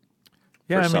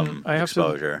some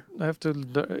exposure.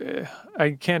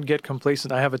 I can't get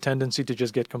complacent. I have a tendency to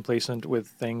just get complacent with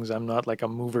things. I'm not like a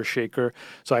mover shaker.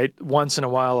 So once in a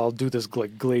while I'll do this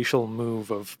like glacial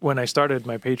move of when I started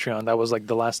my Patreon, that was like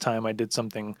the last time I did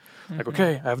something like,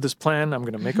 okay, I have this plan. I'm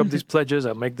going to make up these pledges.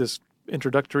 I'll make this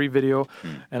introductory video.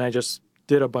 And I just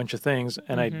did a bunch of things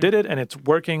and I did it and it's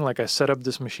working. Like I set up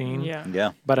this machine.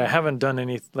 Yeah. But I haven't done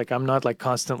any, like I'm not like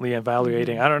constantly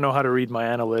evaluating. I don't know how to read my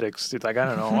analytics. It's like, I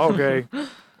don't know. Okay.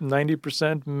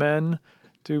 90% men,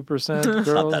 2% girls. It's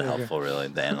not that helpful really,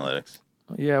 the analytics.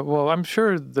 Yeah. Well, I'm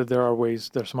sure that there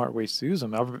are smart ways to use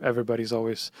them. Everybody's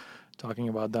always talking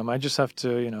about them. I just have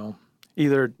to,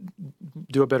 either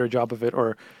do a better job of it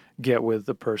or get with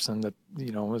the person that,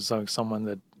 is like someone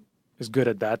that is good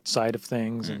at that side of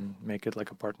things and make it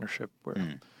like a partnership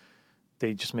where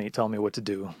they just may tell me what to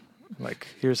do. Like,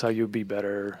 here's how you be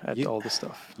better at all this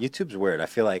stuff. YouTube's weird. I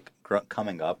feel like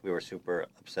coming up, we were super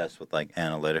obsessed with like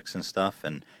analytics and stuff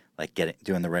and like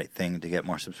doing the right thing to get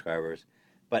more subscribers.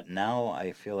 But now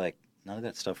I feel like none of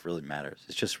that stuff really matters.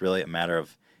 It's just really a matter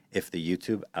of if the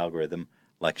YouTube algorithm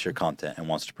likes your content and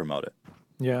wants to promote it.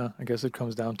 Yeah, I guess it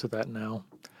comes down to that now.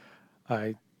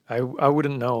 I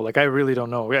wouldn't know. Like, I really don't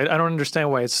know. I don't understand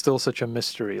why it's still such a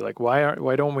mystery. Like,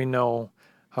 why don't we know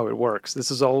how it works? This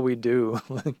is all we do.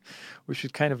 Like, we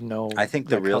should kind of know. I think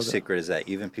the real secret is that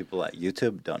even people at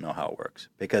YouTube don't know how it works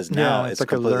because now it's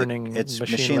like a learning, it's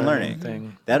machine learning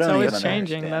thing. It's always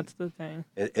changing. That's the thing.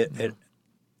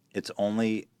 Its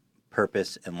only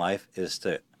purpose in life is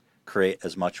to create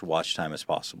as much watch time as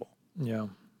possible. Yeah.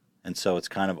 And so it's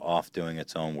kind of off doing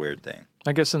its own weird thing.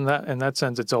 I guess in that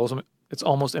sense, it's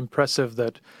almost impressive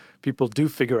that people do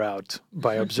figure out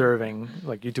by observing,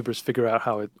 like YouTubers figure out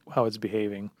how it's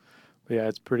behaving. But yeah,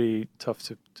 it's pretty tough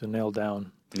to nail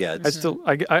down. Yeah,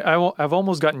 I've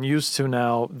almost gotten used to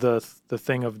now the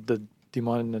thing of the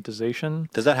demonetization.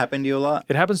 Does that happen to you a lot?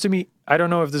 It happens to me. I don't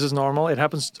know if this is normal. It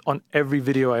happens on every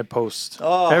video I post.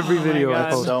 Oh, every video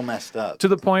I post. So messed up. To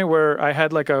the point where I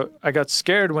had I got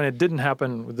scared when it didn't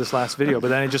happen with this last video, but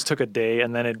then it just took a day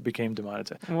and then it became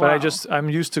demonetized. Wow. But I'm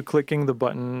used to clicking the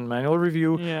button manual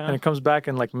review and it comes back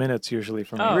in like minutes usually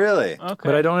for me. Oh, really? Okay.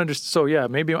 But I don't understand. So yeah,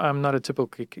 maybe I'm not a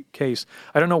typical case.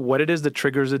 I don't know what it is that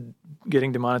triggers it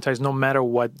getting demonetized no matter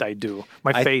what I do.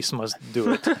 My face must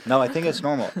do it. No, I think it's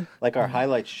normal. Like our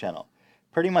highlights channel.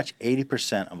 Pretty much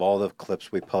 80% of all the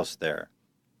clips we post there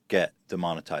get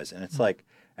demonetized. And it's like,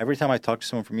 every time I talk to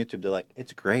someone from YouTube, they're like,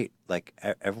 it's great. Like,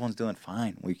 everyone's doing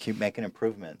fine. We keep making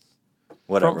improvements.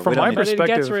 Whatever. From my perspective. But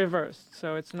it gets reversed,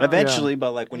 so it's not... Eventually,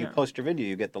 but like when you post your video,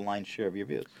 you get the lion's share of your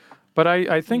views. But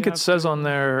I think it says on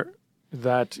there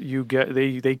that you get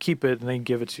they keep it and they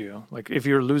give it to you. Like, if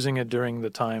you're losing it during the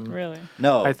time... Really?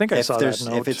 No. I think I saw that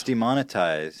note. If it's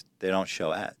demonetized, they don't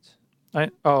show ads.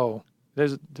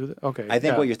 Okay. I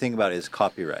think what you're thinking about is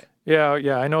copyright. Yeah,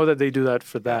 I know that they do that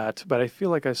for that, but I feel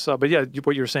like I saw. But yeah,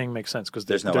 what you're saying makes sense because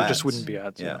there just wouldn't be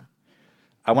ads. Yeah.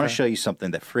 I want to show you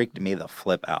something that freaked me the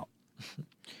flip out.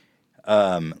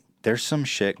 There's some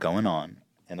shit going on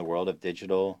in the world of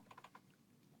digital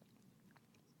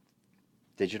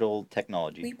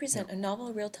technology. We present a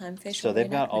novel real-time facial they've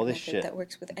got all this shit that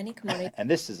works with any commodity. And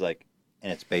this is like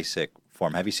in its basic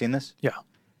form. Have you seen this? Yeah.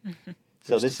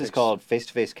 So this is called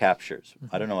face-to-face captures.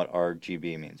 I don't know what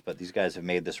RGB means, but these guys have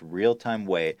made this real-time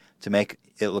way to make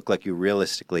it look like you're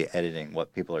realistically editing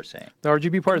what people are saying. The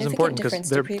RGB part is important because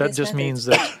that just means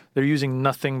that they're using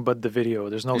nothing but the video.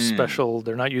 There's no special.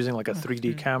 They're not using like a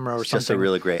 3D camera or it's something. Just a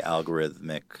really great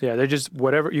algorithmic. Yeah, they're just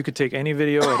whatever. You could take any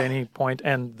video at any point,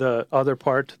 and the other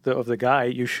part of the guy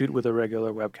you shoot with a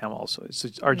regular webcam also. So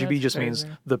RGB just means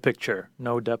the picture,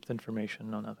 no depth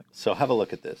information, no nothing. So have a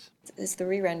look at this. Is the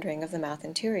re-rendering of the mouth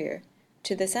interior.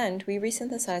 To this end, we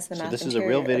resynthesized the mouth this is interior a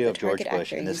real video of the of George target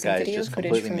Bush, actor and this using guy is video just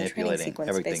footage completely from the training manipulating sequence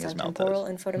everything based his on mouth temporal does.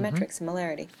 and photometric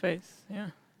similarity. Face, yeah.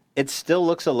 It still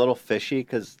looks a little fishy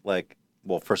because, like,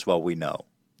 well, first of all, we know.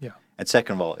 Yeah. And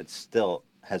second of all, it still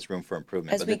has room for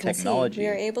improvement. As but we the can technology see, we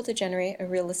are able to generate a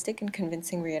realistic and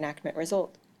convincing reenactment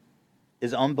result.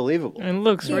 Is unbelievable. It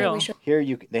looks real. Here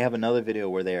they have another video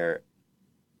where they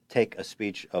take a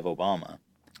speech of Obama.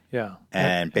 Yeah.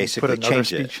 And basically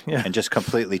change it and just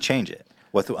completely change it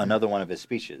with another one of his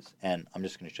speeches. And I'm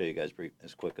just going to show you guys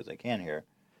as quick as I can here.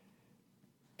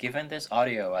 Given this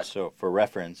audio, so for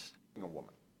reference, a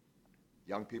woman,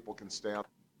 young people can stay up.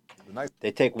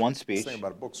 They take one speech. The thing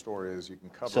about a bookstore is you can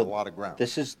cover a lot of ground.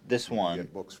 This one.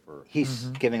 He's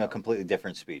giving a completely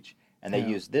different speech, and they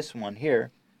use this one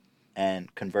here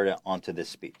and convert it onto this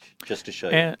speech just to show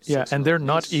you. And they're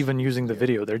not even using the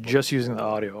video; they're just using the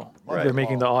audio. Right. They're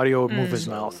making the audio move his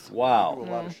mouth. Wow. We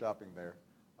do a lot of shopping there.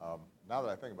 Now that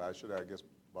I think about it, I should have, I guess,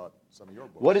 bought some of your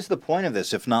books. What is the point of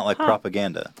this if not like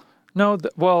propaganda? No,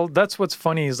 well, that's what's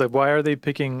funny is like, why are they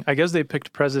picking? I guess they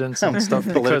picked presidents and stuff.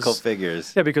 Political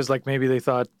figures. Yeah, because like maybe they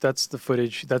thought that's the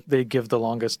footage that they give the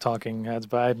longest talking heads.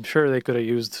 But I'm sure they could have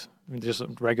used just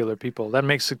regular people. That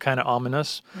makes it kind of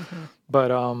ominous.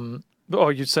 Mm-hmm.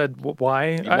 But you said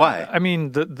why? Why? I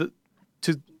mean,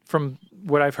 from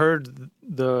what I've heard,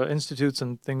 the institutes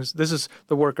and things. This is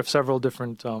the work of several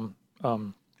different.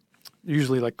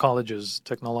 Usually like colleges,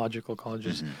 technological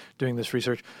colleges, doing this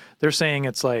research. They're saying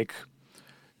it's like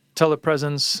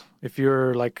telepresence. If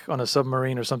you're like on a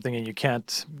submarine or something and you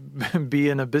can't be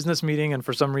in a business meeting and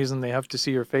for some reason they have to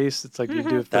see your face, it's like you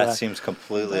do it for that. That seems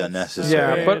completely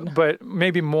unnecessary. Yeah, but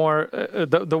maybe more.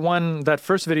 That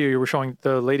first video you were showing,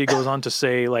 the lady goes on to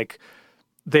say like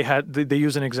they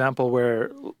use an example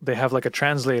where they have like a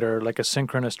translator, like a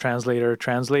synchronous translator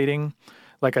translating,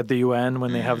 like at the UN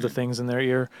when they have the things in their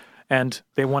ear. And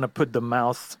they want to put the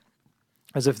mouth,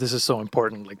 as if this is so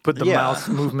important, like put the mouth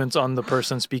movements on the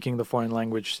person speaking the foreign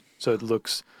language so it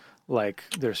looks like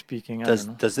they're speaking. Does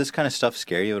this kind of stuff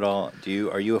scare you at all?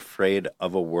 Are you afraid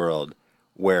of a world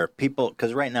where people,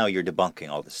 because right now you're debunking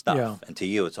all this stuff, and to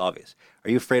you it's obvious. Are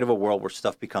you afraid of a world where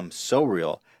stuff becomes so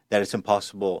real that it's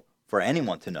impossible for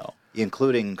anyone to know,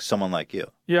 including someone like you?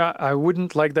 Yeah, I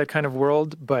wouldn't like that kind of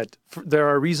world, but there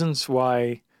are reasons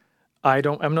why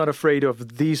I'm not afraid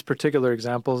of these particular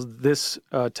examples. This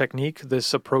technique,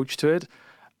 this approach to it,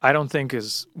 I don't think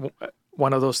is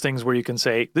one of those things where you can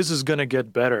say, this is going to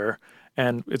get better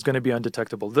and it's going to be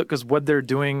undetectable. Because what they're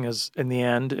doing is, in the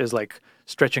end, is like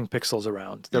stretching pixels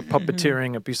around. They're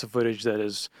puppeteering a piece of footage that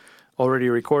is already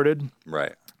recorded.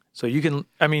 Right. So you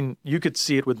could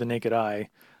see it with the naked eye.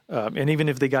 And even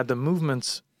if they got the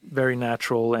movements very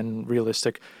natural and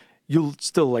realistic, you'll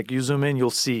still, like, you zoom in, you'll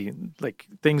see, like,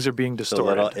 things are being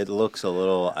distorted. It looks a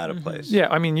little out of place. Yeah,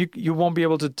 I mean, you won't be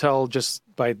able to tell just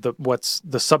by what's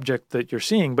the subject that you're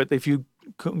seeing, but if you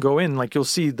go in, like, you'll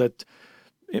see that,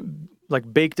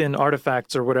 like, baked-in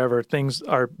artifacts or whatever, things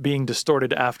are being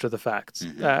distorted after the fact.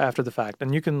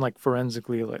 And you can, like,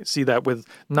 forensically see that with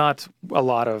not a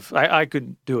lot of... I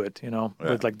could do it,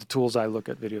 with, like, the tools I look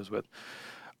at videos with.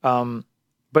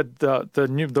 But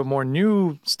the more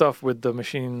new stuff with the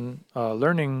machine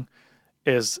learning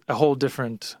is a whole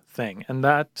different thing, and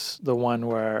that's the one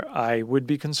where I would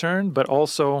be concerned, but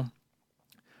also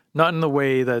not in the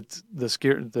way that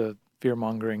the fear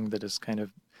mongering that is kind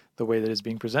of the way that it's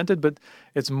being presented, but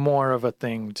it's more of a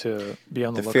thing to be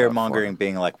on the lookout for. The fear mongering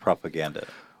being like propaganda.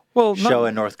 Well, show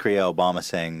in North Korea Obama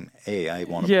saying, "Hey, I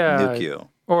want to nuke you,"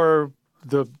 or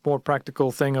the more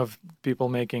practical thing of people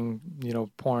making,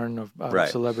 porn of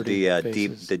celebrity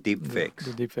faces. The deep fakes.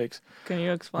 The deep fakes. Can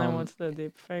you explain what's the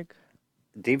deep fake?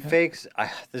 Deep fakes?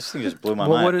 This thing just blew my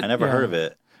mind. I never heard of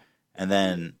it. And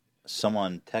then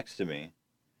someone texted me,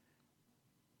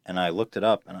 and I looked it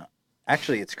up. And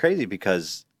actually, it's crazy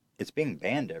because it's being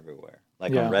banned everywhere.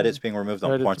 Like on Reddit, it's being removed.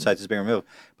 On porn sites, it's being removed.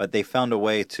 But they found a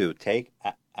way to take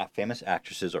famous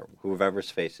actresses or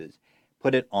whoever's faces,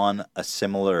 put it on a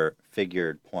similar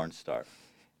figured porn star.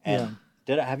 And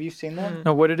have you seen that?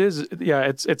 No, what it is,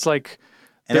 it's like...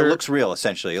 And it looks real,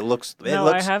 essentially.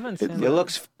 I haven't seen it. It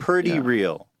looks pretty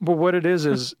real. But what it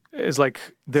is like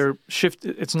they're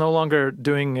it's no longer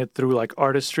doing it through like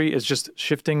artistry, it's just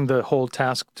shifting the whole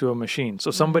task to a machine.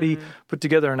 So somebody put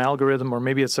together an algorithm, or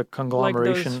maybe it's a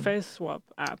conglomeration. Like those face swap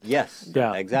apps. Yes,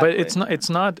 yeah, exactly. But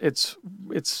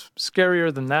it's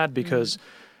scarier than that because...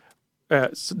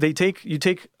 So you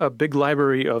take a big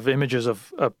library of images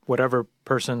of whatever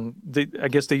person. I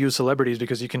guess they use celebrities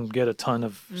because you can get a ton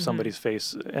of somebody's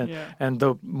face, and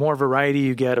the more variety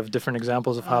you get of different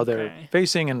examples of how they're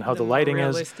facing and how the lighting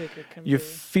is, you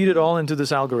feed it all into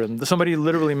this algorithm. Somebody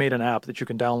literally made an app that you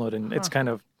can download, and it's kind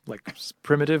of like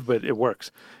primitive, but it works.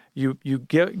 You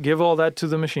give all that to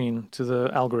the machine, to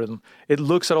the algorithm. It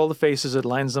looks at all the faces, it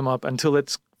lines them up until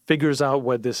it's figures out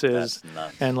what this is,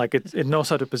 and like it knows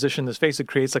how to position this face. It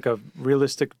creates like a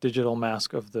realistic digital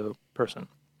mask of the person.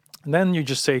 And then you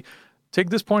just say,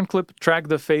 take this porn clip, track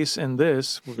the face in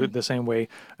this the same way.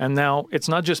 And now it's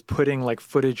not just putting like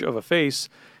footage of a face,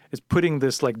 is putting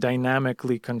this like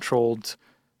dynamically controlled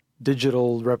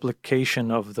digital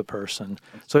replication of the person.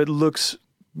 So it looks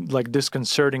like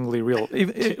disconcertingly real.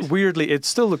 Weirdly, it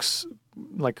still looks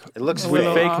like it looks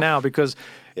fake now because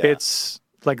it's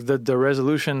like the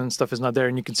resolution and stuff is not there,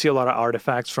 and you can see a lot of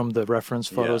artifacts from the reference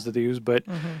photos that they use. But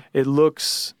it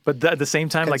looks, but at the same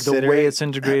time, like the way it's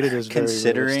integrated is very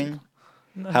considering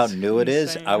how new it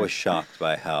is. I was shocked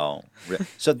by how.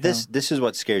 So this is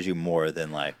what scares you more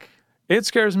than like. It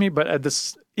scares me, but at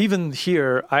this. Even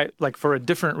here, I like for a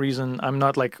different reason. I'm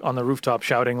not like on the rooftop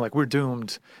shouting like we're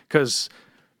doomed, because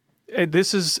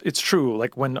it's true.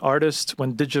 Like when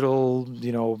digital,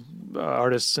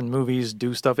 artists and movies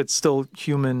do stuff, it's still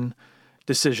human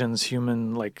decisions,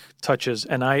 human like touches.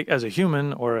 And I, as a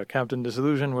human or a Captain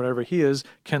Disillusion, whatever he is,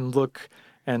 can look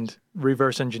and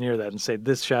reverse engineer that and say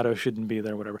this shadow shouldn't be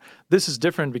there, whatever. This is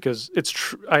different because it's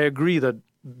true. I agree that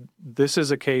this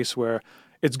is a case where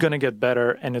it's going to get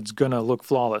better and it's going to look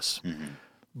flawless. Mm-hmm.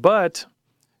 But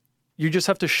you just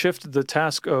have to shift the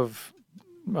task of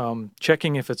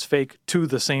checking if it's fake to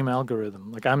the same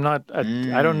algorithm. Like I'm not,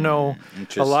 I don't know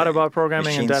a lot about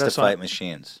programming and data science. Machines to fight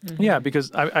machines. Mm-hmm. Yeah,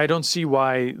 because I don't see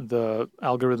why the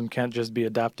algorithm can't just be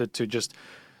adapted to just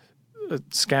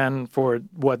scan for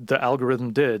what the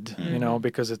algorithm did,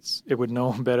 because it would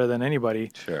know better than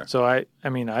anybody. Sure. So I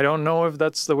mean, I don't know if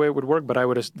that's the way it would work, but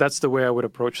that's the way I would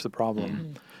approach the problem.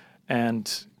 Mm-hmm.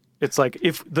 And it's like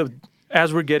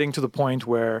as we're getting to the point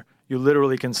where you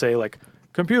literally can say like,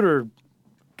 computer,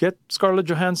 get Scarlett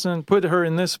Johansson, put her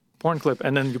in this porn clip,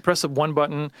 and then you press one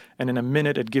button, and in a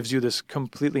minute it gives you this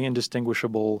completely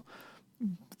indistinguishable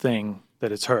thing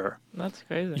that it's her. That's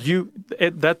crazy.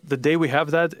 The day we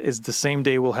have that is the same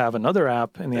day we'll have another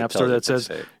app in the App Store that says,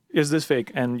 "Is this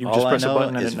fake?" And you just press a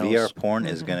button and it knows. VR porn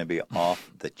is going to be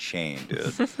off the chain,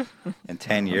 dude. In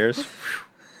 10 years.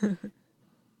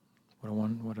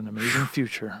 What an amazing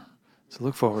future to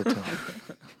look forward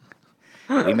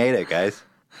to. We made it, guys.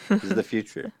 This is the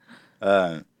future.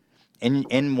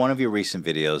 In one of your recent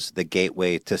videos, The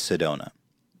Gateway to Sedona.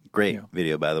 Great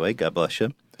video, by the way. God bless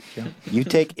you. You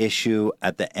take issue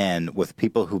at the end with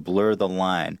people who blur the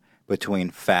line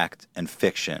between fact and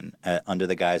fiction under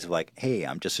the guise of like, hey,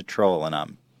 I'm just a troll and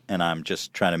I'm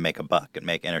just trying to make a buck and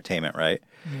make entertainment, right?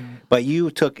 Mm. But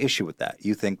you took issue with that.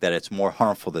 You think that it's more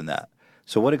harmful than that.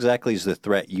 So what exactly is the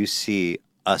threat you see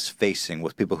us facing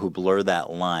with people who blur that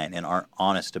line and aren't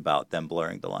honest about them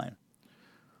blurring the line?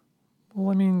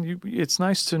 Well, I mean, it's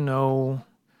nice to know.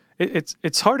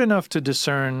 It's hard enough to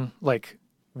discern like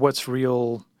what's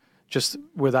real just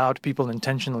without people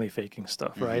intentionally faking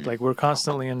stuff, right? Mm-hmm. Like we're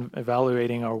constantly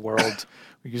evaluating our world.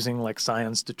 We're using like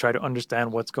science to try to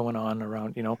understand what's going on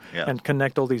around, and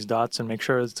connect all these dots and make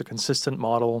sure it's a consistent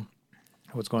model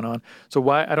of what's going on. So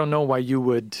I don't know why you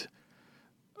would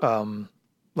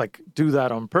like do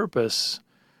that on purpose,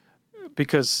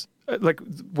 because like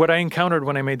what I encountered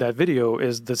when I made that video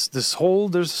is there's this whole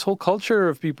culture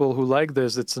of people who like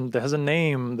this. It has a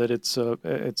name that it's there's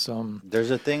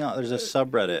a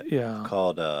subreddit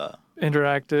called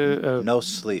interactive No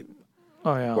Sleep.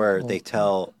 Oh yeah, where they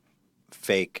tell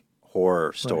fake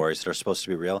horror stories that are supposed to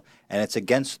be real, and it's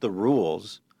against the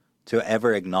rules to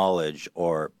ever acknowledge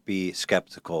or be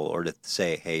skeptical or to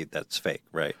say, hey, that's fake,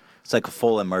 right? It's like a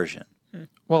full immersion.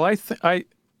 Well, I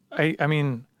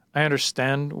mean, I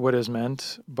understand what is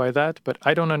meant by that, but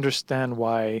I don't understand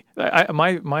why.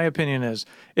 My opinion is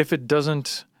if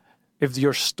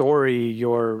your story,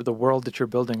 the world that you're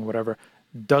building, whatever,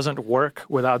 doesn't work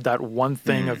without that one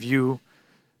thing of you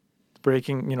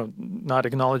breaking, not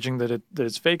acknowledging that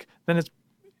it's fake, then if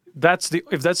that's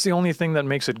the only thing that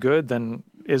makes it good, then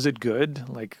is it good?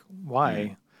 Like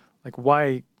why? Like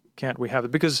why can't we have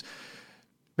it? Because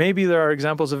maybe there are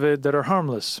examples of it that are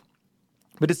harmless.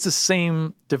 But it's the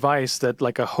same device that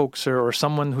like a hoaxer or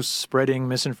someone who's spreading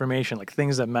misinformation, like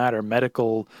things that matter,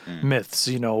 medical myths,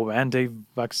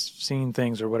 anti-vaccine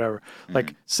things or whatever.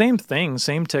 Like same thing,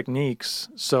 same techniques.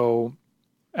 So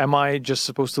am I just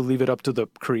supposed to leave it up to the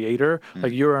creator?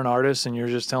 Like you're an artist and you're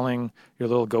just telling your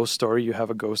little ghost story. You have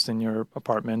a ghost in your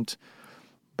apartment.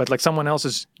 But like someone else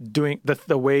is doing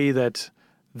the way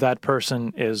that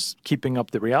person is keeping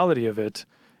up the reality of it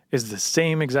is the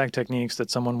same exact techniques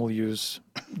that someone will use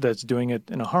that's doing it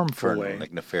in a harmful way.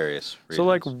 Like nefarious reasons. So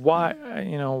like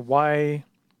why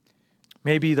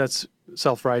maybe that's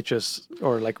self-righteous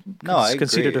or like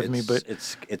conceited of me, but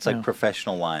it's like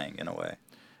professional lying in a way.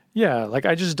 Yeah, like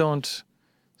I just don't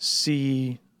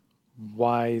see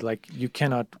why like you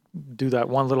cannot do that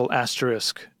one little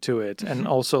asterisk to it. And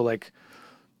also like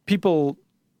people,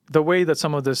 the way that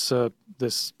some of this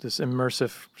this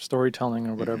immersive storytelling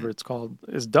or whatever it's called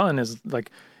is done is like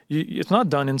it's not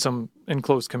done in some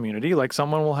enclosed community. Like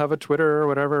someone will have a Twitter or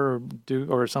whatever,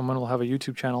 or someone will have a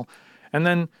YouTube channel, and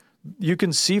then you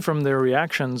can see from their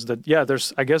reactions that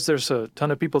I guess there's a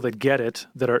ton of people that get it,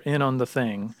 that are in on the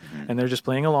thing, and they're just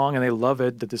playing along and they love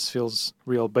it, that this feels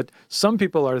real. But some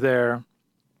people are there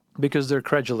because they're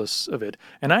credulous of it.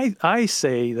 And I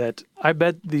say that I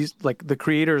bet these, like the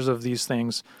creators of these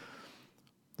things,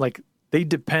 like they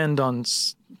depend on,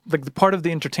 like the part of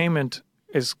the entertainment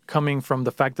is coming from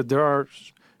the fact that there are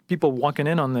people walking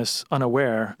in on this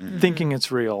unaware, thinking it's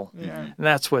real. Yeah. And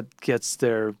that's what gives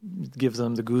them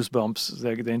the goosebumps,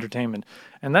 the entertainment.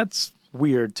 And that's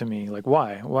weird to me. Like,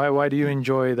 why? Why do you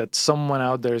enjoy that someone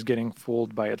out there is getting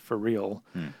fooled by it for real?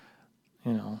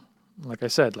 You know, like I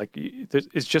said, like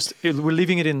it's just, we're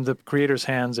leaving it in the creator's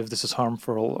hands if this is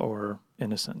harmful or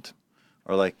innocent.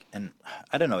 Or like, and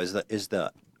I don't know, is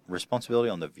the responsibility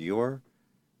on the viewer?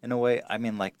 In a way, I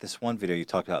mean, like this one video you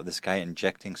talked about, this guy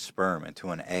injecting sperm into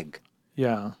an egg.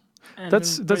 Yeah,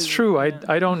 that's true.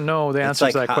 I don't know the answer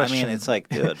to that question. I mean, it's like,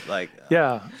 dude, like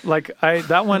yeah, like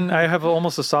that one I have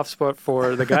almost a soft spot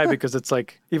for the guy because it's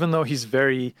like, even though he's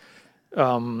very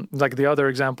like the other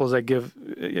examples I give,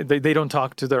 they don't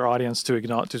talk to their audience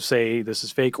to say this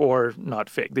is fake or not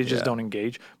fake. They just don't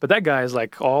engage. But that guy is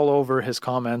like all over his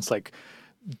comments, like.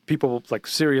 People like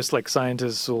serious like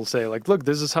scientists will say like, look,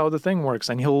 this is how the thing works,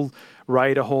 and he'll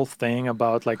write a whole thing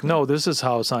about like, no, this is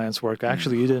how science works.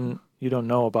 Actually, you don't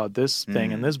know about this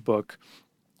thing in this book.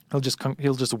 He'll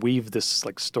just weave this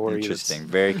like story. Interesting,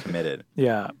 very committed.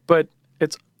 Yeah, but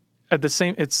it's at the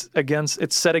same. It's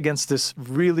set against this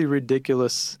really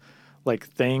ridiculous like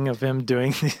thing of him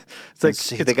doing. It's like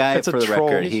the guy it's for a the troll.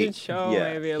 record. You should show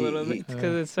maybe a little bit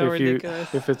because it's so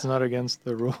ridiculous. If it's not against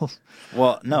the rules.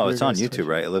 Well, no, it's on YouTube,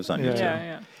 right? It lives on YouTube.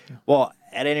 Yeah. Well,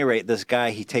 at any rate, this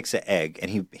guy, he takes an egg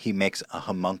and he makes a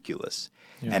homunculus,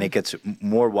 and it gets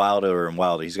more wilder and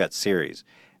wilder. He's got series.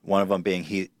 One of them being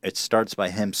it starts by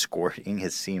him squirting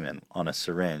his semen on a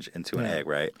syringe into an egg,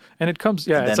 right? And it comes,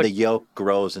 and then the yolk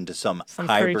grows into some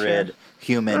hybrid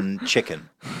human chicken.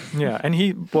 Yeah, and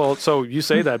so you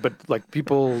say that, but like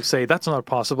people say that's not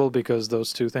possible because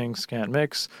those two things can't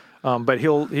mix. But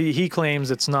he claims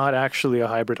it's not actually a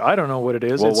hybrid. I don't know what it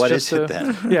is. Well, it's what just is it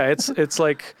then? Yeah, it's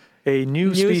like a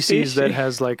new species that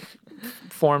has like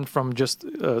formed from just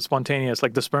spontaneous,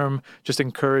 like the sperm just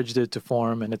encouraged it to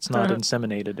form, and it's not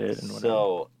inseminated it. And whatever.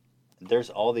 So there's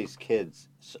all these kids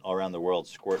around the world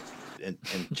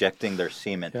injecting their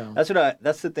semen. Yeah.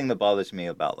 That's the thing that bothers me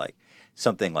about like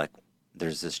something like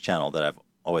there's this channel that I've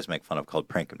always make fun of called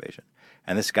Prank Invasion,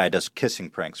 and this guy does kissing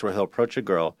pranks where he'll approach a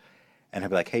girl and he'll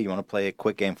be like, hey, you want to play a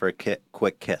quick game for a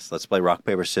quick kiss? Let's play rock,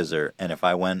 paper, scissors, and if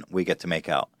I win, we get to make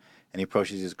out. And he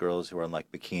approaches these girls who are in like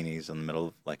bikinis in the middle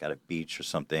of like at a beach or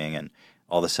something, and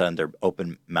all of a sudden they're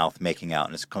open mouth making out,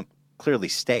 and it's clearly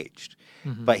staged.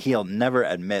 But he'll never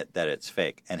admit that it's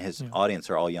fake, and his audience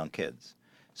are all young kids.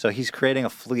 So he's creating a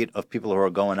fleet of people who are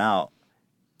going out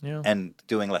and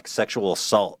doing like sexual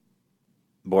assault,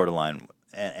 borderline,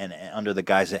 and under the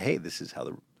guise that, hey, this is how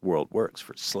the world works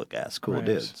for slick ass cool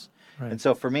dudes. Right. And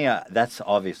so for me, that's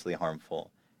obviously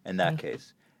harmful in that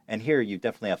case. And here you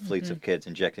definitely have fleets of kids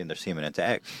injecting their semen into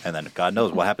eggs. And then God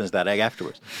knows what happens to that egg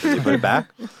afterwards. Does he put it back?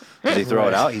 Does he throw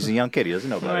it out? He's a young kid. He doesn't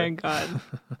know about it. Oh, my God.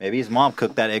 Maybe his mom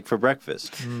cooked that egg for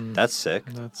breakfast. That's sick.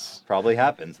 That's probably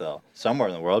happens, though. Somewhere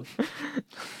in the world.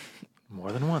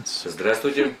 More than once.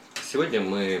 Здравствуйте. Сегодня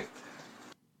мы...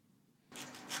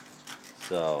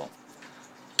 So...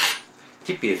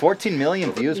 14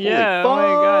 million views? Yeah, holy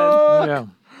fuck! Oh, my God.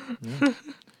 Yeah.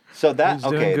 So that,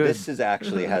 okay, this is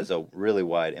actually has a really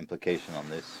wide implication on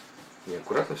this.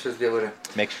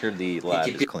 Make sure the lab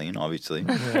is clean, obviously.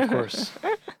 Yeah, of course.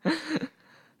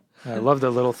 I love that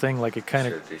little thing, like it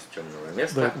kind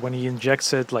of, when he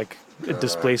injects it, like it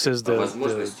displaces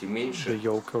the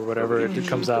yolk or whatever, it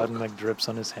comes out and like drips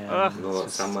on his hand.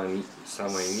 So unpleasant.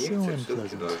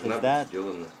 Is that,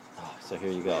 so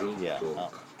here you go, yeah,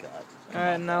 oh God.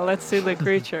 Alright, now let's see the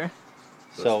creature.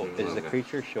 So, does the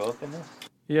creature show up in this?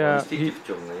 Yeah,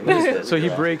 so he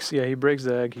breaks the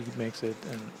egg, he makes it,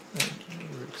 and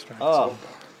extracts it.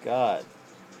 God.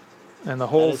 And the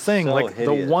whole thing, so like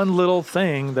hideous. the one little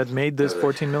thing that made this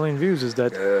 14 million views is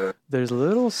that there's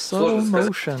little subtle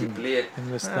motion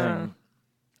in this thing.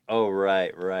 Oh,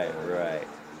 right.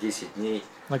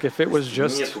 Like if it was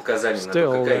just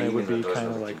still, then it would be kind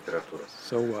of like,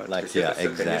 so what? Like, yeah,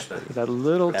 exactly. That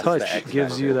little touch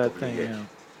gives you that thing, yeah.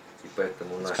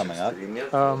 It's coming up.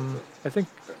 I think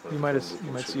you might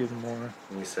see it more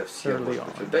early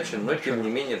on.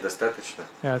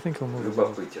 Yeah, I think he'll move.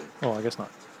 Oh, I guess not.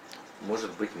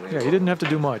 Yeah, he didn't have to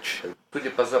do much.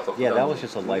 Yeah, that was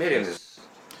just a lifeless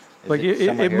Like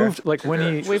it moved like when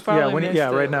he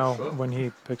right it. now when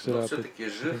he picks it Но up, всё-таки I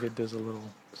жив, think it does a little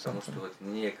потому что something вот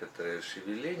некоторое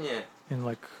шевеление. in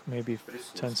like maybe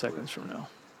 10 seconds from now.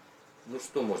 Ну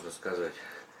что можно сказать?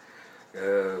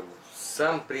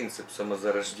 Сам принцип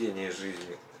самозарождения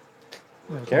жизни.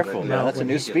 Careful, now that's a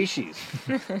new species.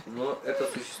 Но это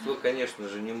существо, конечно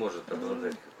же, не может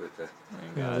обладать какой-то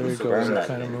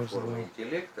формой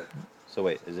интеллекта. So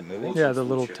wait, is it moving? Yeah, the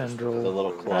little tendril. The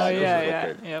little claw. Oh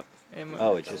yeah. Yep.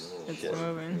 Oh, it's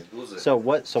moving. So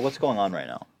what's going on right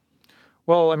now?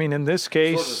 Well, I mean, in this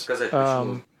case,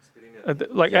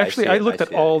 like actually, I looked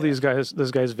at all this guy's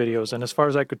videos, and as far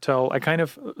as I could tell, I kind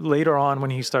of later on when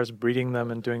he starts breeding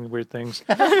them and doing weird things.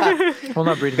 Well,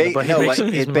 not breeding them, but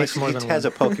he makes more than has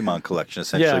one. a Pokemon collection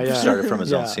essentially started from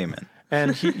his own semen.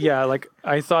 And like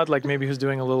I thought like maybe he was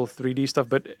doing a little 3D stuff,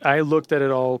 but I looked at it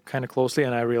all kind of closely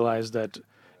and I realized that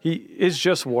he is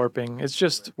just warping. It's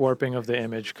just warping of the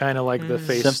image, kind of like the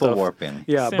face Simple stuff. warping.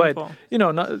 Yeah, Simple. but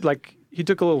not like he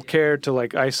took a little care to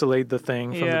like isolate the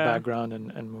thing from the background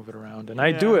and move it around. And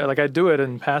I do it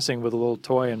in passing with a little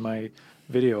toy in my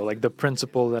video. Like the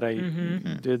principle that I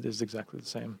did is exactly the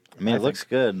same. I mean, it looks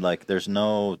good. Like there's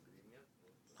no.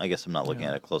 I guess I'm not looking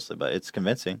at it closely, but it's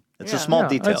convincing. It's a small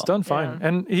detail. It's done fine.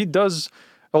 And he does,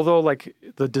 although like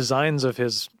the designs of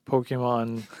his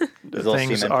Pokemon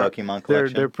things are,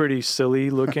 Pokemon they're pretty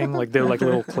silly looking. Like they're like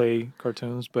little clay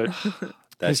cartoons, but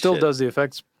he still does the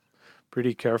effects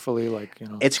pretty carefully. Like,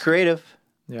 It's creative.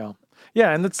 Yeah.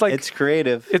 Yeah. And it's like, it's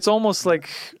creative. It's almost like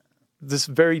this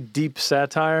very deep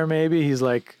satire, maybe. He's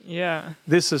like,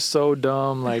 this is so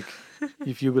dumb. Like,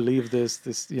 if you believe this,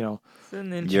 you're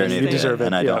an idiot, you deserve it.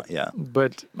 And I don't.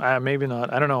 But maybe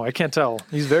not. I don't know. I can't tell.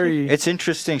 He's very. It's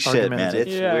interesting shit, man.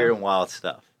 It's weird and wild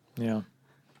stuff. Yeah.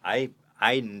 I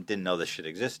didn't know this shit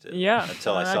existed. Yeah.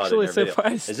 Until I saw it in your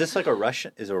video. Is this like a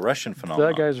Russian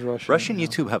phenomenon? That guy's Russian. Russian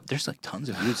YouTube there's like tons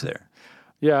of views there.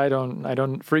 Yeah, I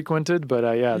don't frequent it, but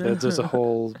there's a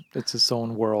whole. It's its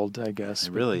own world, I guess.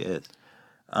 It really is.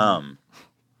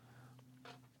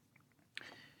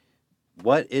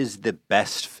 What is the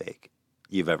best fake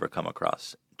you've ever come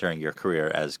across during your career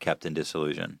as Captain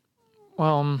Disillusion?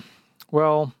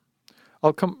 Well,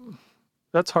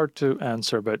 that's hard to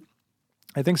answer, but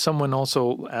I think someone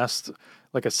also asked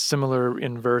like a similar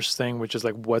inverse thing, which is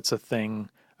like, what's a thing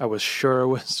I was sure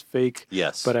was fake?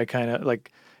 Yes. But I kind of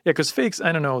because fakes,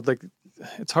 I don't know, like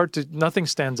it's hard to, nothing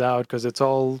stands out because it's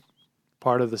all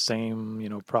part of the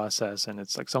same, process. And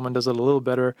it's like someone does it a little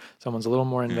better, someone's a little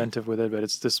more inventive with it, but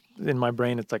it's this, in my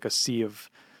brain, it's like a sea of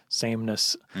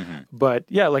sameness. But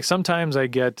yeah, like sometimes I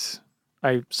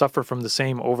suffer from the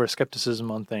same over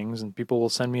skepticism on things, and people will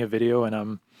send me a video and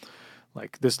I'm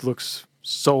like, this looks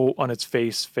so on its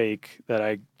face fake that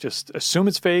I just assume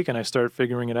it's fake and I start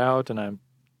figuring it out and I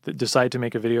decide to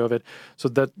make a video of it. So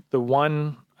that the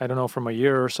one, I don't know, from a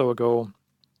year or so ago,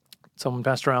 someone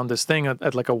passed around this thing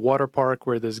at like a water park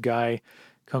where this guy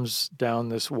comes down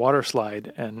this water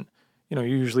slide, and you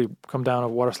usually come down a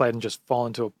water slide and just fall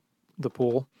into the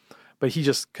pool, but he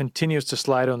just continues to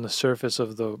slide on the surface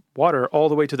of the water all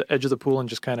the way to the edge of the pool and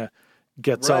just kind of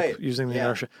gets up using the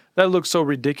inertia. That looks so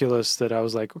ridiculous that I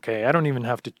was like, okay, I don't even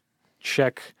have to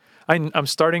check. I'm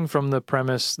starting from the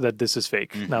premise that this is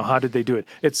fake. Now, how did they do it?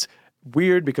 It's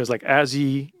weird because like as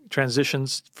he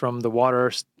transitions from the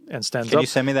water and stands up. Can you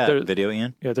send me that video,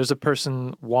 Ian? Yeah, there's a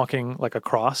person walking like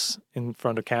across in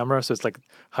front of camera, so it's like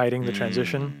hiding the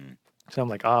transition. So I'm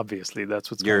like, obviously that's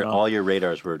what's going on. All your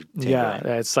radars were tingling. Yeah,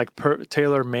 it's like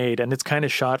tailor-made, and it's kind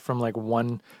of shot from like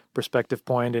one perspective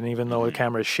point, and even though the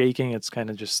camera is shaking, it's kind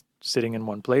of just sitting in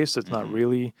one place. It's not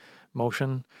really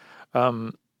motion.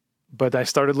 But I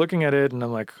started looking at it, and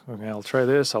I'm like, okay, I'll try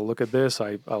this. I'll look at this.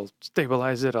 I'll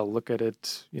stabilize it. I'll look at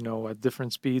it, at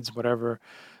different speeds, whatever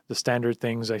the standard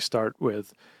things I start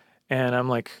with. And I'm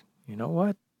like, you know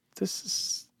what? This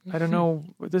is, I don't know.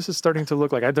 This is starting to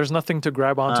look like there's nothing to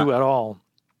grab onto at all.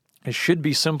 It should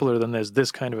be simpler than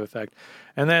this kind of effect.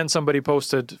 And then somebody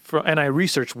posted, and I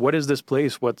researched, what is this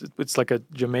place? It's like a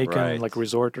Jamaican like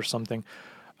resort or something.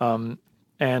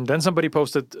 And then somebody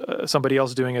posted somebody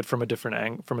else doing it from a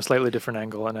slightly different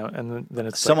angle, and then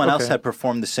it's someone else had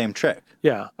performed the same trick.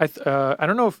 Yeah, I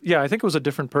don't know if I think it was a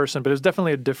different person, but it was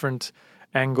definitely a different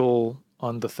angle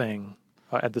on the thing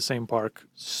at the same park.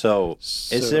 So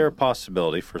is there a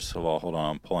possibility? First of all, hold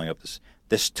on, I'm pulling up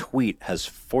this tweet has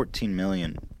 14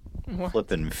 million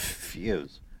flipping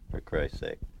views. For Christ's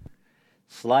sake,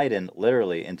 slide in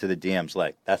literally into the DMs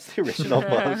like that's the original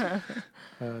post.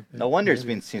 No wonder it's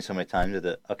been seen so many times.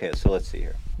 Okay, so let's see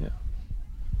here. Yeah.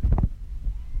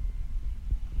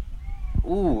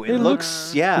 Ooh, it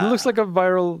looks It looks like a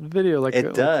viral video. Like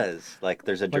it does. Like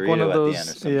there's a Dorito one of those,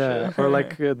 at the end or some shit. or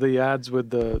like the ads with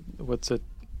the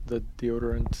the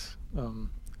deodorant.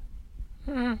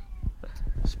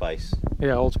 Spice.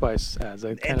 Yeah, Old Spice ads.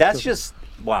 And that's just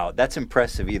wow. That's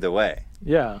impressive either way.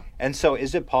 Yeah. And so,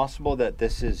 is it possible that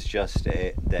this is just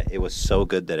that it was so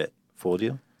good that it fooled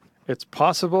you? It's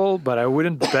possible, but I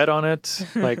wouldn't bet on it.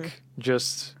 Like,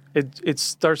 just it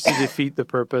starts to defeat the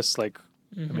purpose. Like,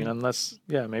 I mean, unless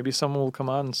maybe someone will come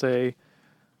out and say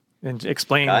and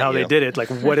explain how they did it. Like,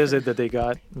 what is it that they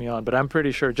got me on? But I'm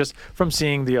pretty sure just from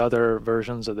seeing the other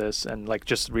versions of this and like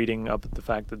just reading up the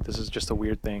fact that this is just a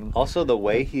weird thing. Also, the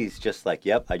way he's just like,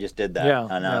 "Yep, I just did that.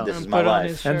 And this is my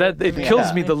life." And that it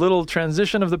kills me. The little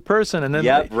transition of the person, and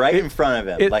then right in front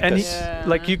of him,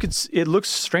 like you could. It looks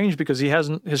strange because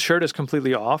his shirt is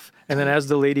completely off, and then as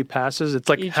the lady passes, it's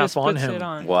like half on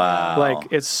him. Wow! Like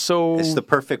it's the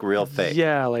perfect real fake.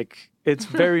 Yeah, like it's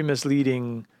very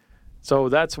misleading. So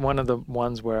that's one of the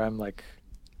ones where I'm like,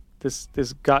 this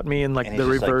got me in like the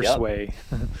reverse way.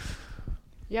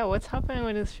 Yeah, what's happening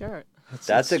with his shirt?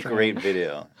 That's a great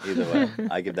video. Either way,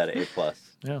 I give that an A+.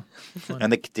 Yeah.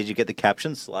 And did you get the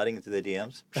captions sliding into the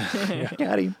DMs?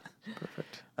 Got him.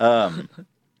 Perfect.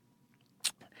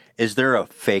 Is there a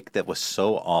fake that was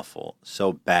so awful,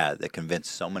 so bad that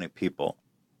convinced so many people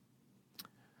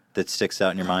that sticks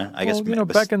out in your mind? I guess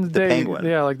back in the day, Penguin.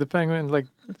 Yeah, like the Penguin, like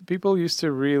people used to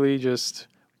really just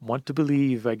want to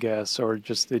believe, I guess, or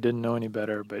just they didn't know any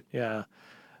better. But yeah,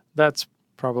 that's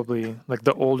probably like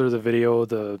the older the video,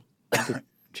 the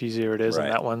cheesier it is, and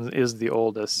that one is the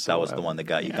oldest. So that was the one that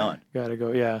got you going. Gotta go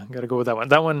with that one.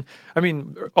 That one, I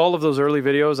mean, all of those early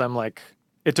videos, I'm like,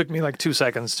 it took me like 2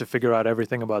 seconds to figure out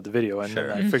everything about the video, and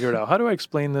then I figured out how do I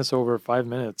explain this over 5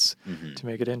 minutes to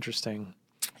make it interesting.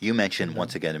 You mentioned,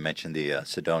 once again, the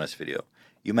Sedonis video.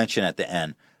 You mentioned at the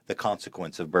end, the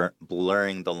consequence of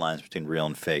blurring the lines between real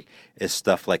and fake is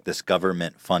stuff like this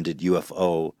government-funded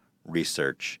UFO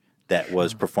research that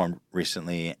was performed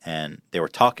recently, and they were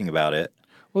talking about it.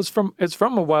 Well, it's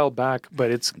from a while back,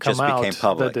 but it's come just out became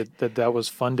public. that was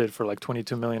funded for like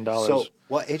 $22 million. So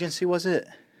what agency was it?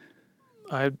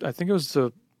 I think it was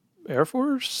the Air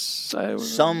Force?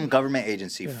 Some government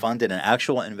agency funded an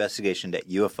actual investigation at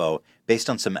UFO based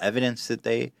on some evidence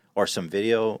or some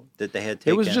video that they had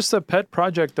taken. It was just a pet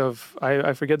project of,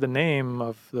 I forget the name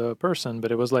of the person,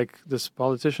 but it was like this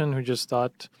politician who just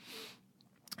thought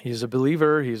he's a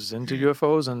believer, he's into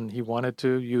UFOs, and he wanted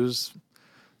to use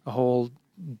a whole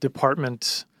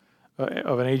department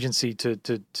of an agency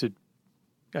to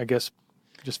I guess,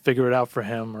 just figure it out for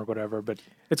him or whatever. But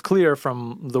it's clear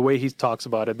from the way he talks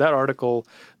about it. That article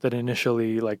that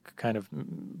initially like kind of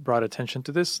brought attention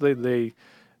to this,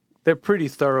 they're pretty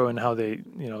thorough in how they,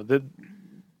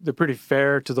 they're pretty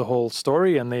fair to the whole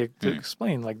story, and they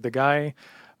explain like the guy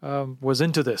was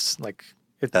into this. Like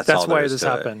that's why this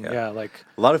happened. Yeah, like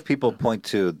a lot of people point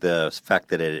to the fact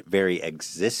that the very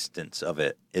existence of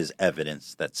it is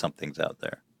evidence that something's out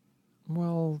there.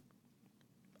 Well,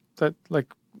 that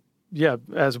like. Yeah,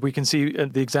 as we can see,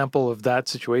 the example of that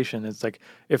situation is like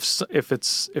if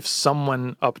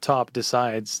someone up top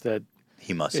decides that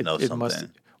he must know something.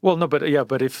 But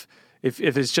if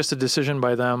it's just a decision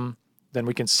by them, then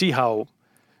we can see how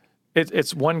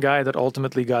it's one guy that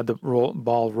ultimately got the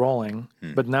ball rolling.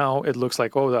 But now it looks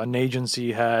like an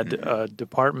agency had a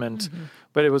department,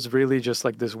 but it was really just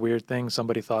like this weird thing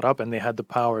somebody thought up, and they had the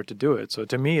power to do it. So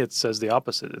to me, it says the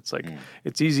opposite. It's like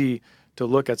it's easy to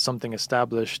look at something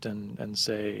established and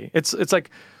say it's like,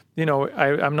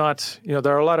 I'm not,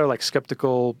 there are a lot of like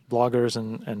skeptical bloggers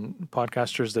and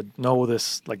podcasters that know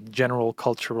this like general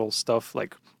cultural stuff,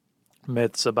 like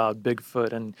myths about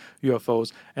Bigfoot and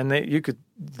UFOs, and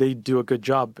they do a good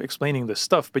job explaining this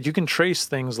stuff. But you can trace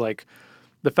things like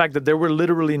the fact that there were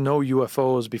literally no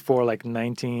UFOs before like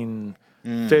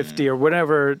 1950 or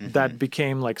whatever, that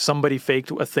became like somebody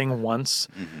faked a thing once,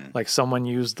 like someone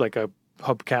used like a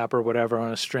hubcap or whatever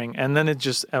on a string, and then it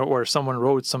just, or someone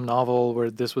wrote some novel where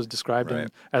this was described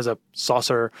as a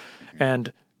saucer,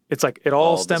 and it's like it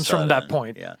all stems from that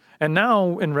point. And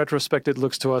now in retrospect it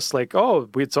looks to us like,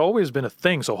 it's always been a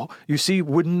thing. So you see,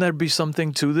 wouldn't there be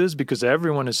something to this, because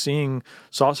everyone is seeing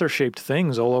saucer shaped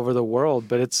things all over the world?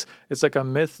 But it's like a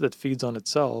myth that feeds on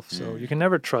itself, so you can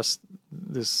never trust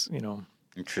this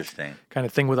interesting kind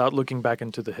of thing without looking back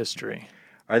into the history.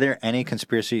 Are there any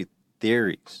conspiracy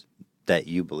theories that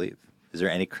you believe? Is there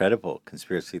any credible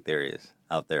conspiracy theories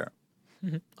out there?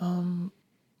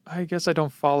 I guess I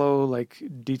don't follow like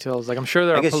details. Like I'm sure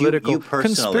there are guess political you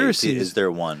personally, conspiracies. Is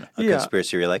there one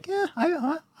conspiracy where you're like,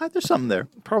 there's something there?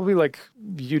 Probably like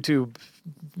YouTube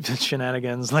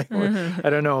shenanigans. Like I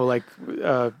don't know. Like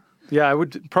I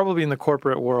would probably in the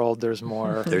corporate world. There's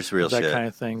more. There's real that shit. kind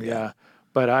of thing. Yeah,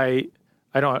 but I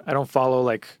don't follow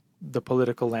like the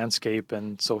political landscape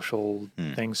and social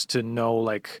things to know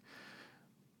like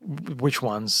which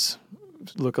ones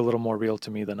look a little more real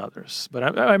to me than others.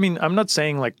 But I mean, I'm not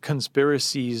saying like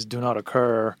conspiracies do not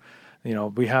occur. You know,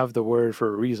 we have the word for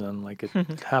a reason. Like it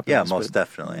happens. Yeah, most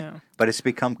definitely. Yeah. But it's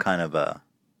become kind of a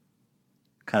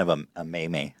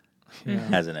meme,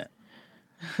 hasn't it?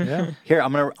 Yeah. Here,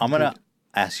 I'm gonna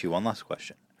ask you one last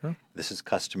question. Sure. This is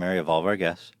customary of all of our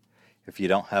guests. If you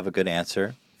don't have a good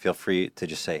answer, feel free to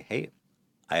just say, "Hey,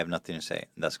 I have nothing to say."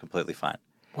 And that's completely fine.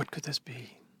 What could this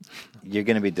be? You're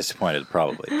going to be disappointed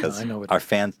probably because our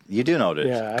fans, you do know what it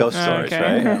is. Ghost stories,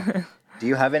 right? Yeah. Do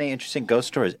you have any interesting ghost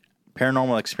stories,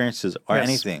 paranormal experiences, or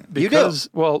anything? Because,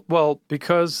 you do.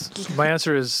 Because my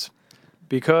answer is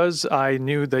because I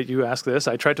knew that you asked this.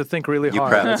 I tried to think really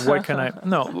hard. Prepped. What can I?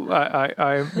 No,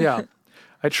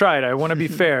 I tried. I want to be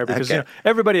fair because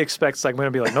everybody expects like I'm going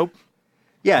to be like, nope.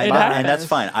 Yeah, and that's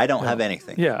fine. I don't have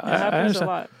anything. Yeah, it happens a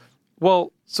lot.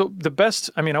 Well, so the best,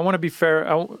 I mean, I want to be fair.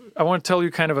 I want to tell you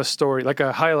kind of a story, like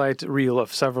a highlight reel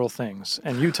of several things.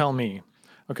 And you tell me,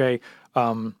 okay?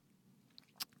 When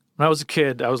I was a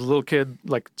kid, I was a little kid,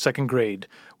 like second grade.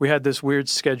 We had this weird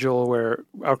schedule where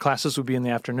our classes would be in the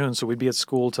afternoon. So we'd be at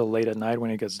school till late at night when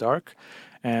it gets dark.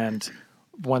 And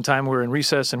one time we were in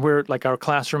recess and our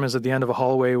classroom is at the end of a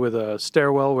hallway with a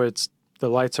stairwell where the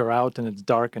lights are out and it's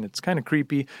dark and it's kind of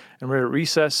creepy. And we're at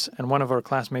recess and one of our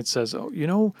classmates says, "Oh, you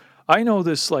know, I know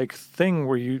this like thing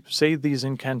where you say these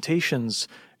incantations.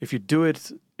 If you do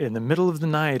it in the middle of the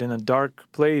night in a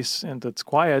dark place and it's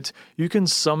quiet, you can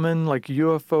summon like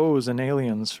UFOs and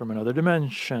aliens from another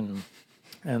dimension."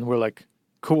 And we're like,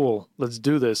 "Cool, let's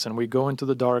do this." And we go into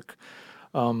the dark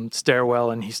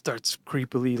stairwell and he starts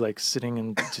creepily like sitting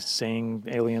and just saying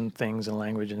alien things in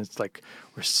language. And it's like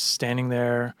we're standing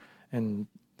there and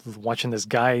watching this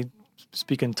guy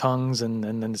speak in tongues, and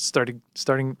then it's starting.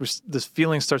 This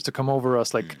feeling starts to come over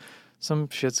us, like some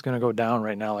shit's gonna go down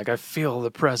right now. Like I feel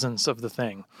the presence of the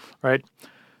thing, right?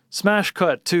 Smash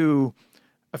cut to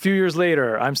a few years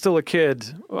later. I'm still a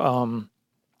kid,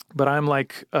 but I'm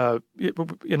like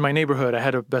in my neighborhood. I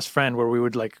had a best friend where we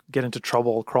would like get into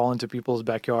trouble, crawl into people's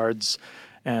backyards,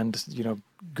 and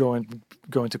go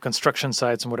into construction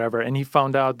sites and whatever. And he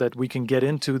found out that we can get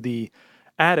into the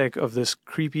attic of this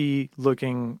creepy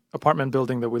looking apartment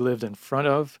building that we lived in front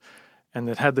of, and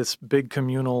it had this big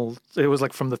communal, it was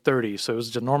like from the 30s, so it was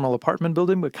just a normal apartment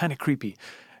building but kind of creepy.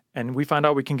 And we found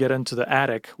out we can get into the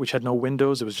attic, which had no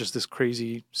windows. It was just this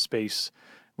crazy space.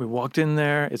 We walked in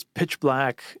there, it's pitch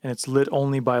black and it's lit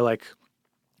only by like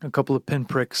a couple of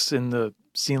pinpricks in the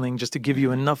ceiling just to give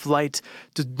you enough light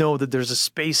to know that there's a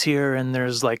space here and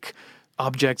there's like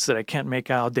objects that I can't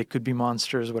make out. They could be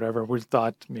monsters, whatever. We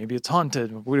thought maybe it's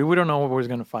haunted. We don't know what we're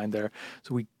going to find there.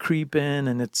 So we creep in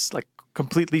and it's like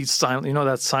completely silent. You know,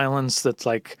 that silence that's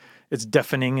like, it's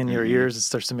deafening in your ears. It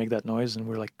starts to make that noise. And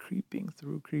we're like creeping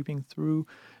through,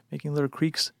 making little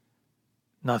creaks.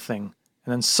 Nothing.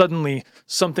 And then suddenly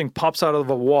something pops out of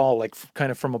a wall, like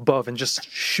kind of from above and just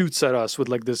shoots at us with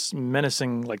like this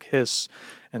menacing like hiss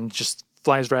and just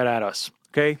flies right at us.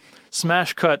 Okay,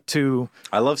 smash cut to.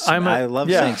 I love saying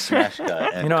smash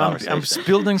cut. I'm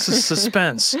building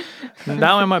suspense.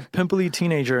 Now I'm a pimply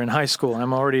teenager in high school.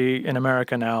 I'm already in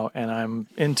America now, and I'm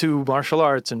into martial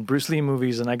arts and Bruce Lee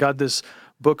movies. And I got this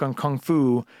book on kung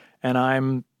fu, and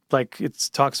I'm like, it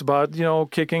talks about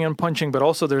kicking and punching, but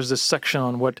also there's this section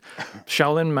on what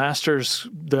Shaolin masters,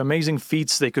 the amazing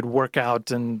feats they could work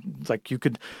out, and like you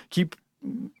could keep.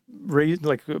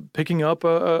 Picking up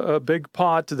a big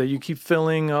pot that you keep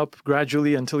filling up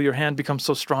gradually until your hand becomes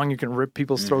so strong you can rip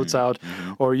people's throats out,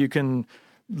 or you can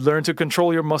learn to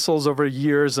control your muscles over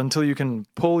years until you can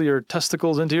pull your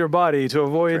testicles into your body to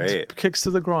avoid kicks to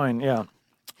the groin. Yeah.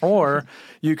 Or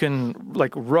you can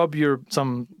like rub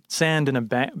some sand in a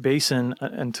basin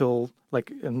until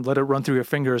and let it run through your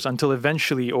fingers until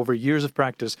eventually over years of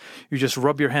practice, you just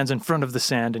rub your hands in front of the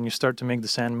sand and you start to make the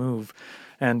sand move.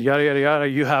 And yada, yada, yada,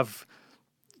 you have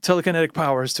telekinetic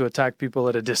powers to attack people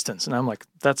at a distance. And I'm like,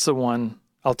 that's the one.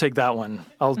 I'll take that one.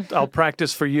 I'll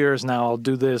practice for years now. I'll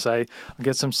do this. I'll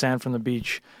get some sand from the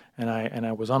beach. And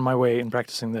I was on my way in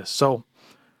practicing this. So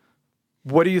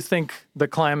what do you think the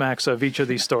climax of each of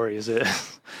these stories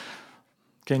is?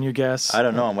 Can you guess? I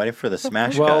don't know. I'm waiting for the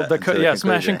smash cut. Well,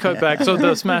 smash and cut back. So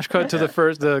the smash cut to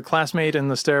the classmate in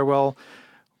the stairwell.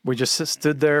 We just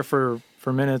stood there for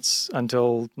minutes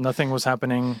until nothing was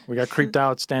happening. We got creeped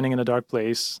out standing in a dark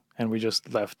place, and we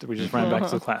just left. We just ran back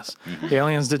to the class. The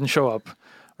aliens didn't show up.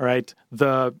 All right.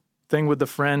 The thing with the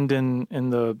friend in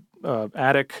the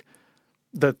attic,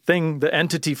 the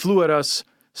entity flew at us,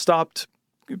 stopped,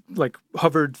 like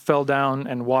hovered, fell down,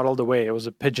 and waddled away. It was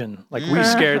a pigeon. Like we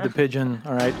scared the pigeon.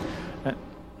 All right.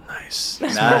 Nice.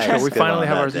 Smash cut. We finally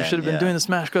have ours. We should have been doing the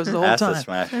smash cuts the whole time. The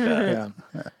smash cut. Yeah.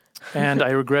 And I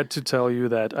regret to tell you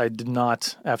that I did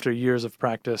not, after years of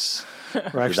practice,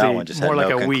 or actually that one just more had like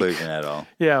no a week. conclusion at all.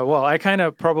 Yeah, well, I kind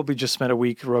of probably just spent a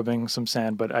week rubbing some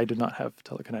sand, but I did not have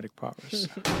telekinetic powers.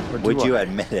 Would you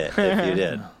admit it if you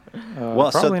did?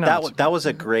 Well, so that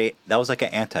was like an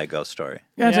anti-ghost story.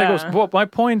 Yeah, anti-ghost. Well, my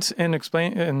point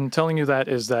in telling you that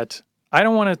is that I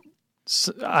don't want to.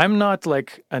 I'm not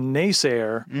like a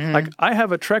naysayer. Mm-hmm. Like I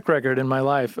have a track record in my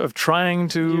life of trying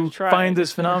to find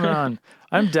this phenomenon.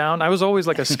 I'm down. I was always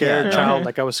like a scared child.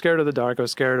 Like I was scared of the dark. I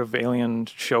was scared of alien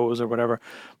shows or whatever.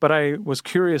 But I was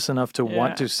curious enough to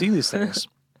want to see these things.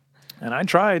 And I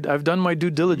tried. I've done my due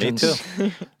diligence.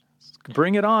 Me too.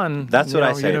 Bring it on. That's what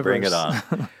I say. Universe. Bring it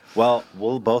on. Well,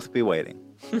 we'll both be waiting.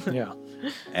 Yeah.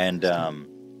 And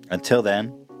until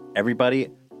then, everybody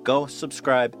go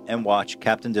subscribe and watch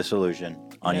Captain Disillusion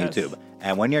on YouTube.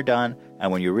 And when you're done,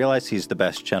 and when you realize he's the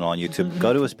best channel on YouTube,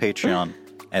 go to his Patreon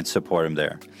and support him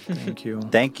there. Thank you.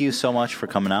 Thank you so much for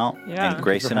coming out and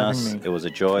gracing us. It was a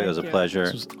joy. It was a pleasure.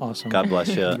 This was awesome. God bless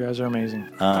you. You guys are amazing.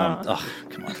 Oh,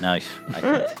 come on. Now I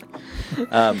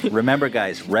can't. Remember,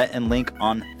 guys, Rhett and Link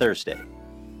on Thursday.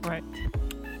 Right.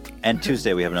 And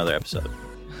Tuesday we have another episode.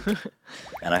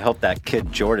 And I hope that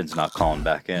kid Jordan's not calling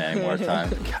back in any more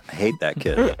time. I hate that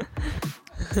kid.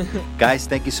 Guys,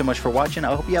 thank you so much for watching.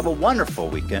 I hope you have a wonderful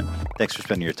weekend. Thanks for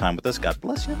spending your time with us. God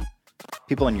bless you.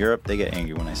 People in Europe, they get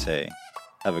angry when I say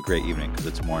have a great evening because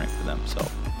it's morning for them. So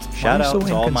shout out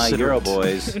to all my Euro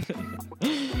boys.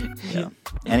 Yeah.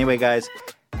 Anyway, guys,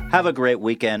 have a great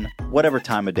weekend, whatever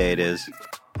time of day it is.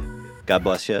 God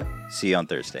bless you. See you on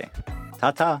Thursday.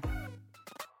 Ta-ta.